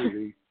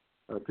opportunity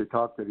to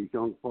talk to these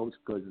young folks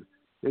because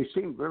they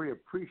seem very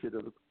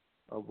appreciative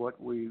of what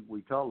we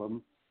tell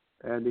them.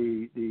 And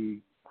the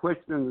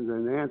questions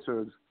and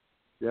answers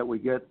that we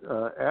get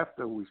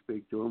after we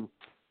speak to them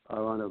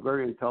are on a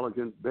very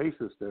intelligent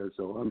basis there.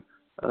 So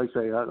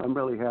I'm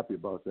really happy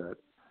about that.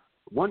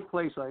 One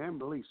place I am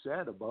really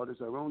sad about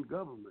is our own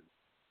government.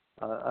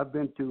 I've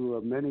been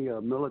to many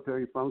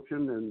military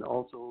functions and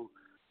also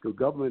to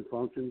government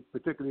functions.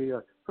 Particularly,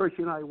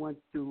 Hershey and I we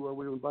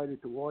were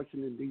invited to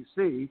Washington,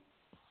 D.C.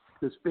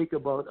 to speak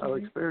about our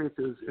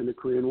experiences in the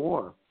Korean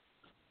War.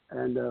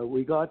 And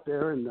we got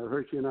there, and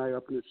Hershey and I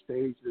up on the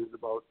stage. There's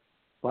about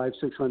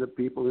 500-600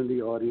 people in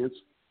the audience.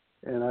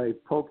 And I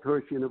poked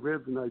Hershey in the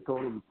ribs, and I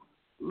told him,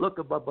 look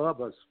up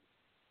above us.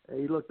 And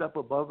he looked up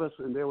above us,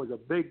 and there was a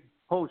big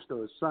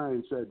poster, a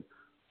sign said,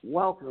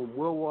 welcome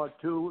World War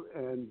II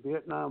and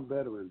Vietnam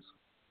veterans.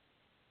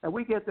 And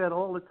we get that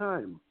all the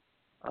time.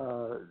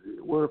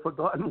 We're a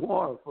forgotten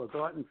war,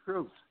 forgotten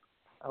troops.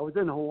 I was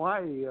in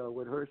Hawaii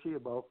with Hershey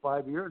about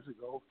 5 years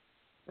ago,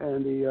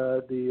 and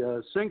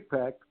the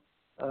SINCPAC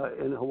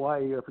in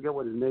Hawaii, I forget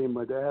what his name,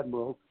 the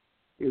admiral,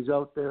 is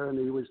out there, and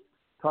he was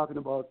talking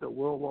about the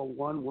World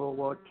War I, World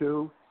War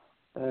II,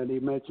 and he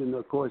mentioned,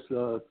 of course,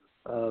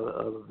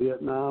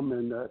 Vietnam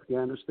and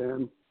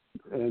Afghanistan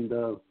and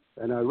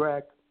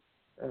Iraq.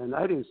 And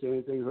I didn't say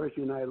anything.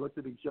 Hershey and I looked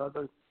at each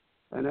other,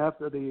 and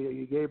after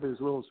he gave his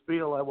little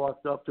spiel, I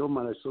walked up to him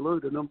and I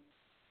saluted him.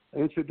 I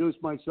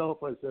introduced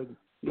myself. I said,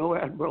 "No,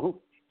 Admiral,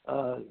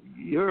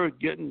 you're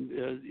getting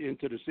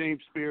into the same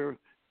sphere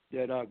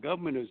that our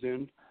government is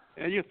in,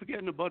 and you're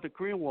forgetting about the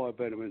Korean War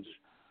veterans,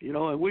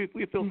 and we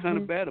feel kind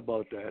of bad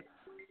about that."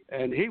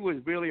 And he was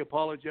really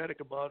apologetic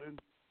about it,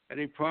 and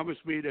he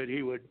promised me that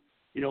he would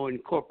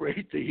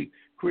incorporate the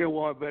Korean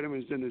War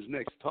veterans in his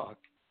next talk.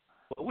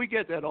 But we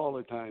get that all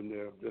the time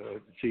there,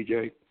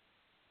 CJ.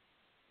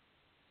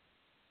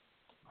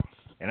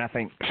 And I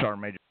think,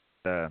 Sergeant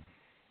Major,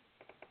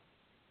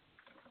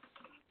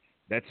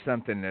 that's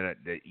something that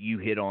you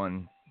hit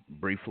on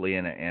briefly,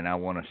 and I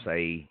want to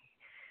say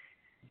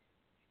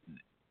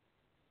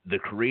the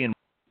Korean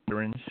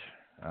veterans,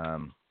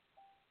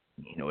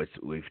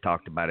 we've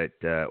talked about it,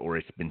 or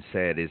it's been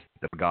said, is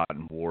the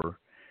forgotten war.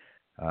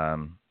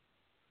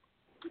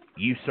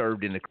 You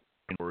served in the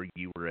Korean War.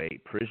 You were a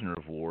prisoner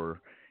of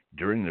war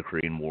during the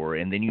Korean War,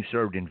 and then you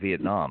served in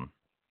Vietnam.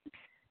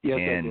 Yes,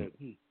 and I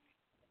did.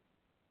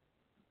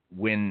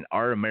 When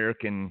our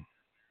American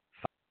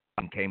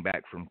came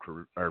back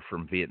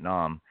from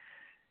Vietnam,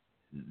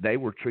 they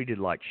were treated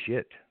like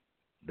shit.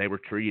 They were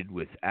treated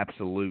with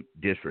absolute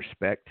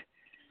disrespect.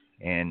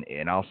 And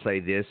I'll say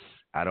this,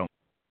 I don't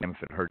know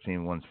if it hurts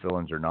anyone's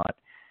feelings or not.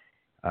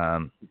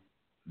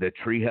 The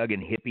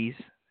tree-hugging hippies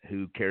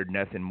who cared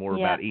nothing more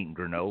about eating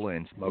granola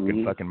and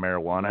smoking fucking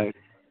marijuana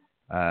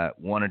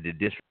wanted to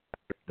disrespect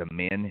the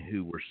men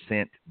who were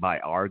sent by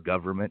our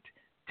government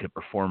to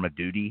perform a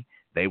duty.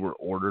 They were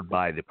ordered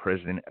by the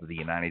President of the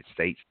United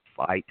States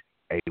to fight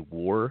a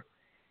war.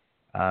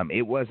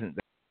 It wasn't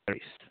their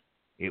choice.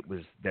 It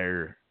was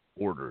their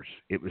orders.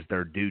 It was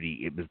their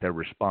duty. It was their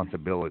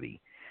responsibility.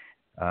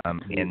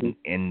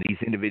 And these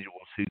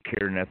individuals who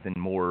care nothing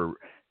more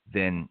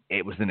than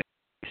it was an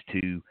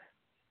excuse to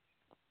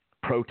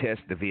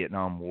protest the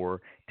Vietnam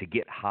War, to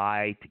get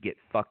high, to get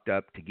fucked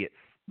up, to get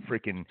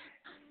freaking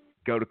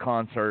go to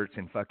concerts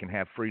and fucking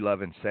have free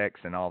love and sex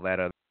and all that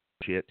other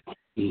shit.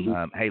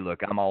 Hey, look,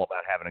 I'm all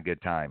about having a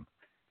good time.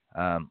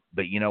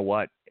 But you know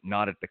what?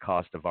 Not at the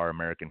cost of our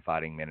American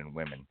fighting men and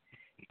women.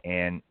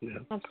 And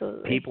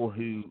people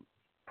who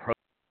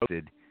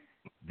protested,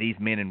 these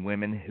men and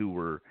women who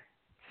were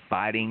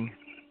fighting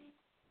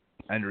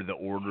under the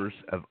orders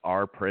of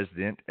our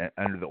president,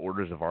 under the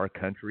orders of our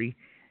country,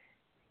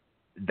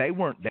 they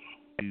weren't there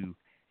to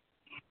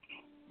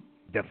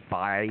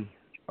defy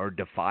or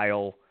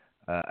defile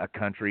a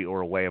country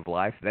or a way of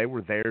life. They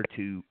were there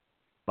to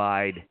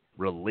provide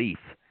relief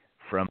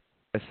from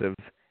aggressive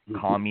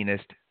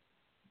communist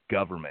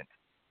government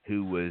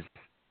who was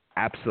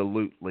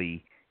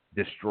absolutely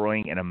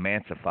destroying and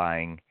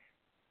emancipating,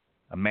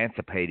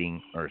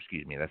 or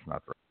excuse me, that's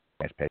not the right,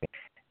 emancipating,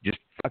 just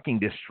fucking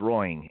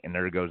destroying, and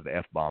there goes the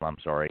F-bomb, I'm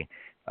sorry.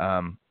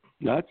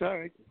 That's all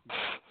right.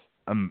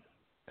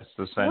 It's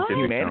the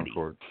scientific term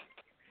for it.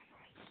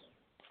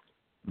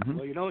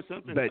 Well, you know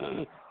something,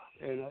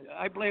 and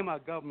I blame our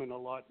government a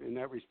lot in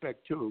that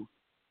respect, too.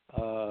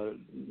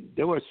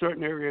 There were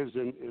certain areas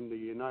in the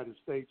United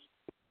States.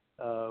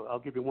 I'll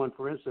give you one,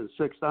 for instance.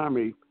 6th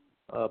Army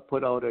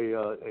put out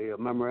a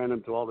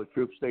memorandum to all the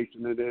troops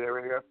stationed in that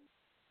area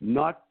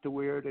not to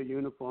wear their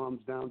uniforms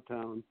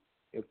downtown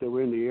if they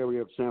were in the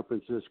area of San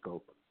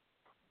Francisco.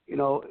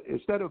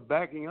 Instead of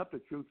backing up the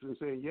troops and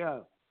saying, yeah,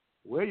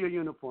 wear your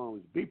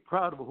uniforms, be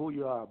proud of who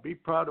you are, be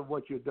proud of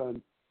what you've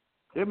done,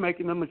 they're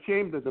making them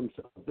ashamed of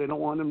themselves. They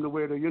don't want them to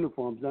wear their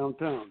uniforms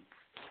downtown.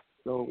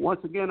 So once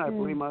again, I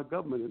blame our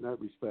government in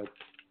that respect.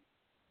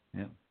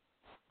 Yeah.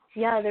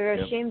 Yeah, they're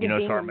ashamed of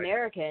being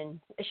American,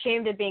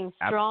 ashamed of being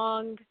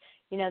strong.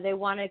 They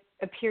want to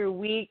appear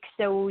weak,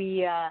 so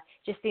we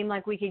just seem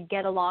like we could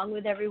get along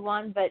with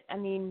everyone. But, I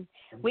mean,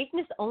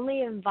 weakness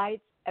only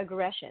invites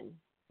aggression.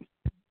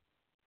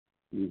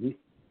 And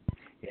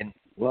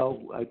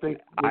well, I think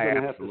I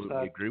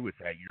absolutely agree with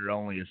that. You're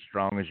only as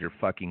strong as your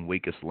fucking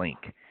weakest link.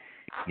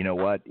 You know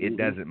what? It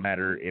doesn't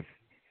matter if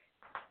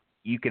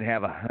you can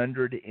have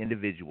 100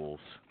 individuals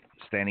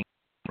standing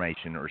in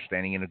formation or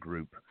standing in a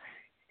group,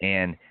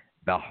 and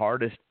the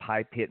hardest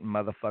pipe-hitting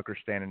motherfucker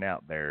standing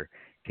out there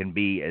can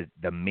be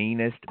the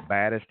meanest,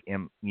 baddest,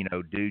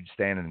 dude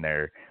standing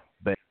there.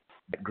 But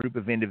that group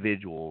of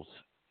individuals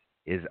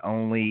is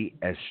only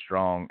as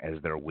strong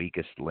as their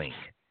weakest link.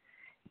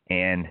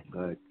 And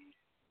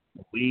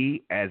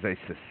we as a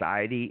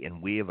society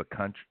and we as a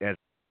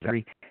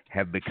country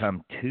have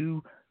become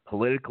too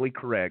politically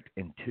correct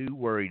and too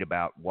worried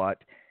about what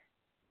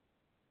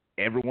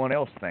everyone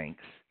else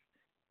thinks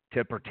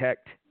to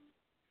protect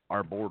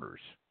our borders.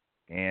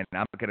 And I'm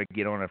not going to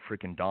get on a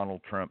freaking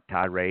Donald Trump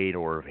tirade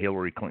or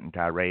Hillary Clinton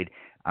tirade.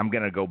 I'm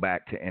going to go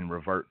back to and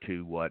revert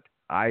to what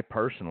I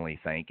personally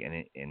think,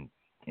 and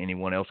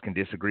anyone else can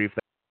disagree if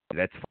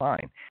that's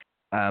fine.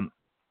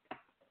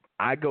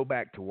 I go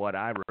back to what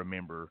I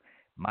remember.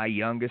 My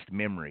youngest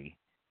memory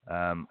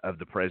of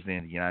the President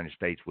of the United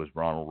States was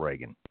Ronald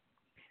Reagan.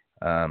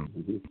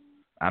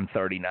 I'm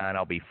 39.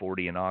 I'll be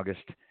 40 in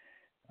August.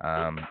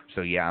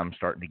 So, yeah, I'm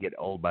starting to get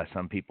old by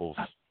some people's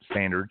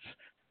standards.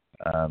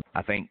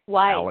 I think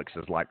Alex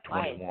is like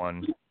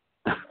 21.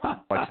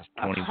 Alex is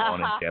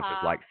 21 and Jeff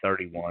is like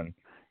 31.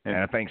 And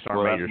I think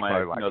Sergeant Major is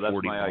probably like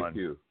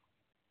 41.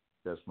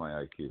 That's my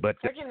IQ. But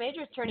Sergeant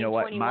Major's turning you know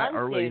what? 21 My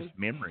soon.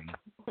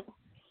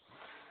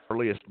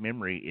 earliest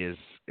memory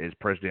is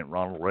President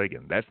Ronald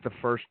Reagan. That's the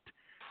first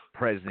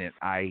president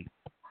I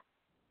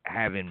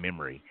have in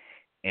memory.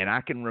 And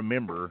I can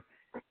remember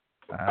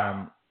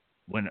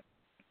when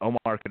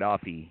Omar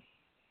Gaddafi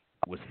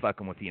was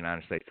fucking with the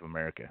United States of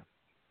America.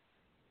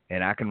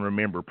 And I can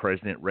remember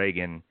President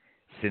Reagan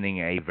sending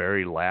a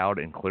very loud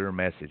and clear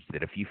message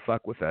that if you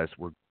fuck with us,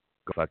 we're going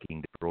to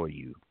fucking destroy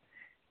you.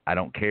 I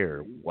don't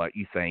care what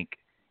you think,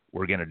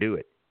 we're going to do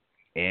it.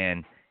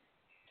 And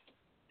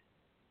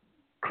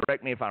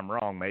correct me if I'm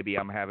wrong, maybe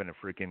I'm having a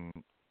freaking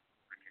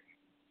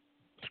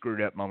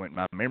screwed up moment in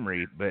my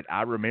memory, but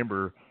I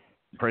remember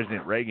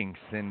President Reagan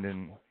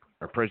sending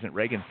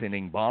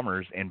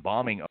bombers and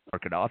bombing Omar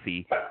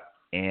Gaddafi,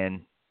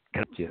 and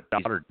Gaddafi's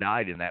daughter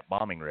died in that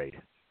bombing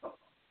raid.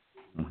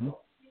 Mm-hmm.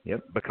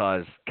 Yep.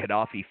 Because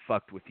Gaddafi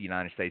fucked with the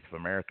United States of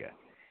America,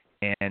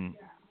 and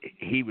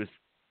he was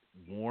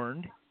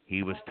warned.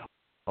 He was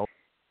told,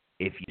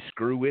 if you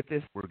screw with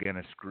us, we're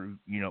gonna screw.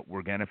 You know,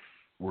 we're gonna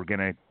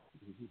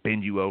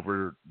bend you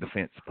over the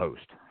fence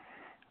post.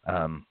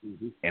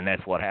 And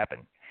that's what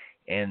happened.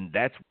 And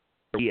that's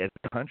where we as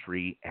a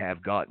country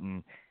have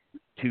gotten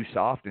too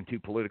soft and too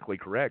politically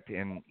correct.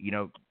 And, you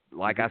know,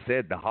 like I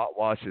said, the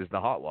hotwash is the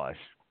hotwash.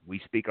 We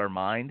speak our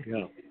mind.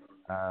 Yeah.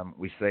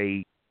 We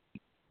say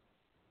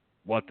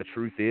what the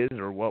truth is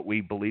or what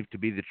we believe to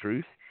be the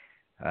truth.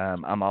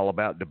 I'm all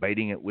about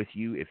debating it with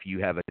you if you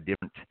have a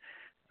different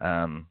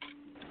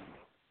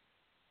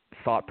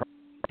thought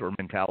process or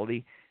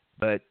mentality.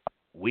 But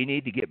we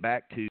need to get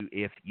back to,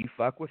 if you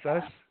fuck with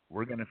us,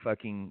 we're going to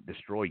fucking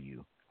destroy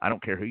you. I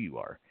don't care who you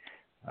are.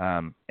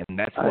 And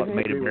that's what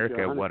made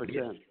America what it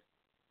is.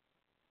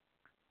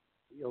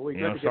 We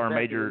got to get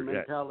back to the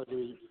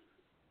mentality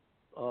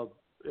of,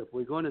 if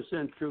we're going to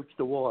send troops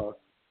to war,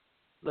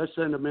 let's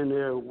send them in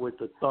there with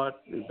the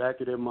thought in the back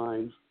of their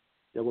minds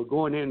that we're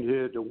going in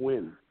here to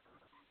win.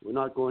 We're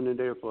not going in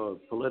there for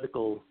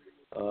political,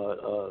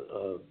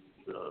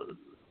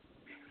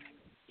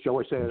 shall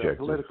we say, a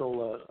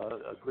political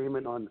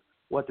agreement on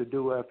what to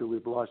do after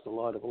we've lost a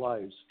lot of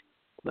lives.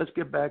 Let's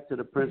get back to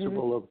the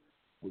principle of,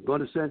 we're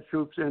going to send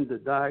troops in to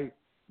die.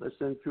 Let's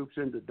send troops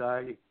in to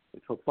die.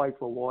 It's a fight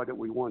for war that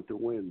we want to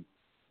win.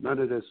 None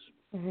of this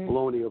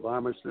baloney of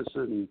armistice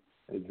and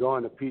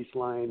drawing a peace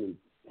line and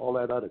all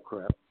that other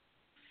crap.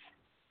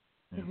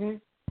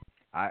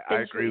 I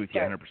agree with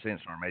you 100%,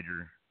 Sergeant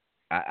Major.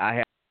 I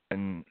have,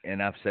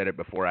 and I've said it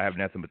before, I have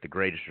nothing but the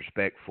greatest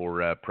respect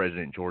for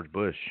President George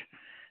Bush,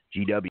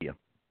 GW.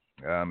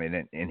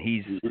 And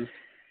he's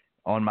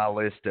on my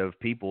list of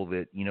people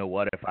that, you know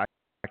what, if I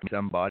can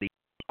somebody,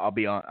 I'm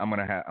going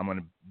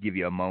to give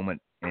you a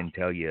moment and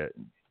tell you,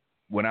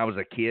 when I was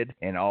a kid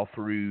and all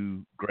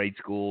through grade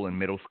school and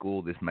middle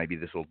school, this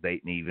will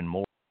date me even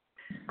more.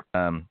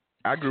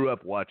 I grew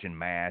up watching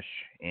MASH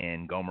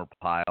and Gomer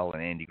Pyle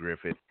and Andy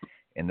Griffith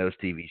and those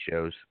TV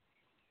shows.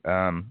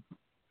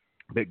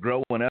 But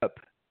growing up,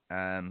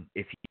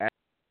 if you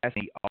ask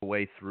me all the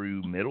way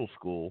through middle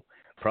school,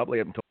 probably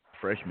up until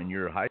freshman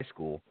year of high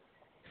school,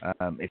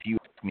 if you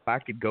ask me if I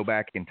could go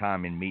back in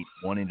time and meet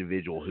one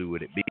individual, who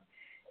would it be?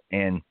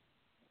 And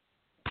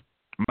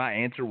my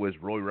answer was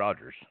Roy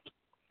Rogers,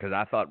 because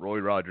I thought Roy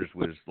Rogers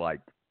was like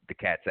the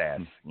cat's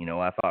ass. You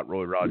know, I thought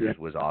Roy Rogers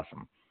was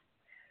awesome.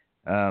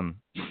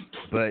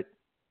 But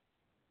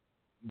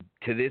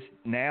to this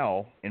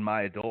now in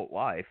my adult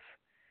life,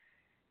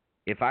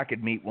 if I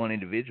could meet one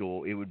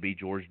individual, it would be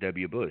George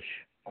W. Bush.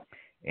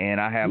 And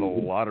I have a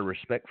lot of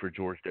respect for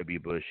George W.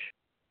 Bush,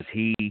 because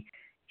he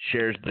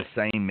shares the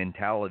same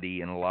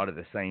mentality and a lot of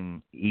the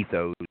same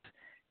ethos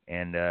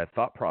and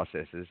thought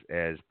processes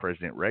as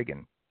President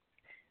Reagan.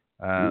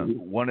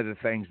 One of the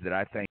things that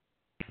I think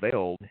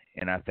failed,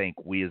 and I think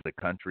we as a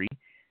country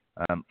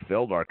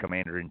failed our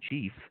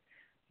commander-in-chief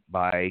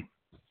by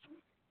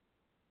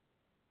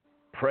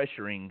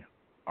pressuring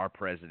our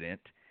president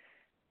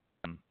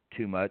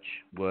too much,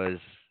 was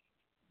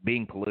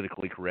being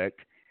politically correct.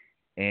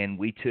 And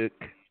we took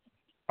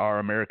our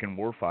American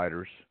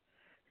warfighters,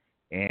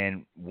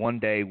 and one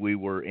day we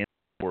were in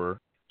war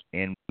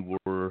and we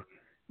were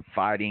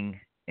fighting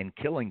and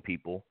killing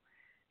people,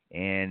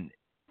 and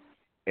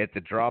at the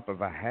drop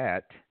of a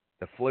hat,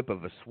 the flip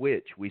of a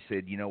switch, we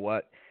said, you know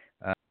what,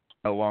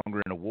 no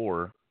longer in a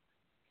war,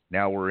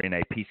 now we're in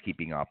a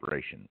peacekeeping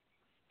operation.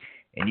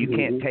 And you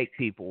can't take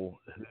people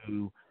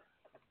who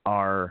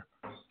are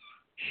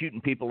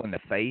shooting people in the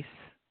face,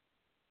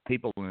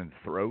 people in the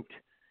throat,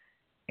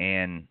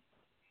 and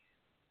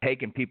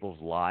taking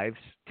people's lives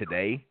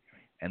today,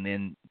 and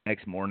then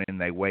next morning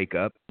they wake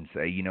up and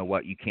say, you know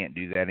what, you can't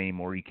do that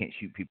anymore. You can't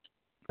shoot people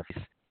in the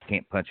face. You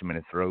can't punch them in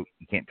the throat.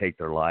 You can't take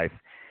their life.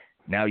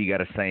 Now you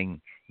got to sing,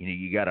 you know,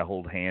 you got to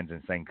hold hands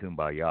and sing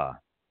Kumbaya.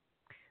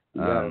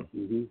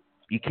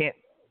 You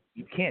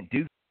can't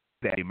do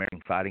that to the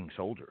American fighting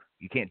soldier.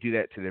 You can't do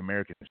that to the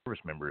American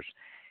service members.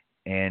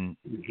 And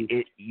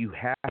you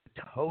have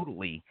to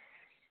totally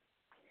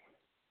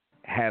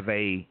have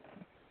a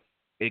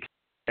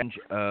exchange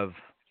of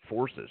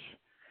forces.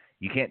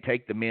 You can't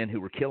take the men who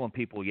were killing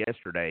people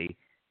yesterday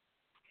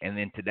and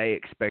then today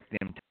expect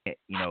them to,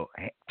 you know,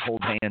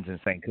 hold hands and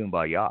sing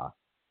Kumbaya.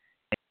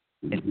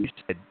 And you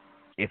said,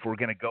 if we're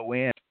going to go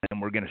in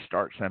and we're going to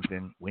start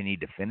something, we need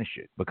to finish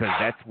it, because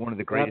that's one of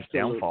the greatest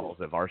downfalls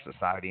of our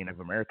society and of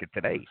America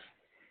today.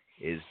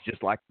 Is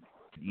just like,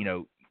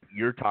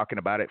 you're talking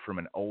about it from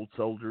an old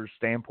soldier's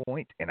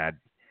standpoint, and I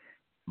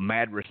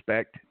mad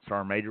respect,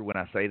 Sergeant Major, when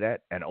I say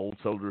that, an old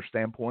soldier's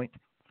standpoint,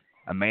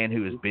 a man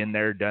who has been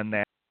there, done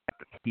that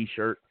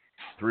T-shirt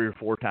 3 or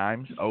 4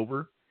 times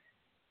over,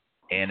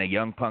 and a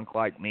young punk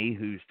like me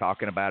who's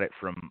talking about it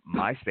from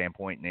my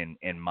standpoint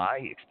and my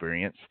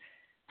experience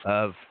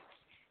of,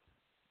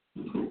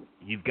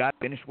 you've got to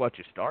finish what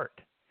you start.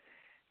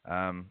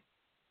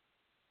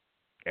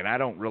 And I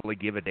don't really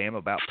give a damn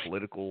about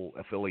political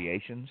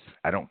affiliations.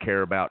 I don't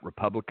care about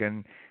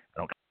Republican. I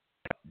don't care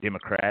about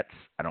Democrats.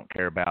 I don't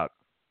care about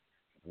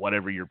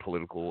whatever your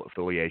political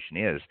affiliation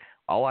is.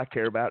 All I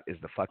care about is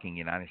the fucking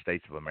United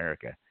States of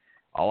America.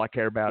 All I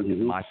care about is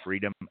my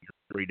freedom, your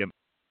freedom,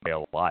 way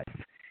of life.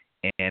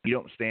 And if you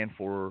don't stand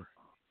for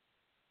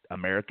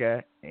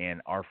America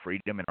and our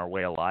freedom and our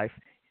way of life,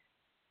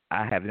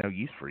 I have no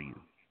use for you.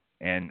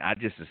 And I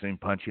just as soon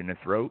punch you in the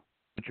throat,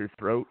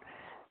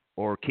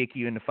 or kick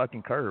you in the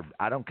fucking curb.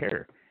 I don't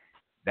care.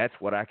 That's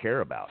what I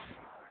care about.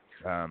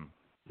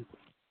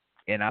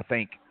 And I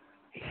think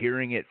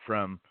hearing it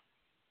from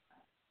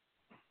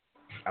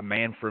a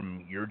man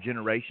from your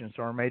generation,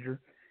 Sergeant Major,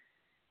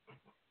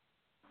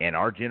 and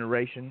our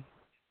generation,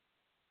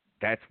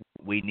 that's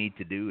what we need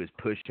to do, is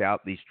push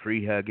out these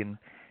tree-hugging,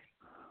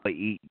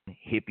 eating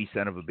hippie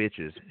son of a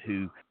bitches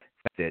who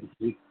think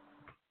that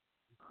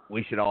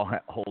we should all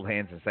hold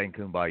hands and sing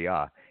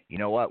Kumbaya. You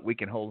know what? We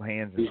can hold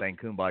hands and sing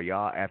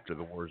Kumbaya after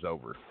the war's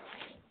over.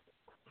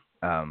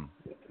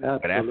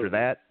 But after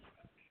that,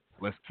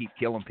 let's keep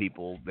killing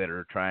people that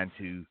are trying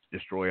to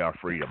destroy our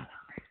freedom.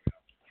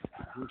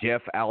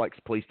 Jeff, Alex,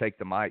 please take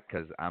the mic,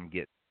 because I'm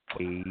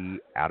getting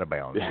out of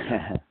bounds.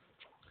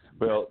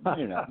 Well,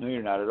 you're not. No,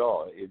 you're not at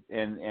all.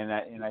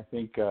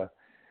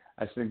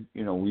 I think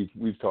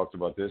we've talked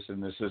about this,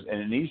 and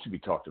it needs to be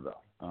talked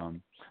about.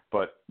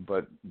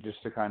 But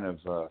just to kind of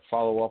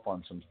follow up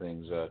on some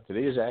things,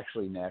 today is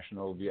actually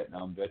National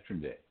Vietnam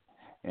Veteran Day,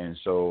 and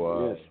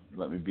so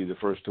let me be the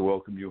first to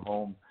welcome you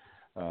home,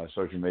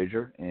 Sergeant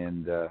Major,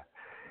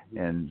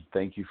 and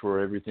thank you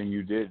for everything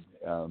you did.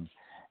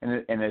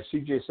 And as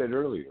CJ said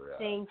earlier,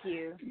 thank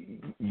you.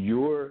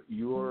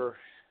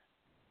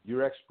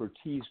 Your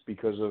expertise,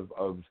 because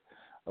of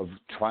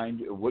trying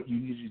to, what you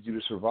needed to do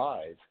to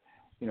survive,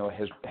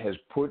 has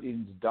put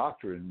into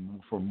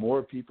doctrine for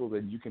more people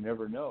than you can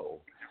ever know,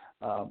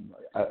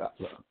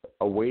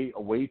 a way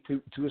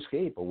to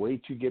escape, a way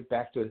to get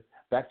back to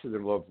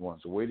their loved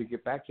ones, a way to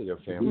get back to their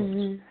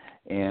families,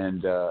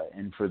 and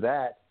for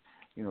that,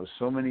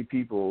 so many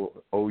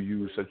people owe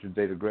you such a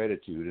debt of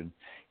gratitude, and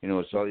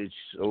it's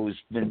always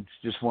been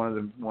just one of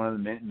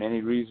the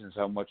many reasons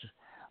how much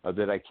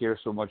that I care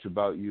so much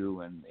about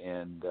you,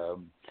 and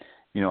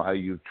how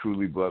you've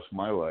truly blessed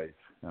my life.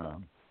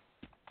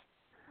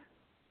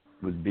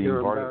 With being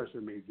You're part embarrassing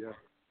of me, Jeff.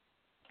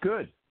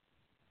 Good.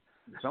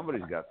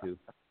 Somebody's got to.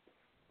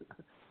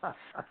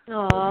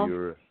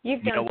 Oh,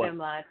 you've done so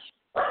much.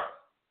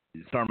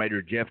 Sergeant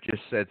Major, Jeff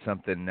just said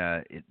something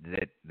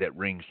that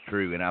rings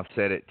true, and I've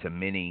said it to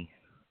many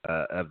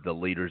of the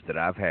leaders that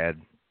I've had.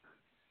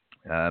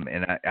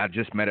 And I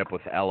just met up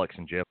with Alex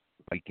and Jeff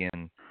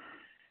weekend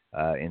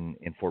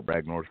in Fort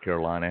Bragg, North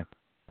Carolina.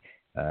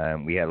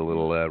 We had a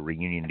little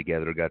reunion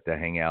together, got to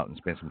hang out and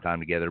spend some time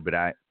together.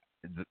 But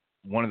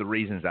one of the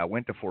reasons I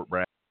went to Fort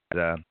Bragg,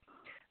 I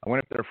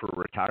went up there for a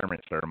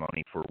retirement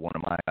ceremony for one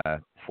of my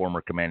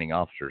former commanding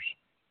officers.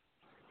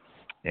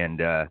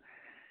 And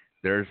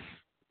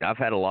I've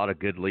had a lot of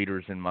good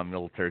leaders in my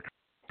military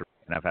career,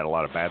 and I've had a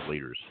lot of bad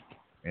leaders.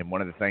 And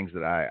one of the things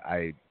that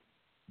I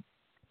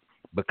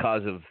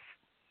because of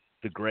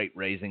the great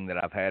raising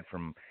that I've had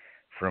from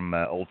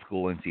old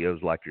school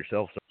NCOs like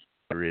yourself,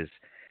 is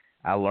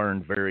I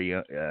learned very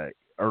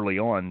early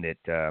on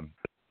that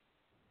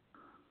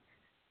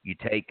you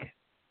take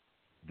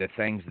the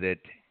things that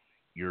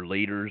your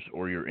leaders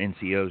or your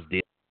NCOs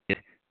did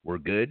were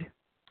good,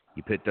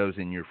 you put those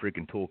in your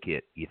freaking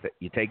toolkit.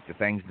 You take the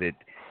things that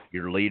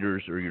your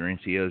leaders or your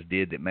NCOs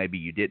did that maybe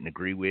you didn't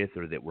agree with,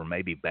 or that were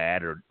maybe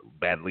bad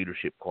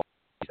leadership qualities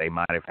they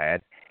might have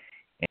had,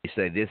 and you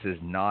say, this is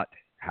not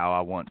how I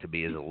want to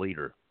be as a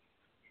leader.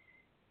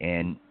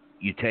 And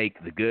you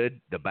take the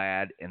good, the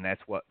bad, and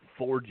that's what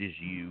forges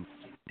you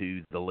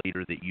to the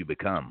leader that you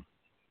become,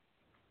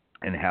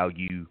 and how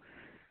you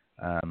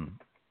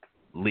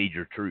lead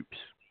your troops.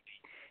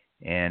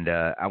 And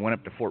I went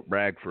up to Fort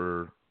Bragg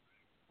for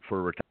a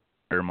retirement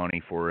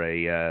ceremony for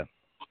a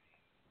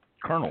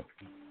colonel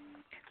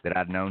that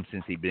I'd known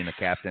since he'd been a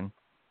captain,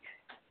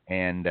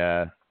 and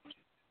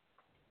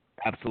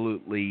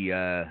absolutely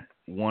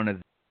one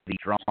of the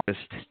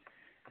strongest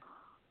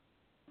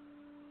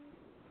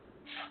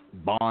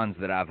bonds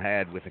that I've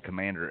had with a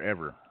commander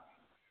ever,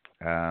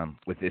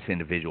 with this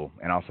individual.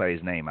 And I'll say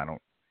his name. I'm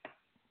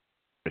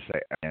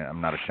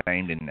not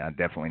ashamed, and I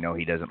definitely know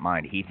he doesn't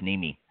mind. Heath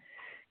Nemi,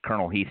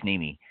 Colonel Heath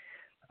Nemi.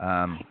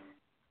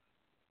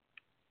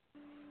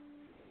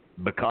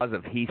 Because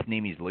of Heath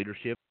Nemi's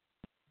leadership,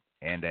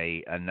 and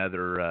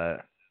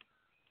another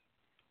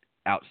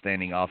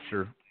outstanding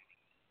officer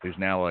who's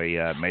now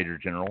a Major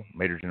General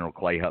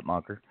Clay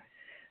Hutmacher.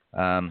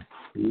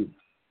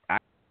 I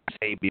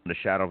say beyond a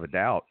shadow of a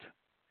doubt,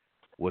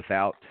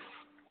 without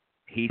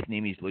Heath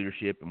Niemi's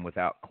leadership and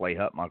without Clay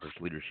Hutmacher's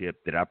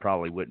leadership, that I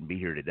probably wouldn't be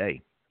here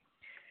today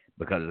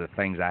because of the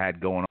things I had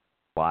going on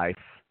in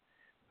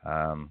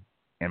life,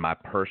 in my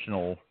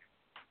personal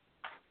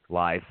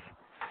life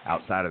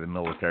outside of the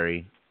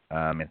military,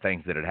 and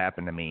things that had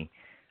happened to me.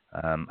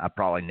 I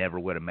probably never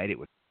would have made it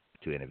with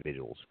two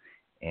individuals.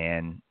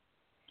 And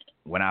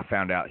when I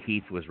found out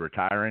Heath was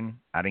retiring,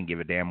 I didn't give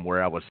a damn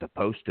where I was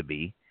supposed to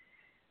be.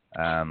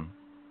 I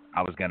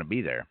was going to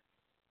be there.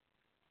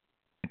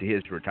 To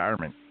his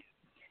retirement.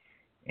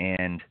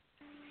 And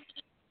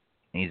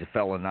he's a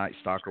fellow Night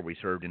Stalker. We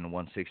served in the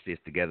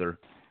 160th together.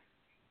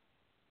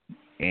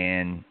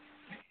 And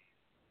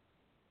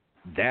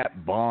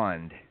that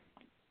bond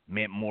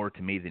meant more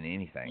to me than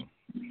anything.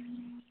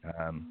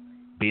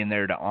 Being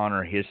there to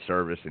honor his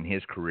service and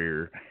his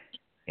career.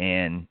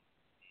 And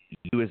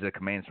you as a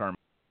command sergeant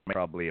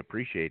probably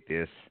appreciate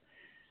this.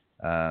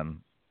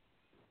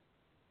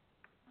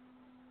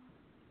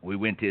 We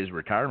went to his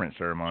retirement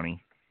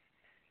ceremony.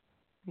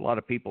 A lot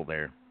of people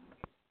there,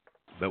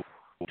 but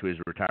to his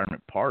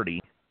retirement party,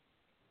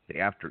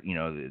 not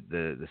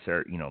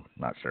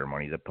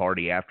ceremony, the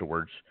party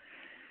afterwards,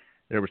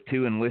 there was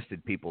 2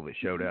 enlisted people that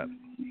showed up.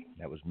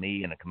 That was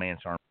me and a command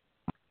sergeant.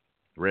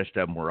 The rest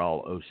of them were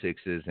all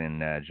 06s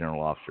and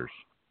general officers.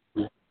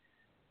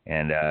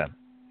 And I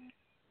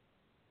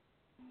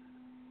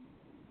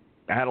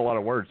had a lot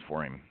of words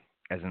for him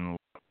as an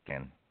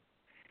enlisted.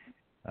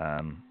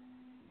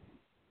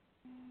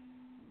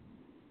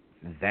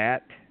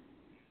 That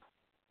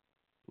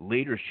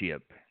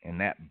leadership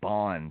and that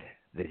bond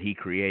that he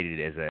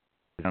created as a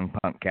young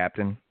punk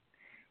captain,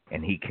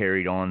 and he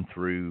carried on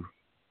through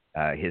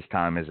his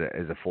time as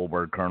a full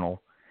bird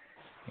colonel,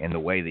 and the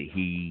way that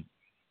he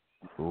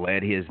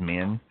led his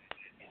men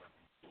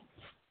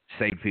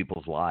saved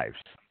people's lives.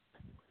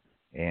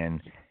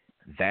 And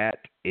that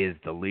is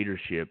the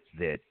leadership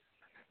that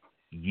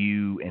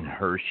you and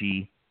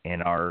Hershey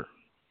and our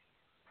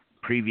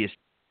previous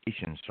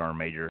Sergeant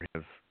Major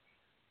have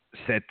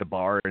set the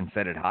bar and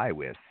set it high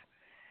with.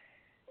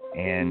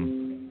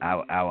 And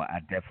I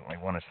definitely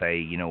want to say,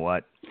 you know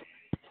what?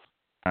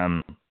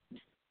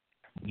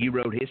 You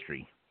wrote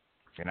history,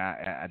 and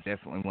I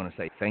definitely want to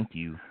say thank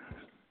you.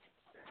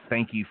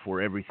 Thank you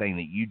for everything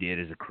that you did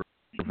as a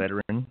career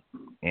veteran.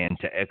 And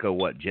to echo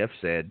what Jeff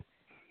said,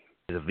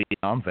 as a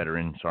Vietnam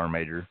veteran, Sergeant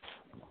Major,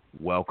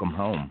 welcome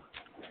home.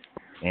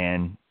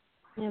 And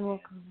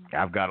welcome.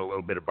 I've got a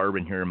little bit of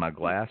bourbon here in my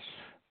glass,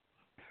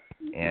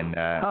 and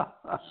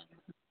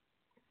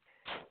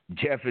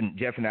Jeff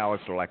and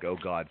Alex are like, oh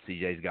God,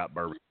 CJ's got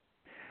bourbon.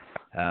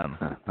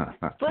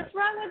 What's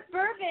wrong with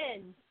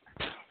bourbon?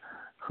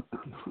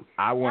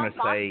 I want to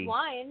say box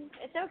wine.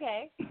 It's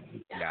okay.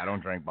 Yeah, I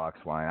don't drink box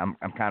wine.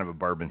 I'm kind of a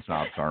bourbon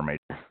snob, Sergeant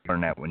Major.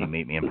 Learn that when you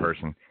meet me in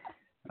person.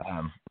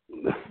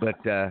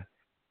 But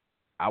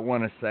I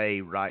want to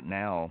say right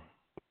now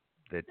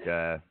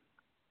that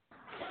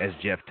as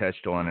Jeff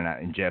touched on,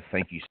 and Jeff,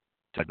 thank you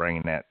for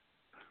bringing that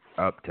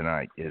up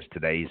tonight, is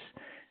today's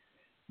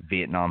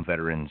Vietnam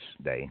Veterans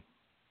Day.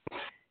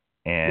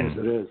 And yes,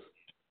 it is.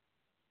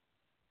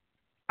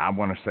 I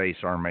want to say,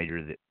 Sergeant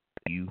Major, that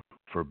thank you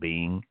for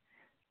being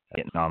a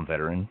Vietnam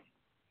veteran.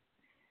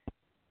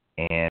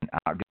 And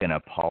I'm going to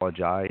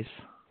apologize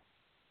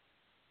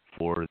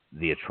for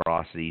the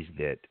atrocities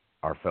that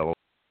our fellow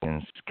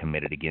Americans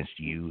committed against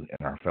you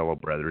and our fellow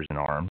brothers in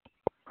arms.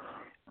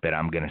 But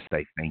I'm going to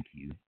say thank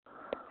you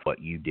for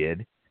what you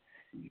did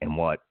and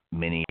what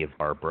many of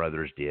our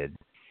brothers did,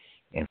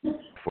 and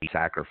for the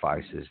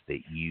sacrifices that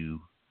you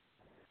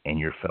and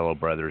your fellow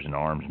brothers in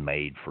arms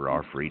made for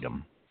our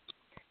freedom.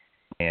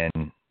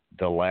 And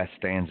the last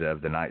stanza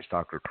of the Night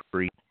Stalker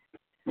Creed,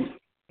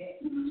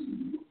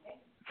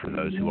 for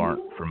those who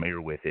aren't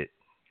familiar with it,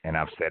 and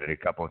I've said it a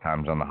couple of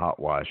times on the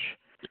Hotwash,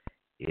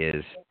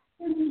 is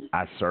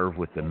I serve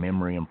with the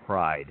memory and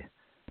pride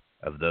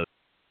of those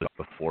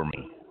before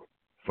me,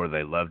 for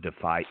they loved to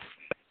fight,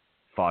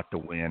 fought to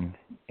win,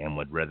 and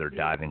would rather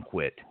die than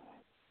quit.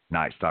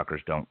 Night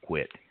Stalkers don't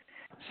quit.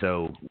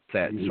 So with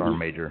that, Sergeant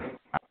Major,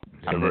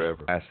 never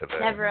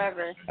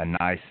ever. A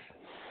nice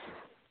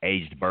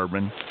aged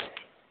bourbon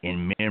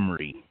in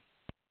memory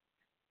of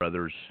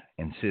brothers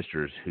and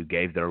sisters who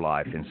gave their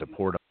life in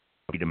support of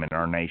freedom in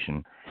our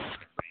nation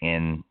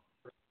in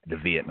the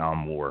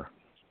Vietnam War.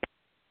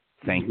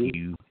 Thank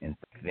you, and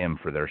thank them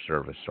for their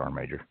service, Sergeant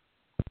Major.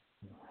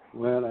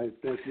 Well, I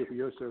thank you for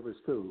your service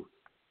too.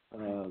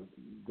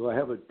 Do I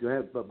have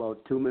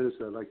about 2 minutes?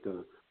 I'd like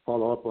to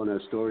follow up on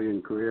that story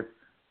and career.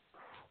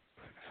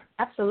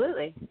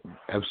 Absolutely,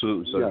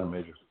 Sergeant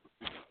Major.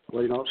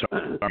 Well, you know,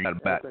 I've got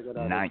about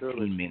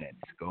 19 minutes.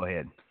 Go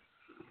ahead.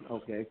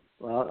 Okay.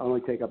 Well, I'll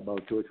only take up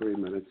about 2 or 3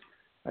 minutes.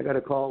 I got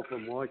a call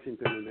from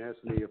Washington and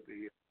asked me if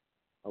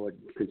I would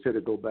consider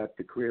go back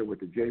to career with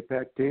the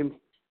JPAC team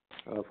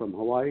from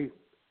Hawaii.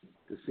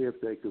 to see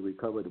if they could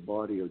recover the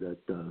body of that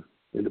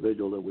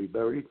individual that we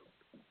buried.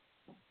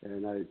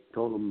 And I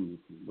told them,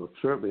 well,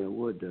 certainly I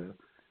would.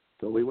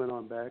 So we went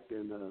on back,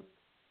 and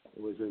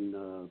it was in,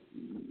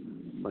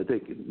 I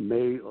think,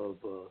 May of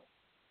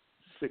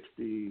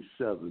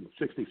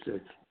 66.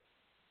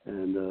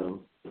 And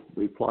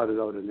we plotted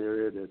out an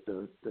area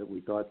that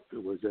we thought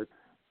was it,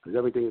 because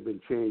everything had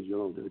been changed. You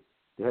know,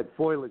 they had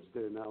foliage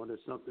there now, and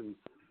there's something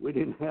we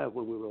didn't have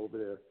when we were over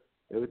there.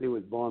 Everything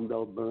was bombed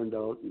out, burned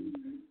out,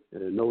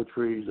 and no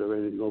trees or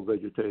anything, no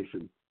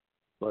vegetation.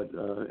 But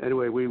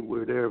anyway, we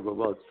were there for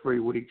about 3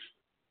 weeks,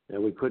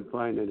 and we couldn't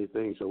find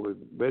anything. So we're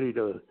ready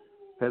to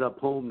head up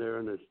home there,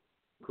 and this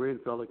Korean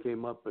fella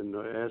came up and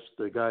asked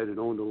the guy that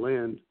owned the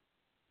land,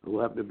 who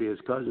happened to be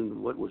his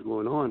cousin, what was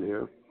going on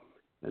here.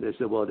 And they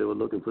said, well, they were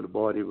looking for the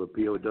body of a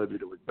POW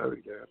that was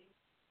buried there.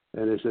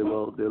 And they said,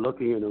 well, they're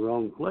looking in the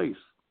wrong place.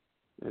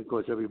 And, of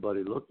course,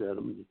 everybody looked at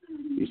him.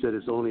 He said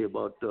it's only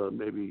about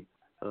maybe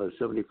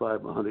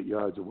 75, 100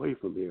 yards away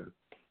from here.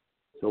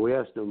 So we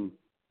asked him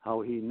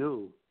how he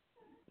knew.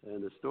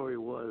 And the story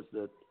was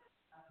that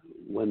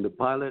when the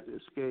pilot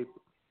escaped,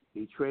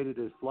 he traded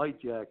his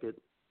flight jacket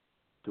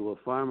to a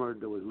farmer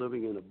that was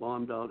living in a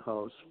bombed-out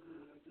house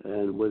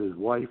and with his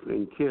wife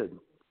and kid.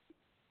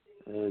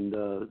 And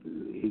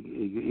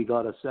he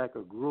got a sack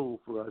of gruel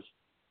for us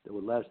that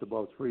would last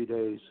about 3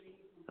 days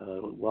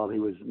while he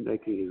was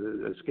making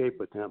his escape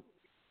attempt.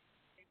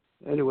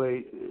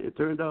 Anyway, it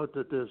turned out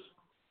that this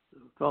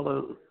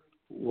fellow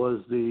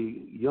was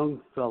the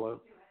young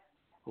fellow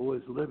who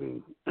was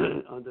living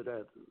under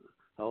that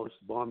house,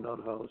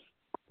 bombed-out house,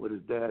 with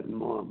his dad and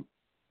mom.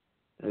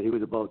 And he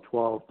was about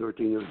 12,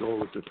 13 years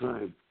old at the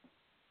time.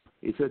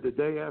 He said the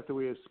day after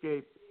we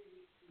escaped,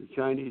 the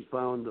Chinese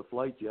found the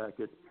flight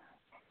jacket,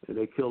 and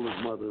they killed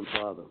his mother and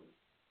father.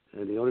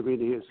 And the only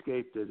reason he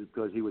escaped is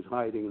because he was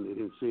hiding and they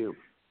didn't see him.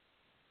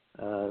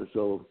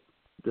 So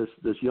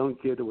this young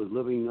kid that was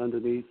living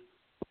underneath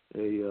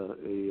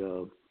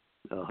a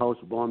house,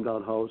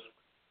 bombed-out house,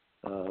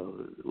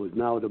 was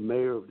now the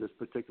mayor of this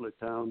particular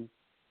town.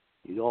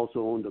 He also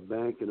owned a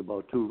bank and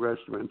about 2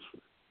 restaurants.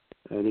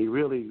 And he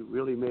really,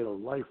 really made a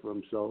life for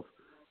himself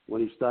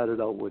when he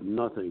started out with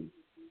nothing.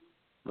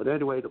 But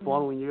anyway, the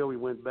following year we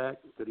went back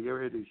to the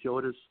area they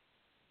showed us,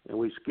 and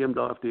we skimmed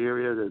off the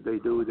area that they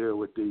do there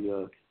with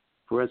the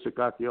forensic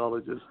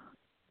archaeologists,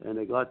 and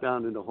they got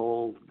down in the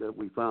hole that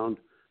we found,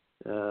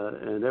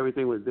 and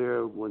everything was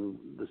there when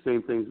the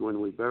same things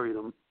when we buried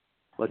him,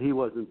 but he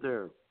wasn't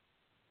there.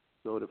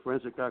 So the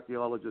forensic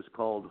archaeologists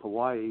called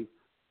Hawaii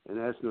and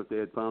asked them if they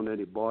had found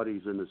any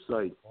bodies in the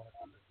site.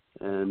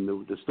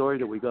 And the story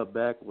that we got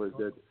back was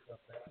that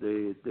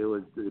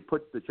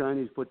the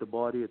Chinese put the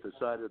body at the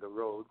side of the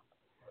road,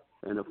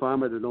 and the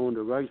farmer that owned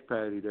the rice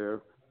paddy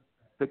there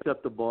picked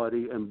up the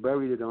body and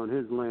buried it on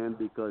his land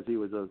because he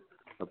was a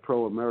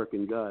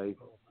pro-American guy.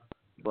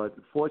 But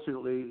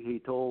fortunately, he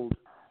told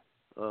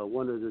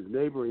one of his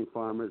neighboring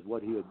farmers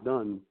what he had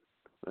done.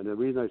 And the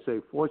reason I say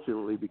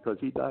fortunately, because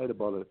he died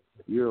about a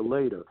year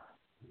later.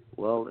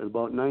 Well, in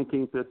about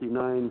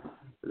 1959,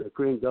 the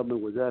Korean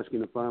government was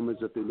asking the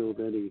farmers if they knew of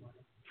any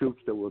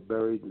troops that were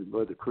buried,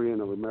 whether Korean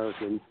or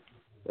American.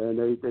 And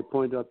they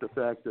pointed out the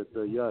fact that,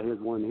 yeah, here's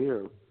one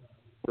here.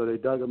 So they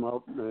dug him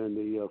out, and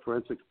the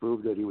forensics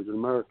proved that he was an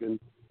American.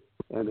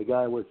 And the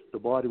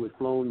body was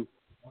flown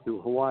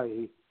to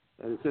Hawaii,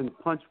 and it's in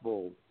Punch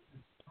Bowl.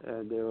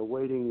 And they were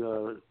waiting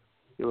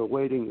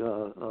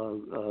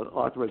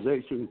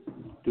authorization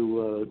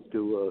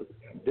to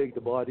dig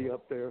the body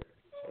up there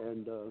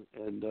and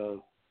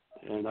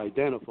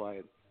identify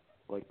it.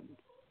 Like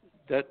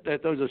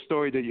that was a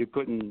story that you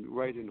couldn't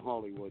write in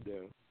Hollywood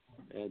there,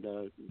 and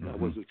I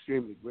was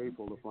extremely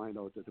grateful to find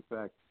out that the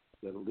fact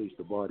that at least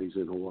the body's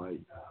in Hawaii.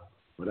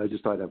 But I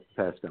just thought I'd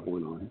pass that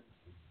one on.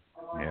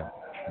 Yeah.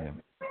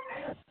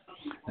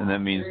 And that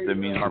means the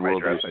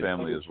world to his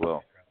family as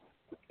well.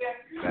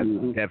 That's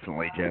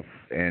definitely, Jeff.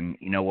 And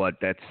you know what?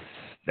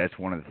 That's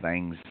one of the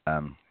things.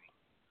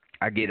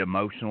 I get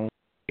emotional,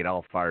 get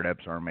all fired up,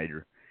 Sergeant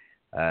Major,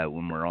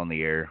 when we're on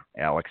the air.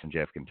 Alex and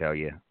Jeff can tell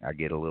you, I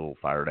get a little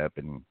fired up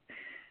and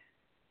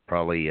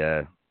probably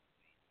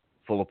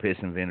full of piss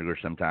and vinegar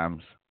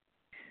sometimes.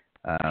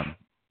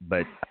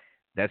 But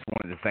that's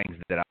one of the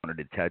things that I wanted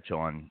to touch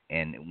on.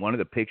 And one of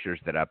the pictures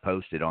that I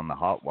posted on the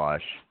Hotwash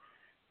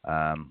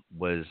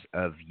was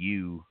of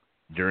you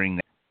during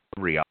the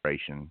recovery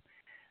operation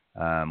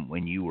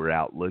when you were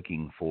out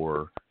looking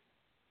for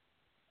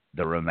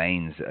the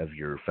remains of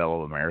your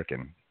fellow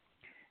American.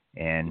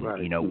 And,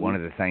 right. You know, one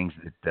of the things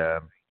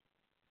that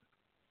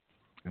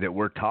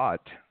we're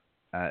taught,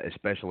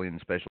 especially in the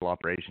special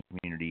operations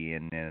community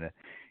and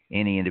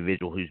any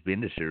individual who's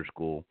been to SEER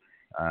school,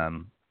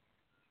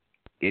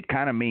 it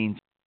kind of means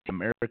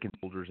American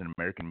soldiers and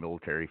American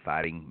military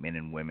fighting men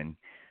and women.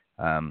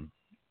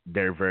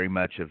 They're very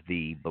much of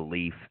the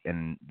belief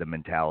and the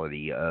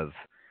mentality of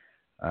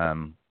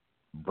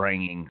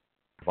bringing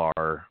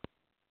our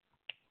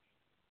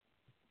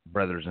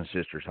brothers and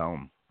sisters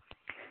home.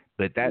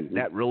 But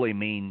that really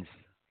means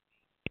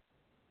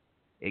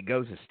it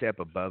goes a step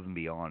above and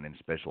beyond in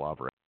special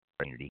operations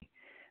community.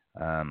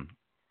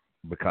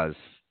 because,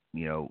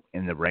 you know,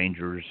 in the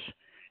Rangers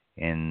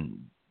and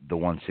the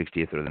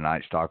 160th or the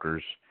Night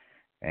Stalkers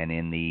and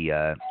in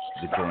the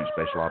Joint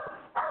Special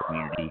Operations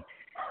community,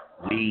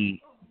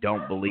 we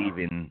don't believe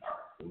in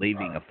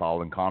leaving a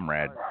fallen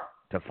comrade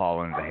to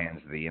fall into the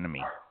hands of the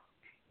enemy.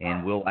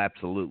 And we'll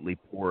absolutely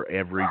pour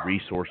every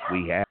resource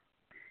we have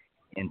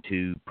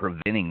into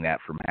preventing that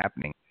from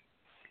happening,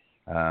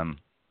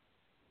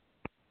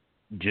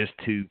 just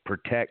to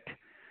protect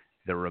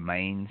the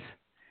remains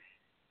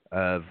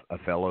of a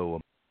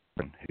fellow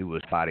American who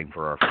was fighting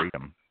for our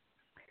freedom.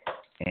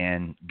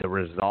 And the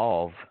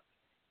resolve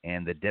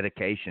and the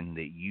dedication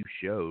that you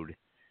showed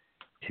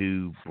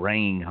to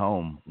bringing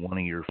home one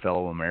of your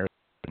fellow Americans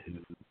who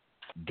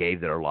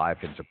gave their life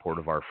in support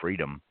of our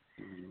freedom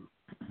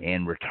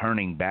and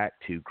returning back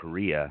to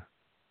Korea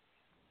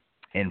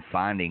and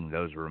finding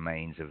those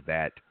remains of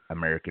that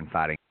American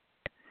fighting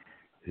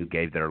who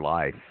gave their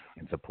life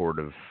in support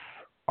of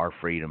our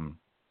freedom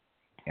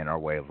and our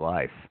way of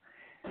life,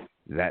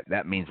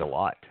 that means a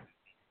lot.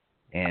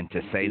 And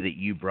to say that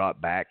you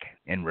brought back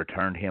and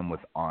returned him with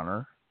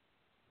honor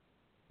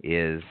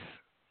is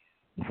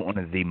one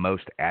of the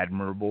most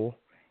admirable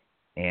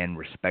and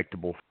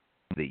respectable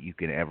things that you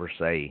can ever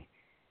say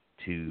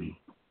to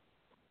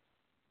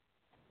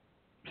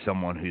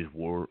someone who's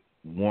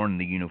worn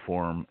the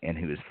uniform and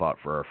who has fought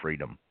for our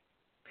freedom.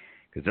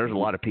 Because there's a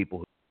lot of people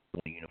who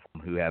wear the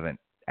uniform who haven't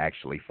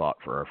actually fought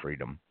for our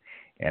freedom.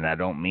 And I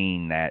don't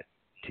mean that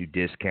to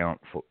discount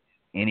for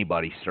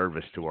anybody's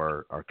service to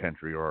our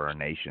country or our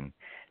nation.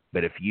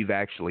 But if you've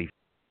actually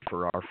fought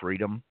for our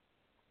freedom,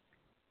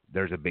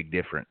 there's a big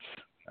difference.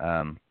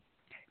 And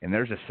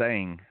there's a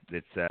saying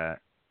that's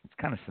it's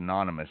kind of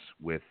synonymous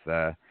with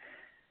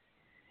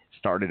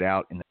started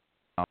out in the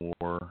Vietnam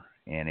War,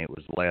 and it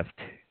was left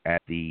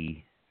at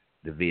the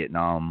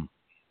Vietnam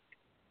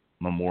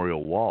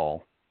Memorial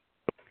Wall.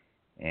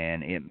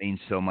 And it means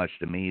so much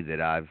to me that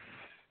I've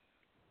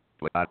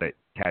got it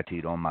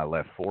tattooed on my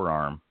left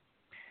forearm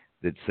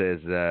that says,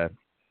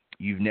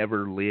 you've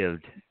never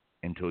lived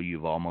until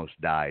you've almost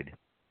died.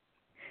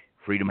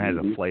 Freedom has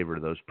a flavor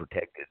those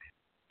protected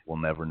will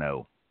never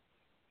know.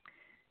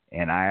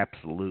 And I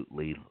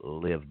absolutely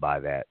live by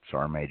that,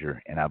 Sergeant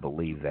Major, and I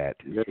believe that.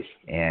 Yes.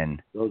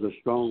 And those are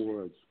strong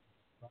words.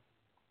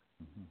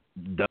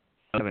 Those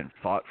who haven't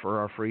fought for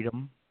our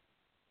freedom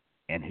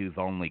and who've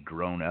only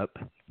grown up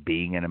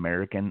being an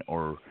American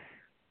or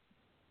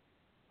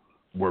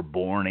were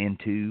born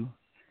into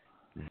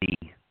the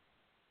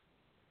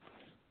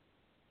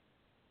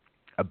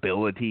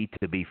ability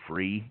to be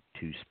free,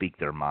 to speak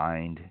their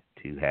mind,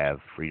 to have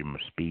freedom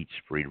of speech,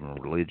 freedom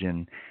of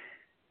religion,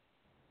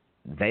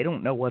 they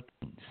don't know what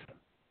that means.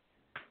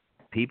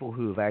 People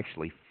who have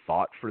actually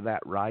fought for that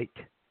right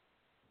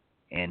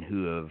and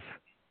who have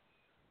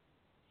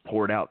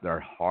poured out their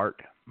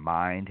heart,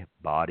 mind,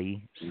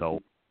 body,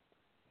 soul,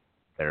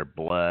 their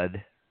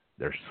blood,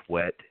 their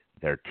sweat,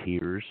 their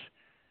tears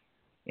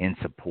in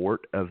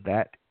support of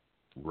that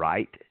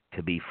right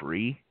to be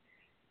free,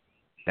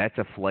 that's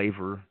a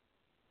flavor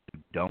you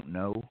don't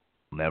know,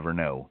 never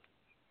know.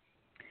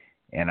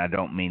 And I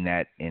don't mean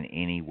that in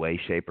any way,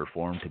 shape, or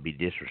form to be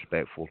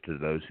disrespectful to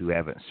those who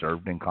haven't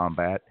served in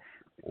combat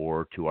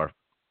or to our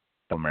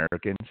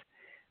Americans.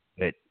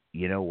 But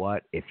you know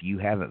what? If you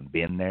haven't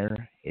been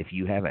there, if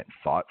you haven't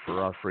fought for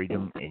our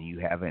freedom and you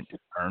haven't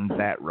earned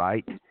that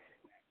right,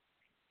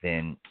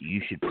 then you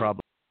should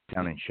probably sit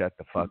down and shut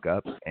the fuck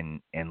up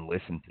and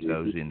listen to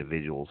those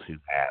individuals who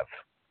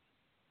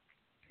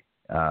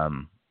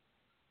have.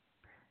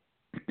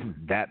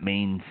 That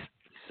means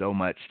so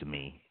much to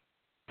me.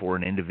 For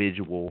an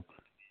individual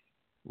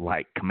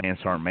like Command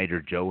Sergeant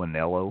Major Joan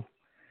Anello,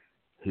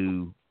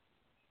 who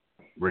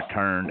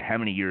returned, how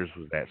many years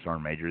was that,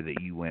 Sergeant Major,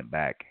 that you went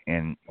back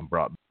and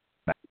brought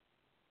back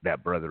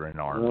that brother in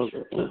arms?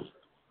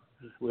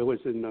 Well, it was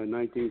in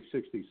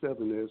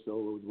 1967 there, so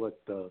it was what,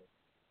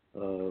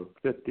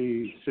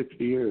 50,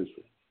 60 years.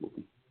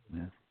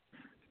 Yeah.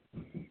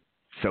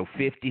 So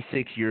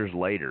 56 years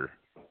later,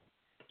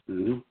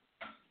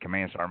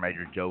 Command Sergeant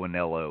Major Joan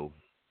Anello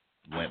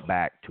went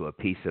back to a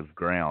piece of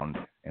ground,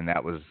 and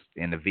that was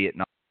in the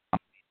Vietnam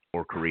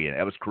or Korea.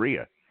 That was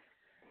Korea.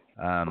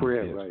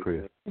 Korea, yes, right.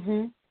 Korea.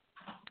 Mm-hmm.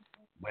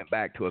 Went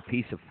back to a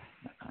piece of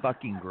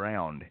fucking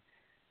ground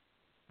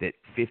that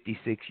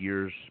 56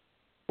 years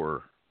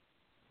before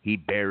he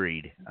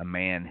buried a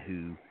man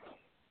who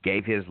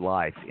gave his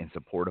life in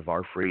support of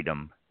our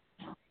freedom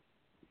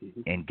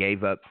and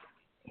gave up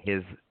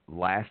his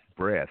last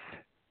breath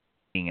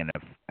being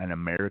an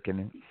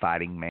American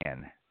fighting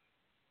man.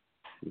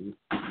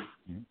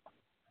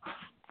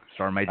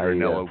 Sergeant Major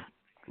Anello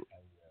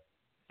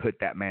put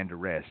that man to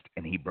rest,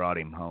 and he brought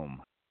him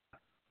home.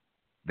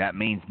 That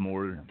means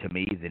more to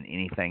me than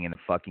anything in the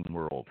fucking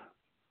world.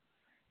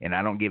 And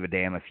I don't give a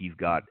damn if you've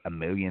got $1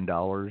 million,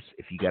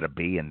 if you got $1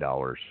 billion.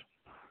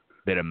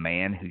 But a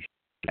man who showed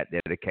that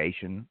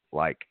dedication,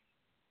 like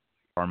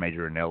Sergeant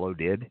Major Anello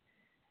did,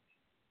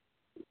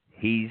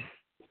 he's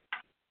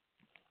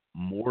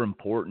more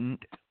important,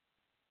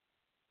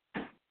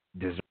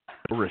 deserves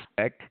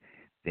respect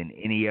than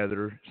any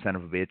other son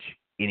of a bitch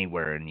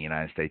anywhere in the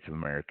United States of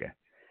America,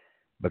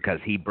 because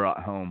he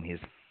brought home his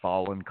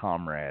fallen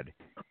comrade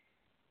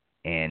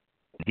and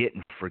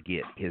didn't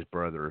forget his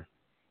brother,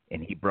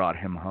 and he brought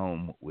him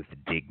home with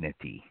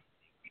dignity.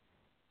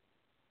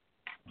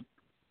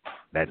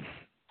 That's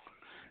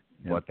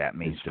what that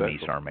means to me,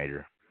 Sergeant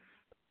Major.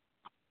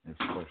 It's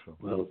special.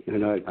 Well,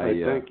 and I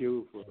thank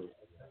you for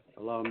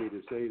allowing me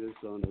to say this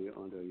on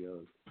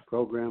the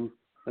program,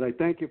 and I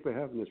thank you for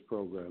having this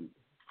program.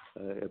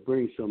 It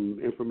brings some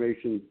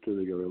information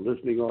to your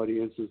listening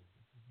audiences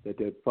that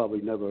they've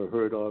probably never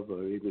heard of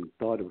or even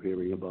thought of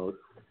hearing about,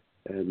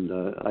 and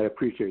I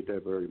appreciate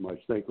that very much.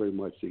 Thank you very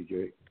much,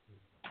 CJ.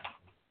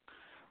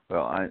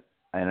 Well,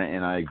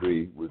 I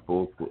agree with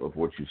both of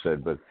what you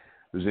said, but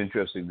it was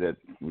interesting that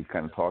we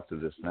kind of talked to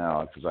this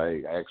now, because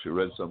I actually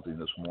read something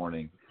this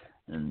morning,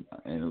 and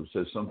it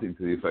says something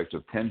to the effect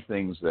of 10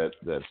 things that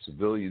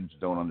civilians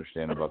don't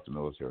understand about the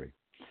military.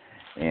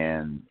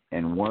 And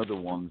one of the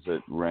ones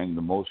that rang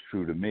the most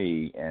true to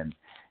me, and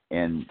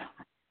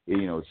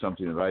it's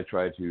something that I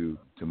try to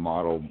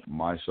model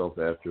myself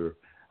after,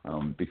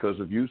 because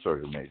of you,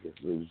 Sergeant Major,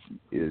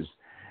 is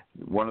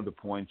one of the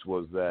points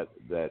was that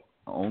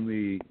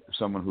only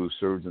someone who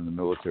served in the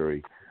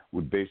military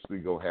would basically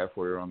go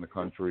halfway around the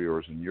country, or,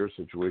 as in your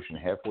situation,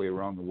 halfway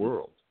around the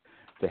world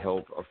to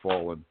help a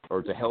fallen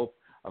or to help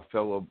a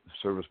fellow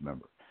service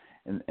member.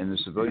 And the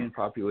civilian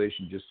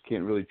population just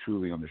can't really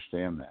truly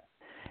understand that.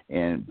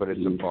 But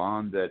it's a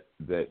bond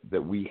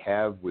that we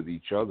have with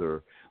each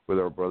other, with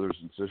our brothers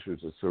and sisters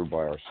that serve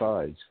by our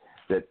sides,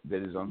 that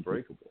is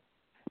unbreakable.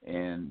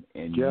 And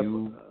Jeff,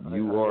 you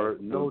are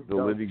the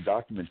living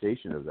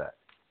documentation of that.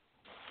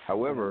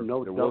 However,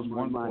 there was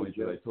one point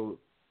that I told.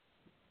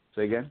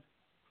 Say again?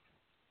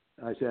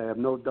 I say I have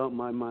no doubt in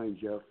my mind,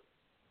 Jeff,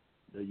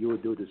 that you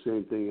would do the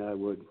same thing I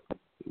would,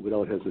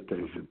 without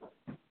hesitation.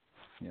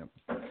 Yeah,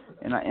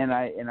 and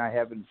I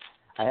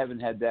haven't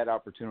had that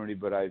opportunity,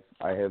 but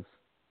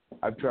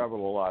I've traveled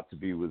a lot to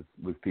be with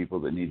people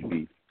that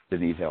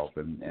need help,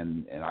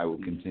 and I will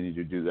continue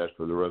to do that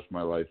for the rest of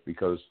my life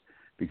because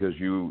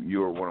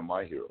you are one of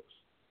my heroes.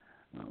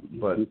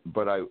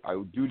 But I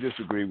do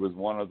disagree with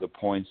one of the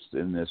points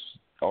in this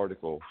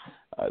article.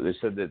 They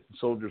said that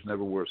soldiers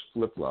never wear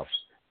flip-flops.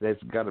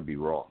 That's got to be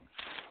wrong.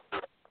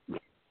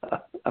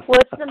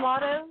 What's the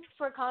motto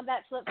for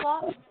combat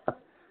flip-flops?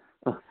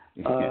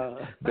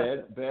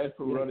 Bad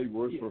for running,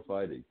 worse for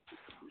fighting.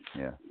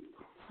 Yeah.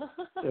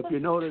 If you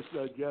notice,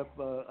 Jeff,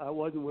 I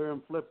wasn't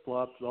wearing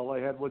flip-flops. All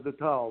I had was a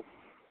towel.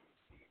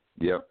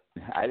 Yep.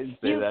 I didn't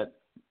say that.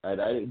 I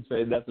didn't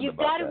say nothing about that. You've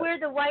got to wear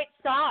the white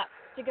socks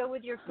to go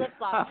with your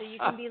flip-flops, so you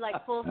can be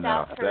like full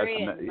South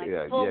Korean,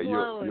 full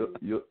blown.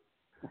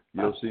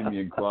 You'll see me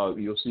in clogs.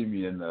 You'll see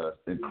me in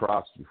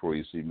Crocs before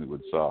you see me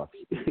with socks.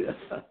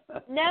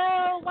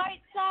 No,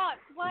 white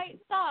socks.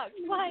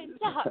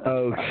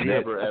 Oh, shit.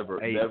 Never ever.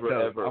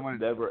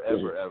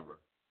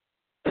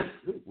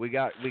 We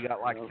got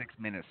like 6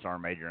 minutes,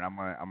 Sergeant Major, and I'm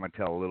gonna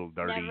tell a little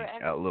dirty,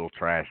 little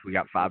trash. We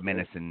got 5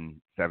 minutes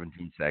and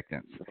 17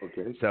 seconds.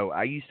 Okay. So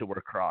I used to wear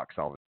Crocs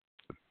all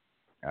the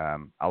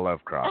time. I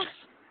love Crocs.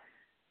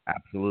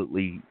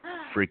 Absolutely,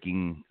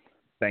 freaking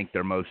think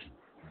they're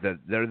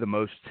the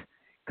most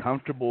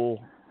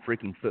comfortable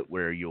freaking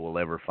footwear you will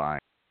ever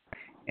find.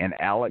 And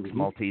Alex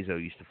Maltese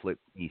used to flip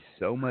me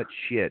so much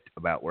shit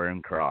about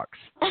wearing Crocs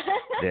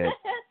that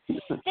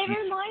they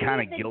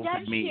remind me of the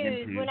Dutch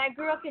shoes when I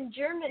grew up in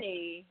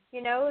Germany.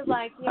 They'd have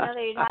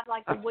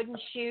like the wooden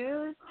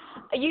shoes.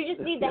 You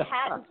just need the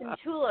hat and some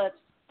tulips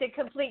to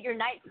complete your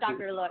Night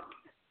Stalker look.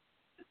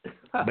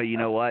 But you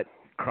know what?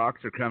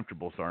 Crocs are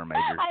comfortable, Sergeant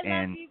Major. I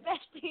love you,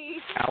 Bestie.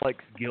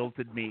 Alex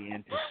guilted me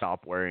into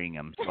stop wearing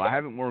them. So I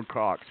haven't worn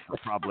Crocs for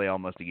probably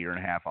almost a year and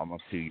a half,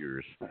 almost 2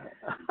 years,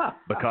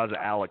 because of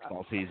Alex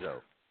Maltese.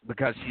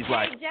 Because she's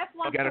like, Jeff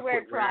wants you got to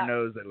wear quit wearing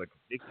those. They look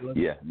ridiculous.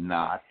 Yeah,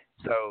 not.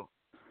 So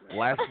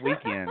last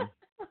weekend,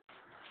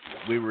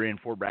 we were in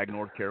Fort Bragg,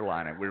 North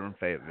Carolina. We were in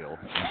Fayetteville,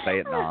 in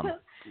Vietnam.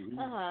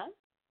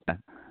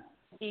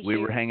 We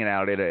were hanging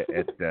out at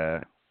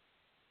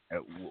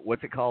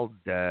what's it called?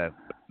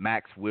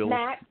 Max Will's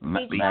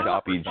Speed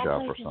Shop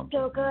or something.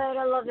 So good.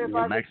 I love their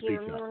barbecue.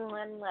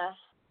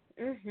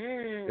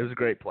 It was a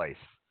great place.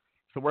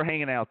 So we're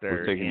hanging out there.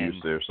 We're taking you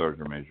there,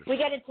 Sergeant Major. We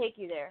got to take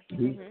you there.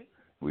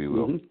 We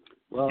will.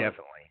 Well,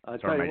 definitely. I'll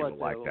tell you what,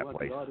 like I that want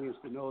place. the audience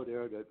to know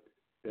there that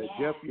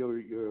Jeff,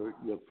 you're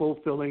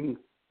fulfilling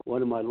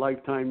one of my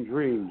lifetime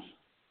dreams,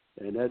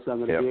 and that's I'm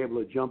going to be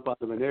able to jump out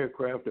of an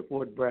aircraft at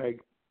Fort Bragg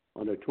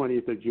on the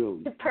 20th of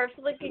June. It's a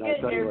perfectly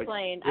good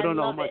airplane. You don't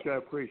know how much I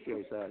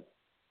appreciate that.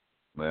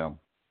 Well,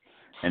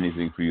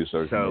 anything for you,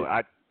 Sergeant. So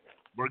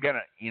we're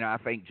gonna, I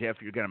think,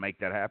 Jeff, you're gonna make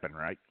that happen,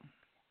 right?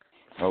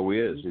 Oh, we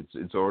is.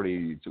 It's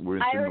already. I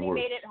already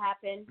made it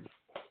happen.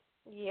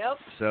 Yep.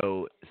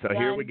 So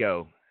here we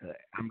go.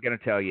 I'm gonna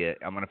tell you.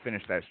 I'm gonna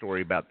finish that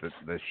story about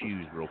the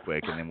shoes real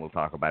quick, and then we'll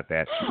talk about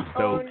that.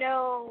 So, oh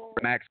no.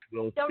 Max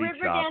Will's Don't Speed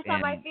river Shop, dance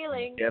on my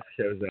feelings. Jeff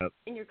shows up.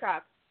 In your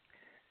Crocs.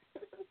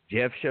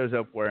 Jeff shows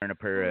up wearing a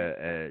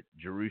pair of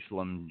Jerusalem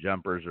Jerusalem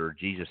jumpers or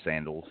Jesus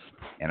sandals,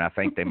 and I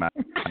think they might.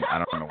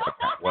 I don't know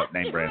what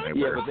name brand they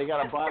wear. Yeah, but they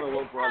got a bottle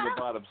opener on the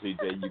bottom,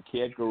 CJ. You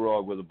can't go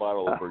wrong with a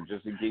bottle opener,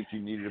 just in case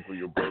you need it for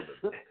your bourbon.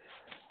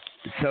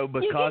 So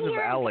because of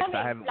Alex,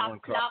 I haven't worn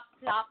Crocs.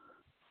 Plop.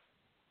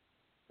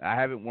 I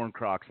haven't worn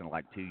Crocs in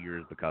like 2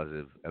 years because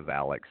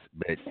ofAlex.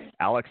 But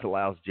Alex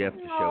allows Jeff to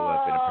show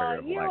up in a pair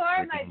of you like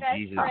are my best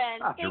Jesus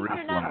friend. Thanks for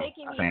Jerusalem not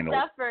making me sandals.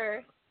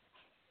 suffer.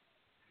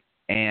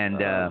 And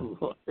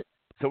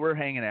so we're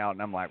hanging out,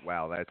 and I'm like,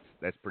 wow,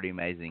 that's pretty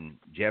amazing.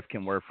 Jeff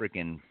can wear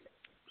freaking,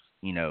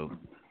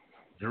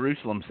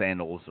 Jerusalem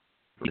sandals,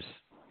 just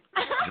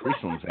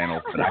Jerusalem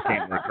sandals, but I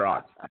can't wear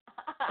Crocs.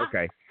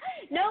 Okay.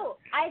 No,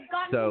 I've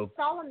gotten from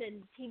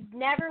Solomon's. He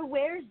never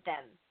wears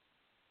them.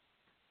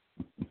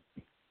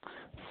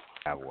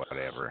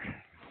 Whatever.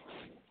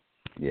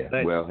 Yeah.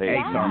 But, well, hey,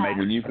 yeah.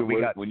 when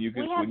you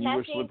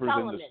wear slippers in the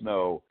Solomon.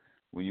 snow,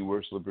 when you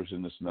wear slippers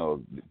in the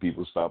snow,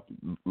 people stop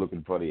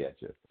looking funny at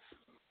you.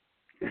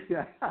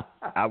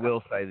 I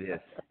will say this,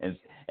 and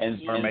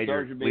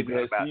Sergeant Major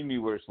has seen me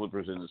wear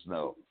slippers in the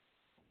snow.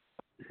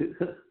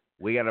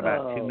 We got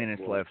about 2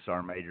 minutes left,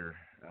 Sergeant Major,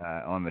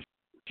 on the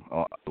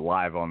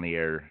live on the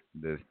air.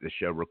 The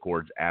show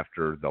records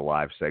after the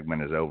live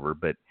segment is over,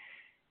 but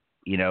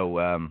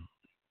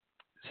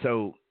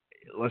so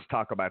let's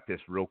talk about this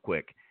real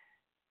quick.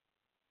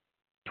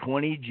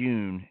 20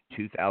 June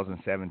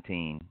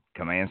 2017,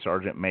 Command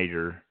Sergeant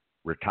Major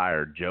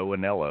retired Joe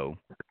Anello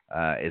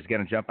is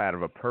going to jump out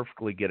of a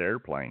perfectly good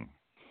airplane.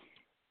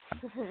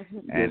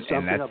 And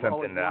that's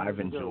something that I've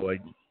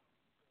enjoyed.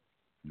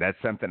 That's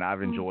something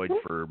I've enjoyed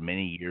for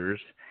many years.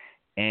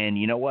 And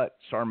you know what,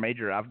 Sergeant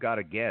Major, I've got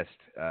a guest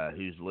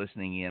who's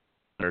listening in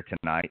there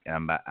tonight.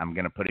 And I'm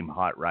going to put him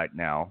hot right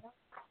now.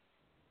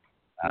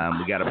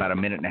 We got about a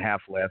minute and a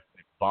half left.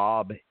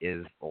 Bob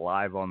is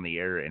live on the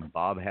air, and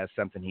Bob has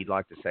something he'd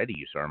like to say to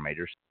you, Sergeant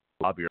Major.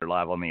 Bob, you're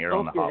live on the air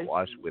on the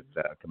Hotwash with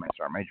Command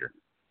Sergeant Major.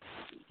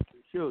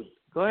 Sure.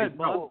 Go ahead,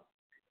 Bob.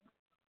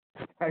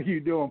 How you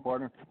doing,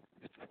 partner?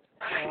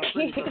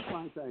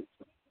 Fine, thanks.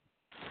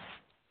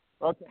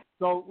 Okay,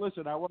 so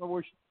listen, I want to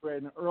wish you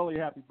an early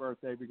happy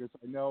birthday because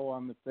I know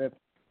on the 5th,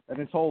 and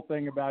this whole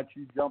thing about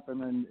you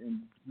jumping and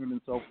June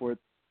and so forth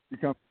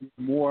becomes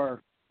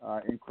more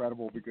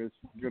incredible because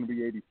you're going to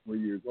be 84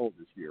 years old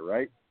this year,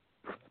 right?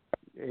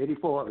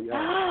 84,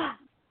 yeah.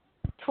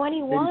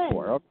 21.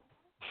 84, okay.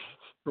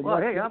 Well,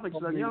 hey, Alex,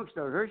 a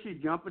youngster.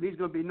 Hershey's jumping. He's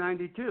going to be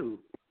 92.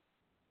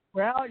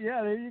 Well,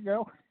 yeah, there you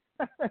go.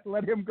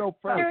 Let him go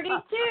first.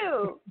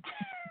 32.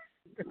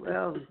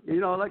 Well,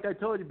 like I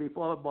told you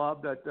before,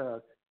 Bob,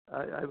 that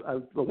I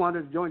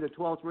wanted to join the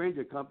 12th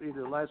Ranger Company,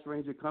 the last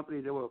Ranger Company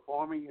they were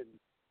forming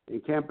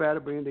in Camp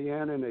Atterbury,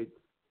 Indiana, and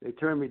they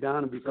turned me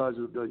down because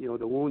of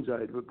the wounds I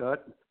had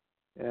got.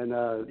 And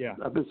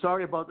I've been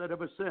sorry about that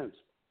ever since.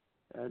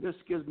 This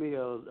gives me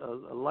a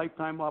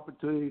lifetime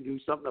opportunity to do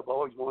something I've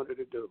always wanted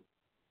to do.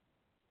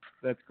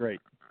 That's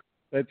great.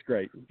 That's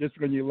great. Just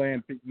when you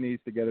land, feet and knees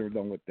together and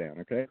don't look down,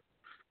 okay?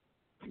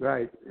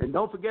 Right. And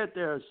don't forget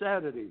there's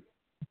Saturday.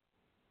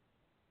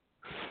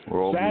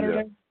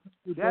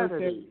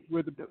 Saturday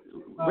with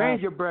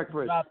Ranger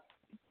breakfast.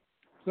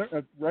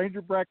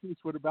 Ranger breakfast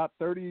with about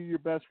 30 of your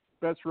best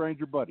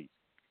Ranger buddies.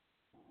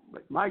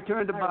 My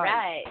turn to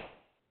buy.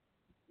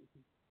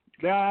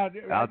 All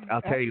right.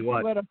 I'll tell you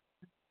what.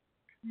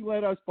 You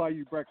let us buy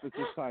you breakfast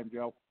this time,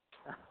 Joe.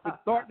 It's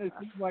starting to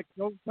seem like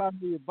the only time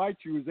we invite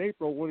you is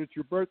April when it's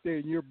your birthday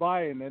and you're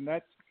buying, and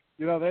that's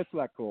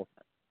not cool.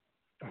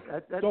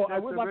 That's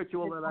the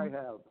ritual that I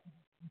have.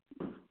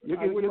 You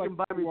can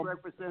buy me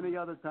breakfast any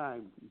other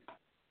time.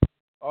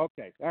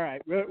 Okay, all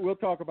right. We'll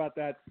talk about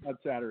that on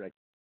Saturday.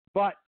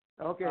 But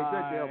okay,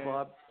 good deal,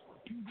 Bob.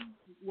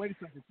 Wait a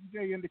second.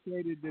 CJ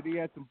indicated that he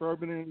had some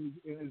bourbon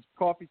in his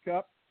coffee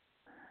cup.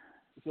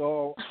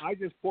 So I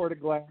just poured a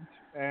glass,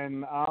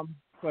 and I'm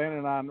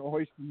planning on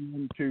hoisting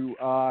into,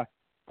 I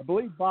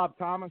believe Bob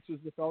Thomas is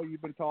the fellow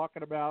you've been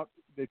talking about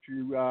that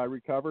you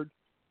recovered.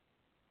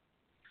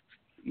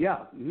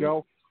 Yeah.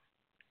 Joe?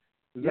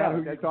 Is that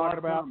who you're talking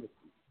about? Thomas.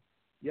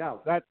 Yeah.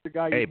 That's the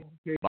guy you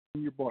indicated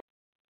in your book.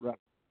 Right.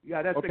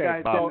 Yeah, that's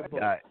okay, the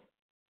guy.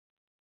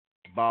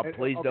 Bob,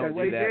 please don't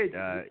do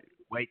that.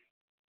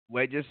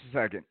 Wait just a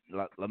second.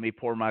 Let me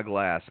pour my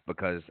glass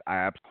because I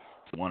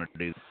absolutely wanted to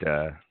do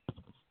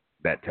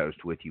that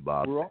toast with you,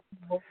 Bob. We're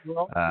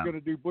also going to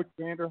do Butch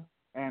Vander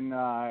and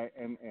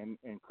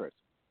Chris.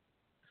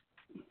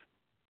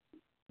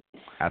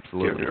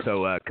 Absolutely.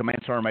 So,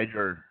 Command Sergeant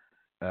Major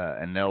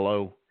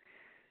Anello,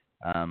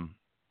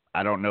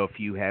 I don't know if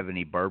you have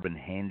any bourbon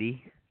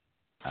handy.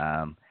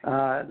 I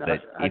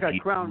got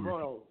Crown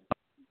Royal.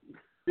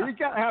 You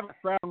got to have a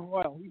Crown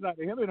Royal. He's like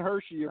him and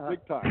Hershey are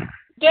big time.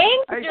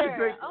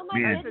 Gangster! Oh my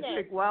goodness! I used to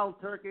drink Wild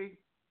Turkey.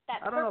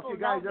 That I don't know if you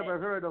guys velvet.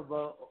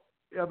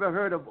 ever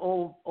heard of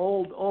old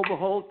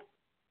Overholt.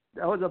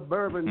 That was a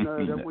bourbon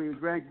that we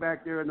drank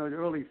back there in the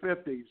early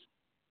 50s.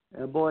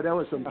 And boy, that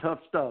was some tough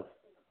stuff.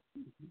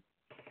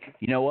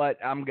 You know what?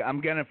 I'm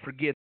gonna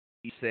forget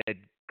you said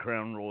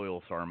Crown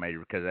Royal, Sergeant Major,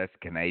 because that's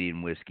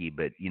Canadian whiskey.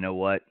 But you know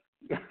what?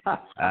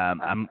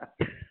 I'm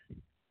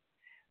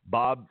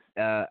Bob,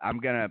 I'm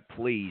going to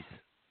please,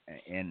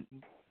 and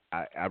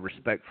I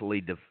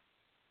respectfully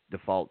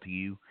default to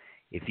you,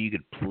 if you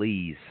could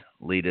please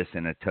lead us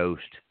in a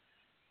toast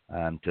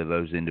to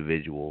those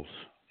individuals.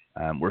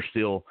 We're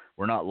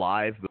not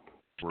live, but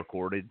it's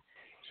recorded,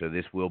 so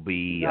this will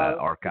be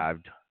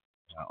archived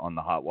on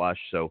the Hotwash.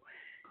 So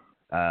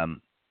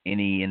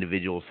any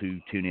individuals who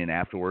tune in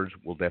afterwards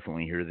will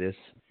definitely hear this.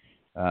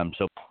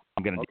 So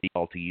I'm going to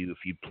default to you if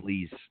you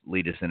please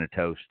lead us in a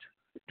toast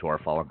to our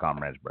fallen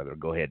comrades, brother.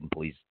 Go ahead and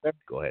please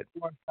go ahead.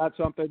 Got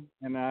something,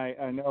 and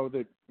I know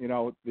that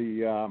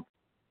the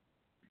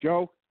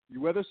Joe,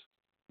 you with us?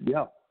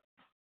 Yeah.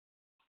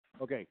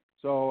 Okay,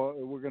 so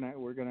we're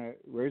gonna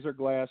raise our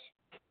glass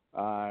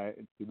to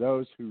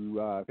those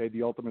who paid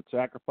the ultimate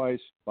sacrifice: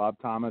 Bob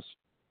Thomas,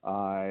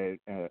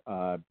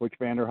 Butch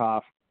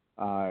Vanderhoff,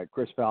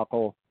 Chris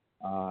Falco.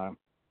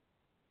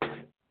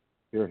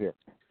 Here.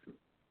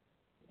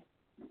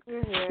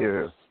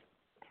 Here.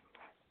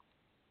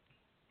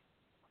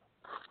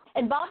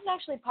 And Bob's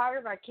actually part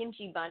of our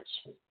kimchi bunch.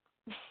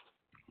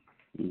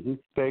 Mm-hmm.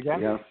 Say again?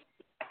 Yeah.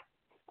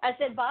 I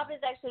said Bob is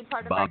actually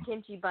part of our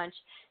kimchi bunch.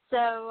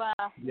 So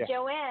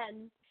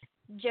Joanne,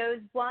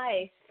 Joe's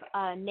wife,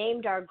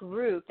 named our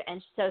group,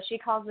 and so she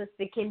calls us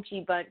the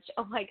kimchi bunch.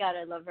 Oh my God,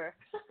 I love her.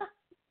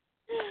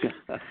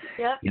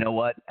 Yep. You know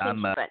what?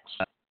 Bunch.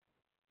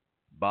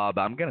 Bob,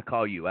 I'm going to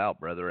call you out,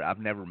 brother. I've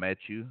never met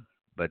you,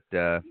 but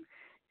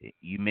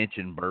you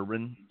mentioned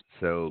bourbon,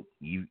 so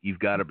you've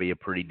got to be a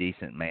pretty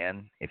decent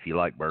man if you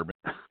like bourbon.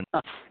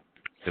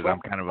 Because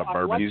I'm kind of a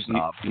bourbon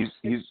snob.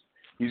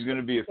 He's going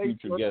to be a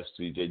future guest,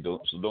 CJ.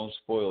 Don't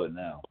spoil it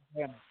now.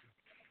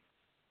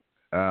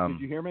 Yeah.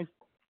 Did you hear me?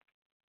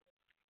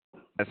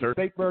 Yes, sir.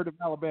 State bird of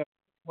Alabama.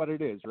 What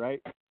it is,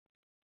 right?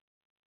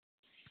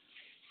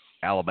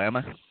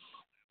 Alabama.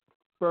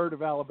 Bird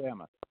of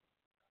Alabama.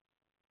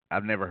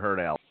 I've never heard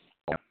of Alabama.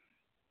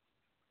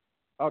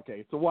 Okay,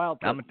 it's a wild.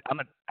 I'm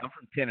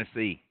from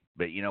Tennessee,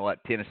 but you know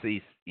what?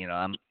 Tennessee's,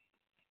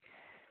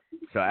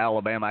 so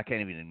Alabama. I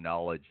can't even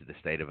acknowledge the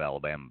state of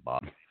Alabama,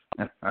 Bob.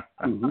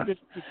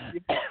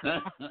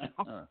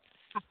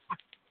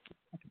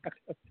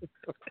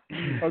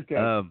 Okay.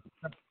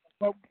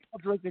 Well,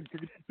 I'm drinking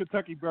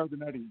Kentucky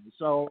bourbon anyway,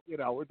 so it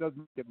doesn't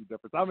make any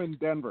difference. I'm in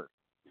Denver.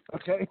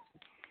 Okay.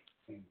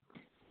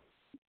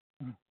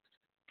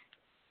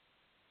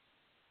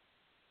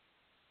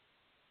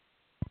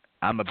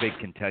 I'm a big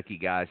Kentucky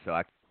guy, so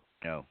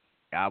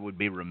I would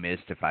be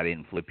remiss if I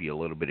didn't flip you a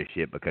little bit of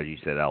shit because you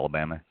said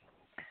Alabama.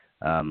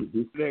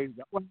 There you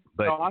go.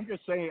 But no, I'm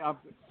just saying. I'm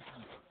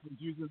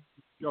using a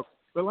joke.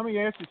 But let me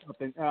ask you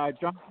something.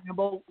 John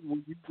Campbell,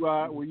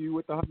 were you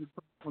with the 100th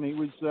when he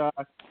was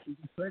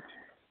 6?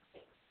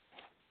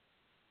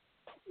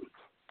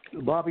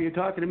 Bob, are you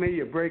talking to me?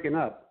 You're breaking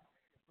up.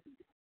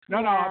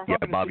 No. Yeah,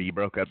 Bobby, you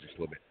broke up just a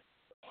little bit.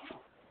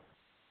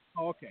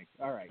 Oh, okay.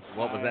 All right.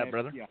 What was that,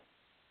 brother? Yeah.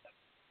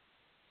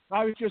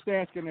 I was just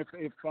asking if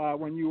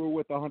when you were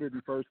with the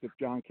 101st, if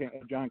John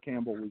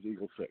Campbell was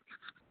Eagle 6.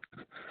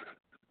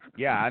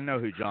 Yeah, I know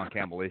who John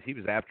Campbell is. He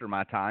was after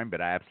my time,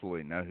 but I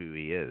absolutely know who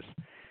he is.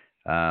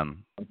 I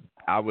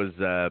was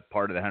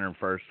part of the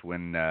 101st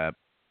when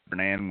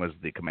Kernan was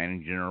the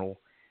commanding general.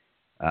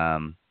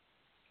 And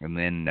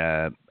then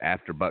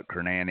after Buck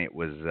Kernan, it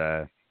was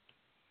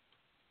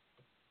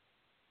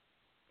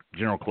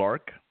General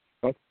Clark.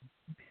 Oh.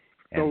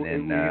 And so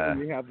then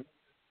we have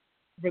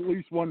at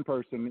least one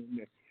person.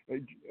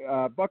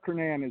 Buck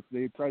Kernan is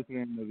the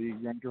president of the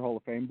Ranger Hall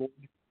of Fame board,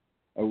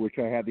 which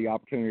I had the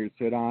opportunity to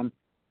sit on.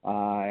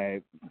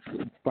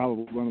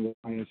 Probably one of the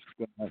finest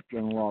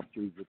general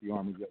officers that the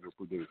Army's ever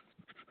produced.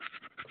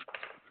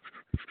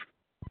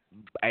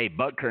 Hey,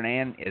 Buck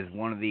Kernan is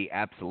one of the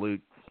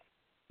absolute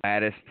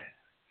baddest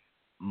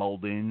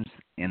Muldoons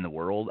in the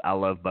world. I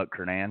love Buck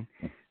Kernan.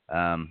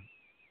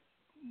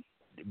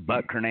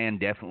 Buck Kernan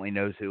definitely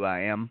knows who I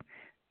am.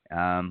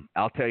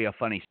 I'll tell you a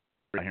funny story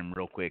about him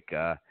real quick.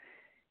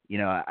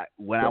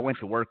 When I went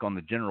to work on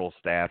the general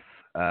staff,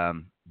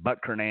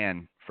 Buck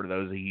Kernan, for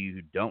those of you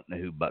who don't know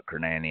who Buck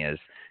Kernan is,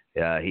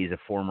 he's a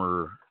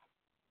former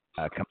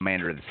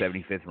commander of the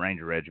 75th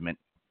Ranger Regiment.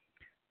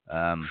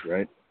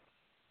 Right.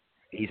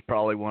 He's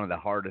probably one of the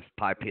hardest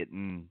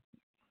pipe-hitting.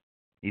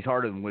 He's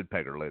harder than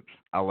woodpecker lips.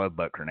 I love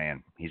Buck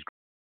Kernan. He's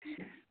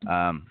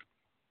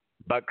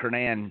Buck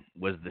Kernan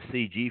was the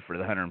CG for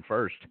the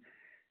 101st,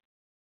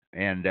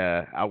 and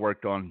I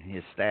worked on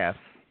his staff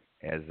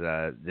as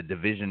the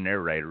division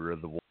narrator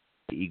of the War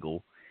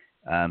Eagle.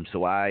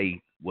 So I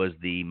was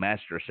the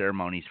master of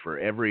ceremonies for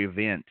every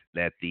event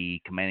that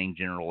the commanding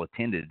general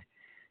attended.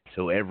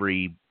 So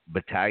every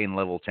battalion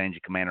level change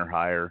of commander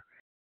hire,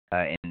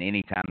 and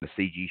any time the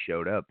CG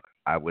showed up,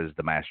 I was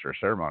the master of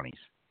ceremonies.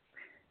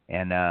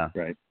 And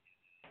right.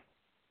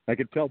 I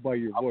could tell by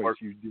your voice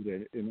you do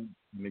that in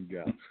a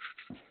job.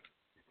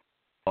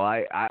 Well,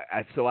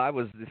 I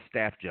was the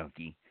staff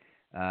junkie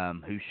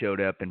who showed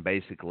up and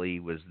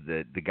basically was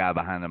the guy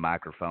behind the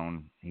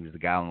microphone. He was the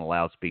guy on the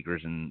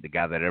loudspeakers and the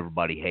guy that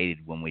everybody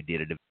hated when we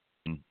did a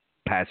division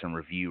passing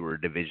review or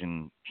a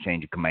division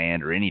change of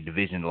command or any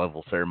division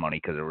level ceremony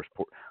because there was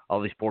all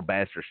these poor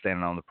bastards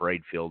standing on the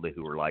parade field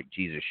who were like,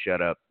 Jesus,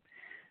 shut up.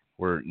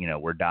 We're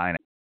dying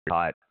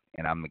hot.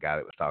 And I'm the guy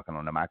that was talking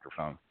on the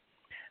microphone.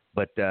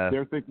 But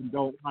they're thinking,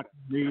 don't watch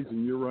these,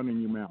 and you're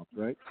running your mouth,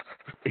 right?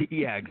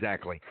 Yeah,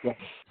 exactly. Yeah.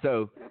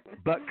 So,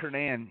 Buck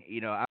Kernan,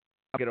 I'm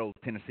a good old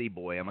Tennessee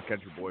boy. I'm a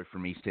country boy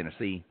from East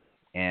Tennessee.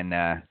 And,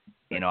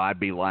 I'd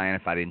be lying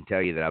if I didn't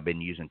tell you that I've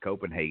been using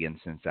Copenhagen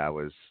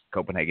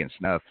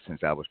snuff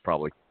since I was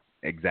probably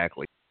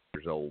exactly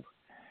years old.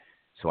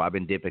 So I've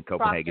been dipping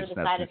Copenhagen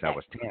snuff since I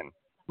was 10.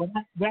 Well,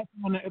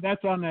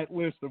 that's on that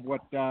list of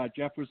what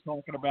Jeff was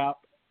talking about.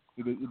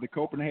 The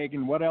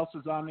Copenhagen. What else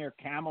is on there?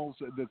 Camels.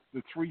 The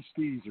 3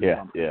 C's or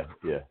something.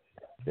 Yeah.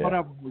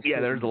 Yeah,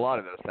 there's a lot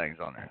of those things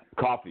on there.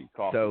 Coffee.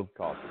 So,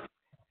 coffee.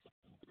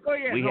 Oh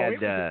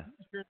yeah.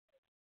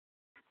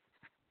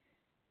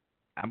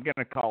 I'm going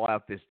to call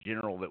out this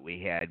general that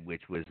we had,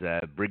 which was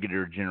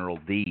Brigadier General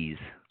Dees.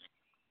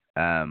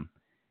 General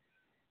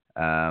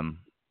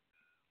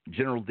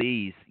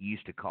Dees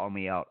used to call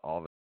me out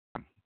all the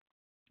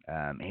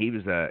time. He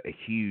was a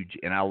huge,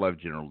 and I love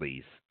General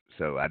Dees.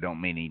 So I don't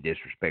mean any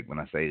disrespect when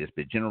I say this,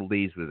 but General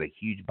Dees was a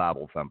huge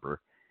Bible thumper,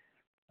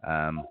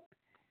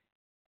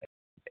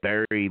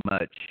 very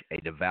much a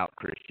devout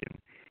Christian,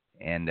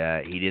 and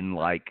he didn't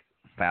like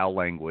foul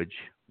language,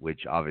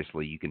 which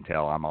obviously you can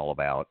tell I'm all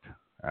about,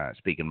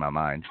 speaking my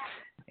mind,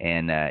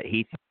 and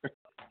he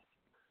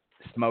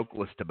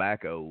smokeless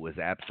tobacco was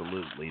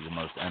absolutely the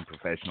most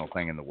unprofessional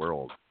thing in the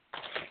world.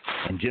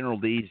 And General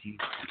Dees,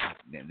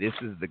 this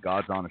is the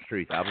God's honest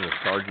truth. I was a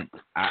sergeant.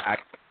 I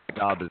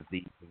job as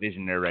the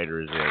division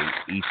narrator as a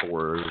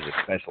E4 as a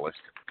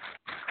specialist,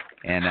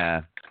 and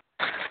I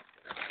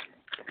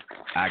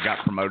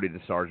got promoted to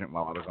sergeant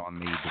while I was on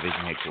the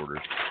division headquarters.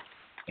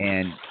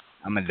 And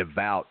I'm a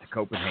devout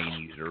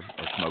Copenhagen user,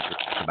 or smokeless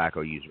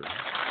tobacco user.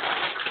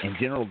 And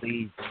General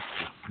D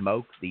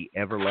smoked the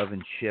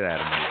ever-loving shit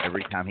out of me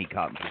every time he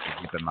caught me with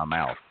a dip in my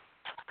mouth.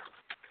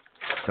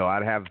 So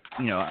I'd have,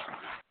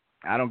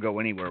 I don't go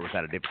anywhere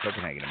without a dip of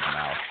Copenhagen in my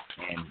mouth.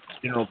 And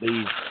General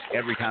D,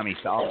 every time he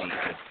saw me,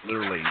 would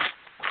literally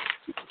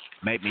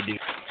make me do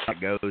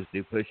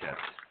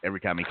push-ups every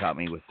time he caught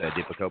me with a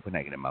dip of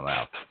Copenhagen in my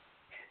mouth.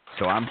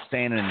 So I'm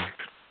standing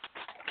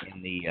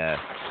in the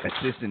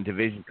assistant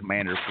division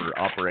commander for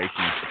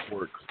operations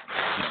support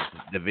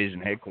division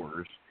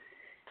headquarters,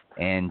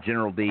 and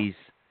General Dees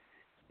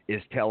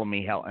is telling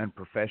me how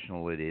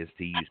unprofessional it is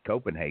to use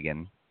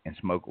Copenhagen and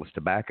smokeless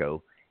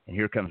tobacco. And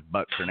here comes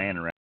Buck Kernan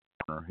around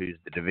the corner, who's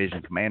the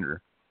division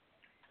commander.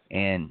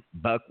 And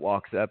Buck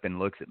walks up and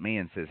looks at me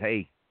and says,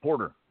 "Hey,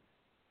 Porter,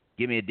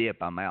 give me a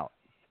dip. I'm out."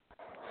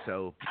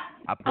 So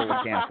I pull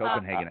a can of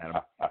Copenhagen out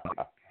of my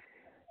mouth,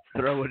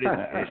 throw it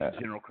at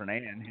General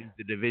Kernan, who's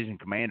the division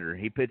commander.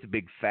 He puts a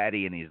big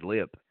fatty in his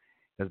lip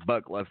because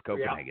Buck loves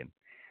Copenhagen.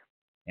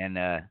 Yeah. And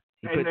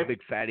he puts a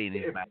big fatty in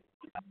his mouth.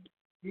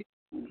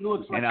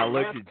 And I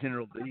looked at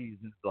General Dees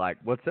and was like,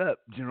 "What's up,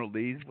 General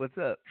Dees? What's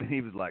up?" And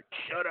he was like,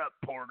 "Shut up,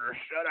 Porter.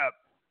 Shut up."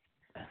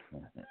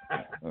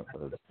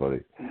 That's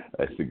funny.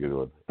 That's a good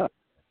one.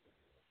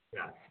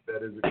 Yeah,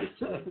 that is a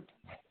good one.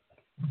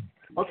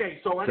 Okay,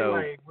 so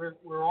anyway,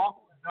 we're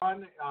all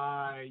done.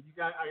 You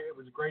guys, it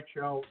was a great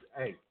show.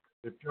 Hey,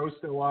 if Joe's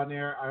still on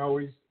there, I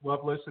always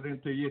love listening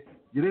to you.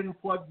 You didn't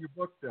plug your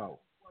book though.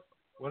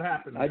 What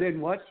happened? I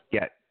didn't what?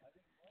 Yeah.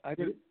 I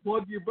didn't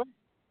plug your book.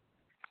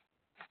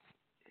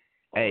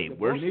 Hey,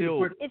 we're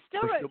still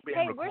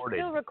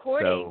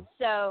recording.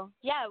 So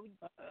yeah,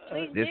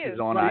 please this do. Is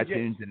on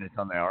iTunes and it's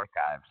on the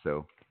archive.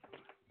 So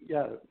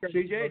yeah,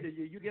 CJ, did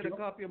you get a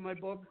copy of my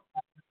book? I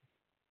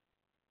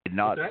did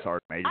not,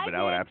 Sergeant Major, but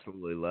I would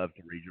absolutely love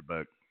to read your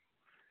book.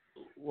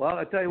 Well,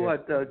 I tell you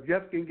what,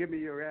 Jeff can give me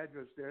your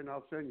address there, and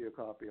I'll send you a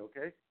copy.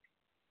 Okay?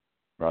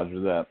 Roger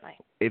that.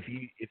 If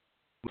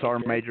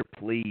Sergeant Major,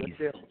 please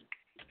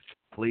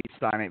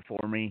sign it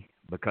for me,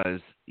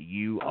 because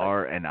you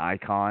are an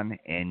icon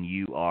and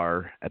you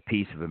are a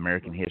piece of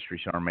American history,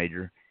 Sergeant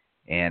Major,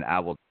 and I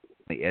will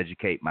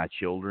educate my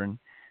children.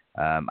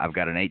 I've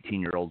got an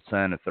 18-year-old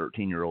son, a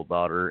 13-year-old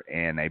daughter,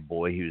 and a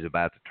boy who's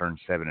about to turn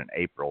 7 in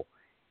April.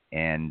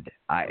 And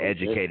I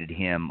educated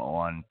him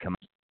on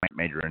Commendation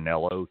Major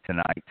Annello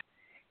tonight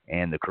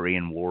and the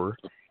Korean War.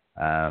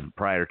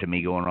 Prior to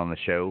me going on the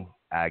show,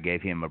 I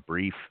gave him a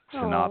brief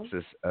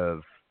synopsis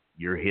of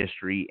your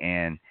history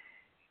and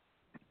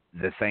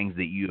the things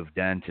that you have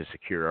done to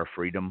secure our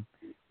freedom,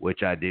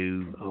 which I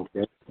do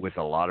with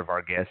a lot of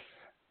our guests.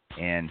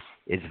 And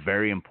it's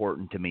very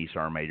important to me,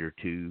 Sergeant Major,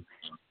 to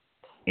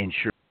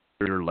ensure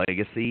your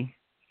legacy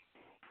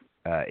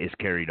is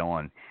carried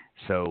on.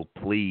 So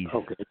please,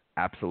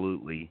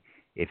 absolutely,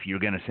 if you're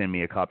going to send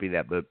me a copy of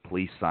that book,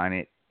 please sign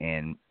it,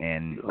 and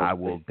I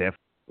will definitely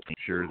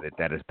ensure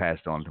that is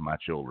passed on to my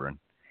children,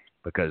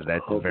 because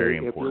that's very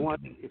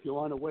important to me. If you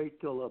want to wait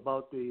till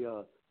about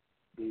the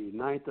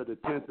 9th or the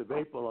 10th of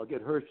April, I'll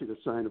get Hershey to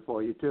sign it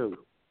for you, too.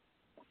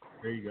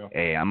 There you go.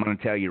 Hey, I'm going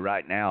to tell you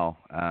right now,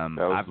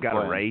 I've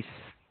got a race.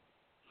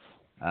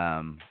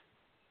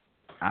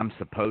 I'm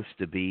supposed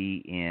to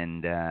be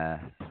in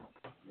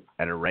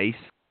at a race.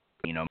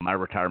 You know, my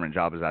retirement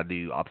job is I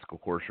do obstacle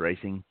course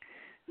racing.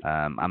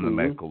 I'm the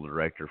medical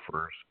director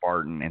for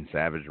Spartan and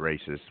Savage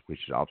races, which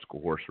is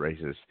obstacle course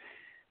races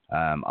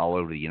all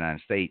over the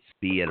United States.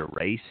 Be at a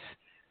race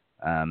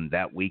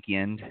that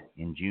weekend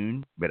in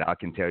June, but I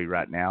can tell you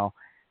right now,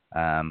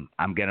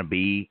 I'm going to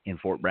be in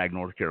Fort Bragg,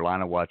 North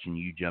Carolina, watching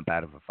you jump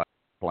out of a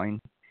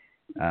plane.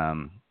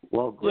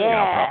 Well, great. Yeah.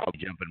 I'll probably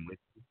be jumping with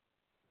you.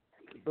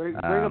 Bring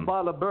a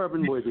bottle of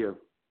bourbon with you.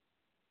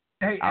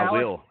 Hey, I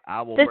Alex,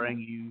 will bring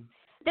you.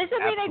 This would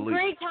be the absolute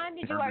great time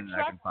to do our bourbon that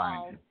I trust can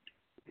falls.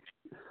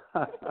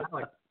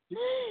 find.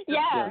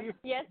 Yeah.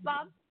 Yes,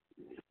 Bob?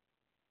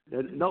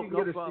 No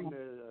problem,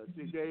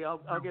 CJ.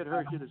 I'll get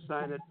Hershey to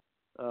sign it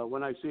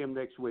when I see him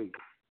next week.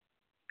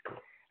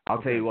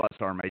 I'll tell you what,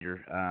 Sergeant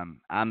Major.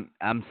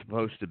 I'm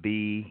supposed to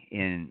be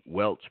in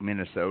Welch,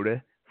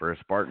 Minnesota, for a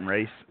Spartan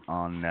race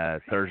on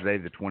Thursday,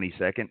 the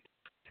 22nd.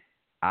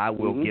 I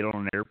will get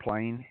on an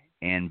airplane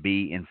and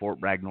be in Fort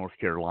Bragg, North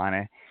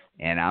Carolina,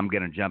 and I'm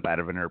going to jump out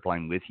of an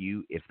airplane with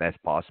you if that's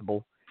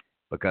possible,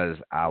 because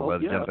I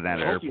love jumping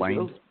out of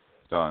airplanes.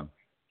 Done.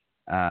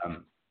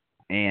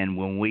 And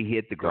when we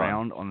hit the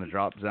ground on the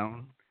drop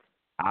zone,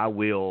 I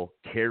will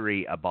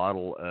carry a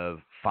bottle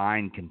of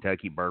fine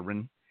Kentucky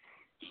bourbon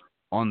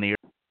on the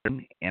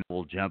airplane, and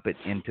we'll jump it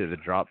into the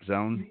drop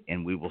zone,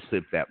 and we will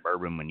sip that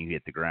bourbon when you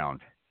hit the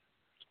ground.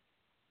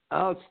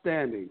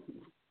 Outstanding.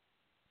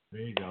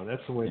 there you go.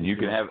 That's the way. And you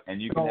can have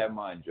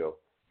mine, Joe.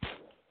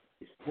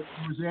 What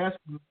I was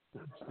asking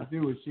to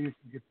do is see if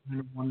you get to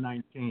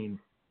 119,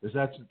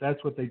 because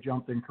that's what they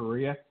jumped in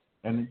Korea,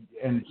 and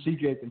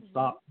CJ can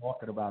stop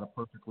talking about a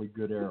perfectly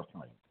good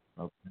airplane.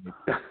 Okay.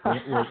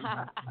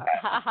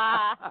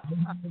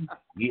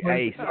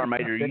 Hey, Sergeant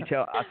Major,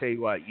 I'll tell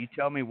you what. You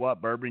tell me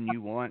what bourbon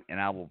you want,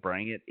 and I will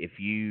bring it. If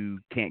you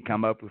can't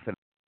come up with an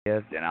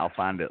idea, then I'll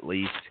find at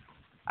least.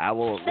 I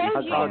will at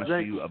least promise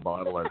you a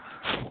bottle of.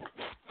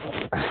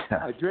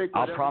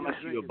 I'll promise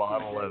you a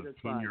bottle of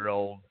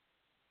 10-year-old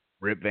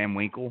Rip Van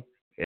Winkle.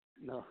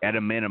 No. At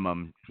a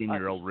minimum,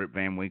 10-year-old Rip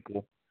Van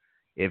Winkle.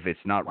 If it's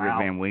not Rip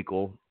Van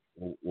Winkle,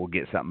 we'll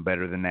get something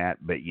better than that.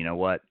 But you know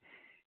what?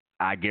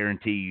 I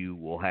guarantee you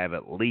we'll have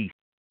at least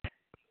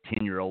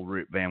 10-year-old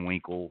Rip Van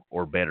Winkle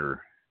or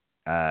better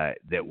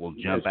that will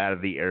jump out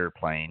of the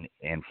airplane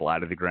and fly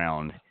to the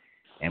ground,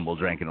 and we'll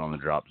drink it on the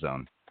drop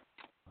zone.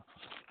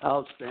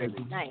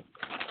 Outstanding. Nice.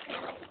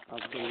 I'll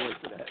go wait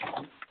for that.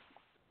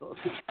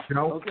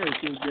 Joe? Okay,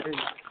 CJ.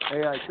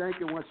 Hey, I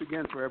thank you once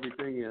again for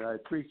everything, and I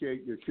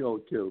appreciate your show,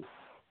 too.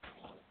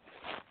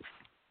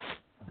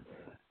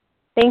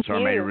 Thank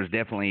Sergeant Major, you. it was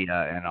definitely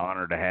an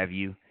honor to have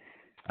you.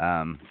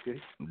 I'll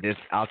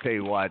tell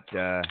you what,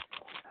 I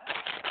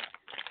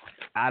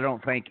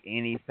don't think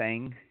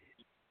anything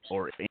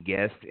or any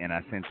guest, and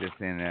I sent this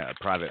in a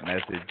private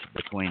message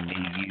between me,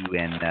 you,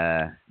 and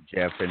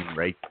Jeff and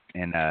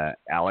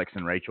Alex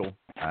and Rachel,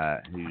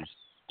 who's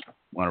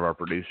one of our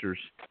producers.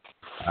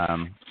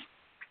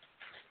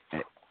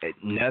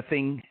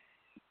 Nothing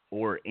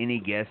or any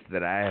guest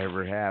that I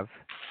ever have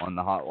on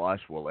the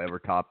Hotwash will ever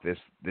top this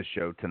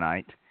show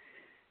tonight.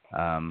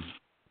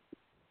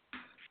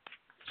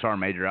 Sergeant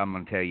Major, I'm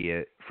going to tell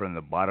you from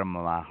the bottom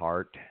of my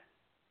heart,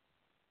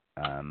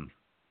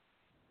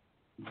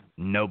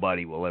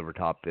 nobody will ever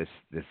top this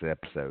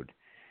episode.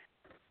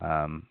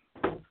 I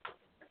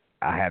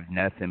have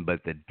nothing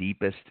but the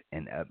deepest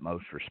and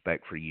utmost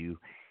respect for you,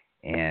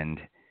 and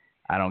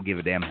I don't give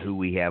a damn who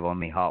we have on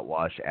the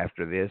Hotwash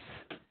after this.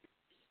 It'll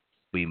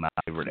be my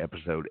favorite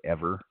episode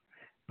ever,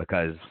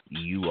 because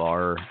you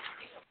are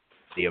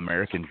the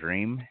American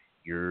dream.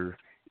 You're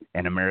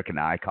an American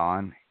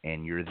icon,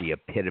 and you're the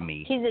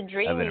epitome He's a of an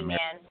dreamy American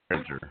man.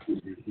 treasure.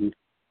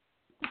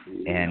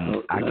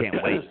 And I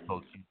can't wait until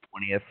June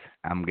 20th.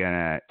 I'm going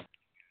to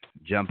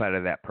jump out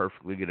of that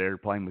perfectly good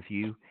airplane with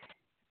you,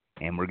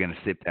 and we're going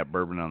to sip that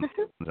bourbon on the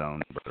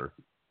zone, brother.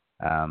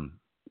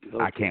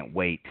 I can't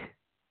wait.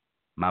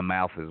 My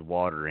mouth is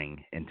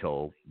watering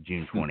until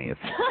June 20th.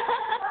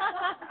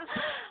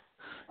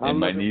 And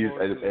my knees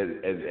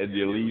and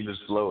the leaf is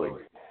flowing.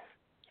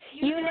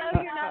 You know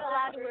you're not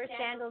allowed to wear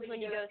sandals when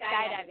you go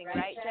skydiving,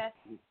 right, Jeff?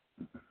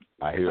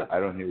 I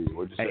don't hear you.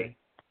 What'd you say?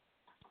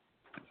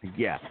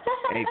 Yeah.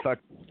 Hey,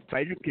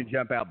 Pedro can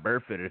jump out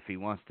barefoot if he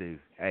wants to.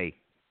 Hey,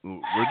 this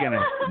is going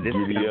to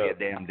be a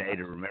damn day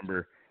to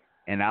remember.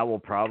 And I will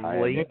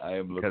probably. I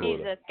am looking.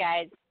 Jesus,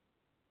 guys.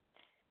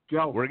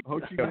 Joe, we're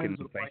going to go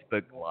into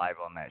Facebook Live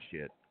on that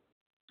shit.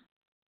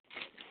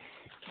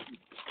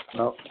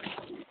 Well.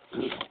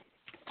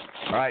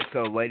 All right,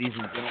 so ladies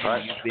and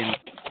gentlemen, you've been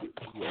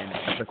to an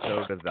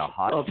episode of the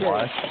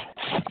Hotwash.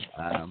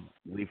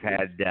 We've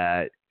had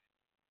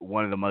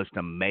one of the most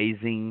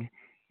amazing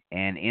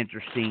and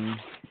interesting,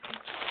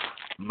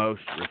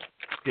 most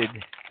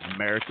respected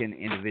American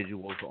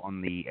individuals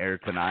on the air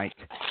tonight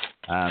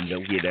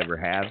that we'd ever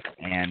have.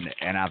 And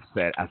I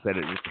said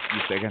it just a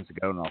few seconds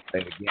ago, and I'll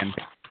say it again.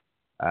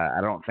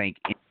 I don't think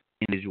any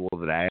individual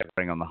that I ever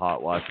bring on the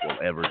Hotwash will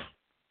ever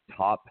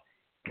top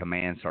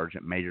Command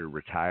Sergeant Major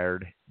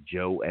retired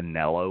Joe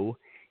Annello.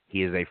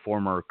 He is a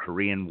former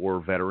Korean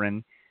War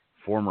veteran,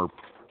 former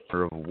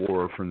prisoner of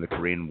war from the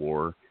Korean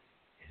War,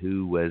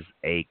 who was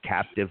a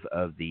captive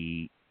of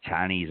the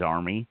Chinese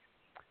Army.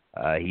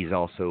 He's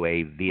also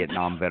a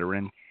Vietnam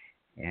veteran,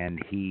 and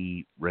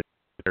he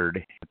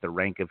retired at the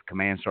rank of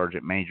Command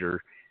Sergeant Major,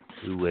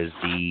 who was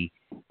the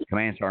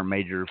Command Sergeant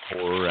Major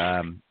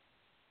for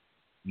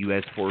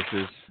U.S.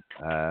 Forces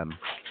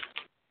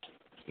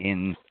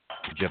in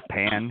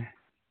Japan.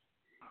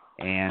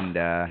 And,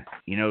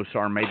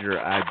 Sergeant Major,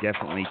 I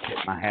definitely tip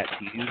my hat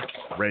to you,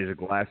 raise a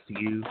glass to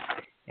you,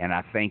 and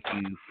I thank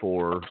you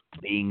for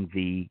being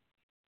the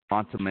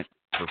consummate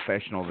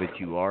professional that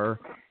you are,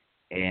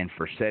 and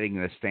for setting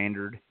the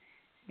standard,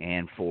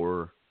 and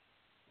for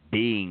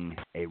being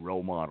a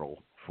role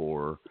model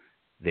for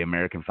the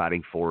American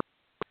Fighting Force,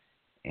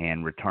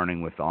 and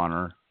returning with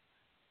honor,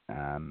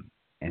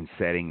 and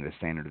setting the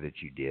standard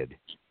that you did.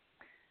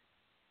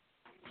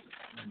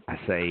 I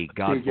say,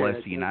 God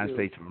bless the United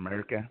States of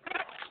America.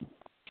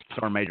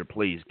 Sergeant Major,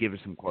 please give us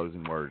some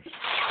closing words.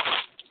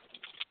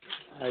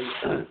 I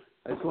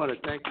just want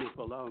to thank you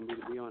for allowing me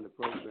to be on the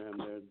program.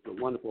 It's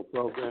a wonderful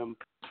program.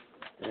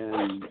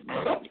 And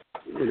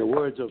in the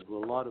words of a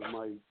lot of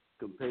my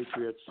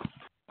compatriots,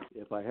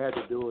 if I had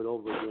to do it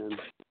over again,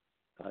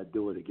 I'd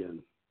do it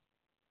again.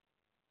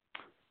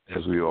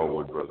 As we all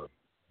would, brother.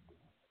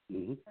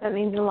 Mm-hmm. That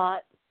means a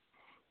lot.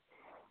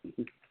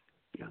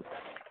 Yeah.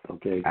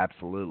 Okay.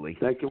 Absolutely.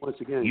 Thank you once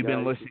again. You've guys.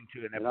 been listening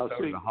to an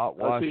episode of the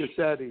Hotwash. I'll see you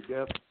Saturday,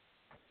 Jeff.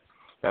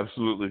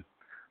 Absolutely.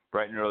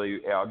 Bright and early.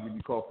 I'll give you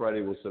a call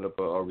Friday. We'll set up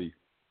a RV.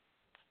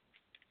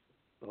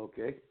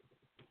 Okay.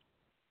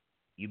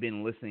 You've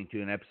been listening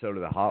to an episode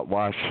of the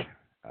Hotwash.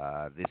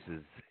 This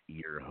is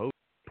your host,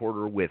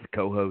 reporter, with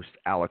co-host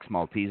Alex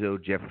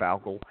Maltezo, Jeff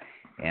Falkel,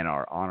 and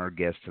our honored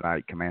guest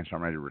tonight, Command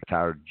Sergeant Major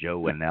Retired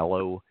Joe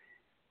Annello.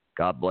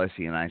 God bless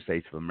the United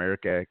States of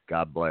America.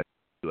 God bless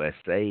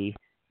USA.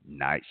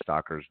 Night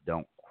Stalkers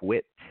don't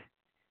quit.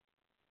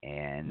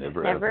 And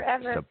never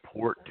ever.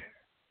 Support.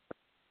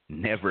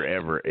 Never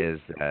ever is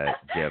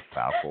Jeff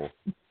Falkel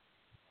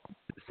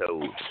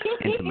so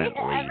intimately.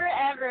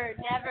 Never.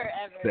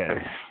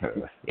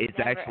 It's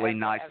never, actually ever,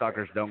 Night ever.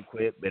 Stalkers don't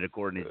quit, but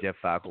according to Jeff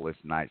Falkel, it's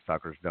Night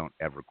Stalkers don't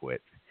ever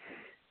quit.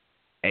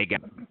 Hey guys,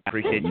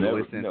 appreciate you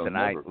listening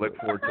tonight. Look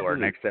forward to our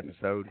next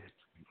episode.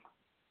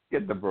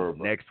 Get the verb.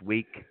 Next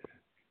week.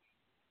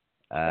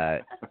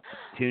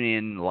 Tune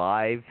in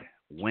live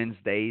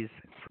Wednesdays,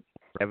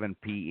 7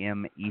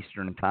 p.m.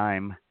 Eastern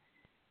Time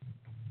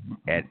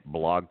at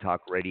Blog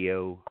Talk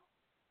Radio,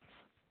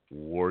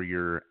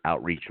 Warrior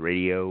Outreach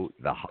Radio,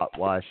 The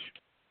Hotwash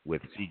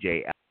with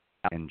CJ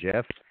and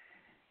Jeff.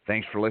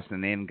 Thanks for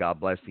listening in. God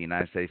bless the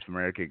United States of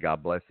America.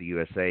 God bless the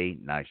USA.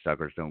 Night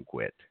Stalkers don't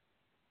quit.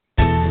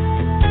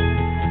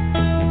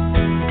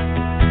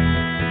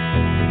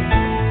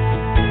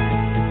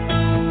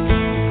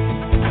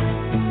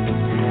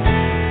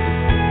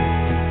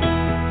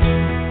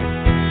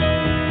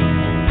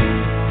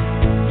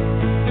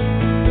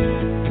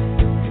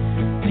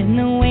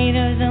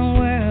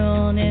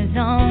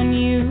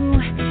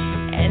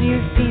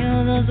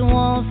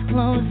 Walls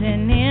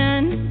closing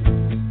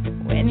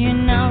in, when you're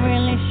not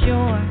really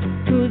sure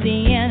who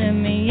the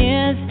enemy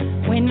is,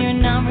 when you're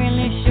not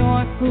really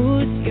sure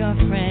who's your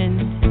friend,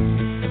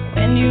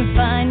 when you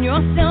find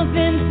yourself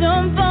in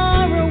some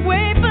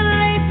faraway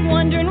place,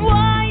 wondering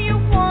why you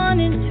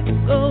wanted to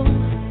go,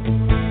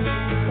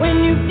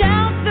 when you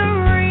doubt the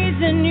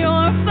reason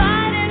you're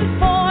fighting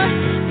for,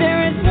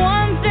 there is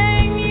one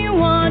thing you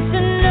want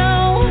to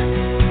know.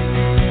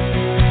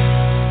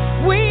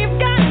 We've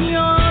got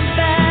your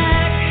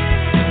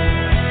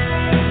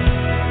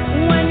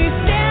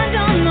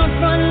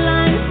front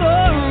line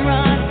for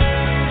us.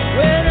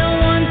 We're the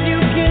ones you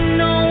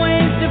can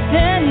always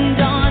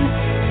depend on.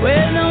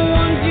 We're the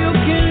ones you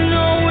can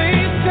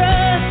always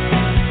trust.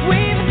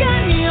 We've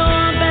got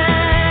your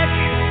back.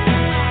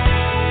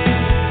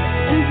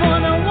 And for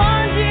the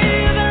ones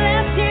you've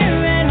left here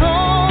at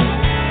home,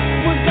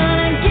 we're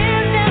gonna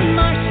give them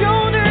our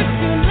shoulders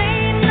to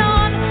lean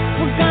on.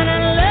 We're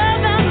gonna love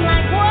them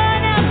like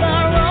one of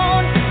our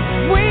own.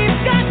 We've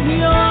got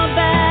your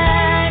back.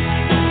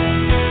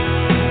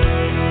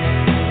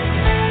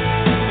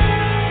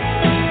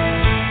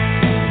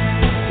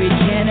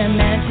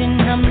 Imagine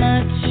how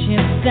much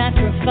you've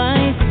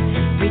sacrificed.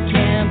 We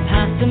can't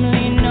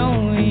possibly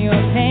know your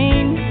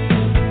pain.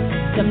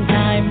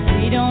 Sometimes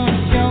we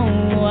don't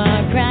show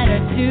our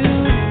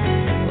gratitude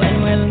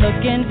when we're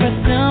looking for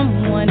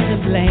someone to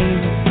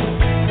blame.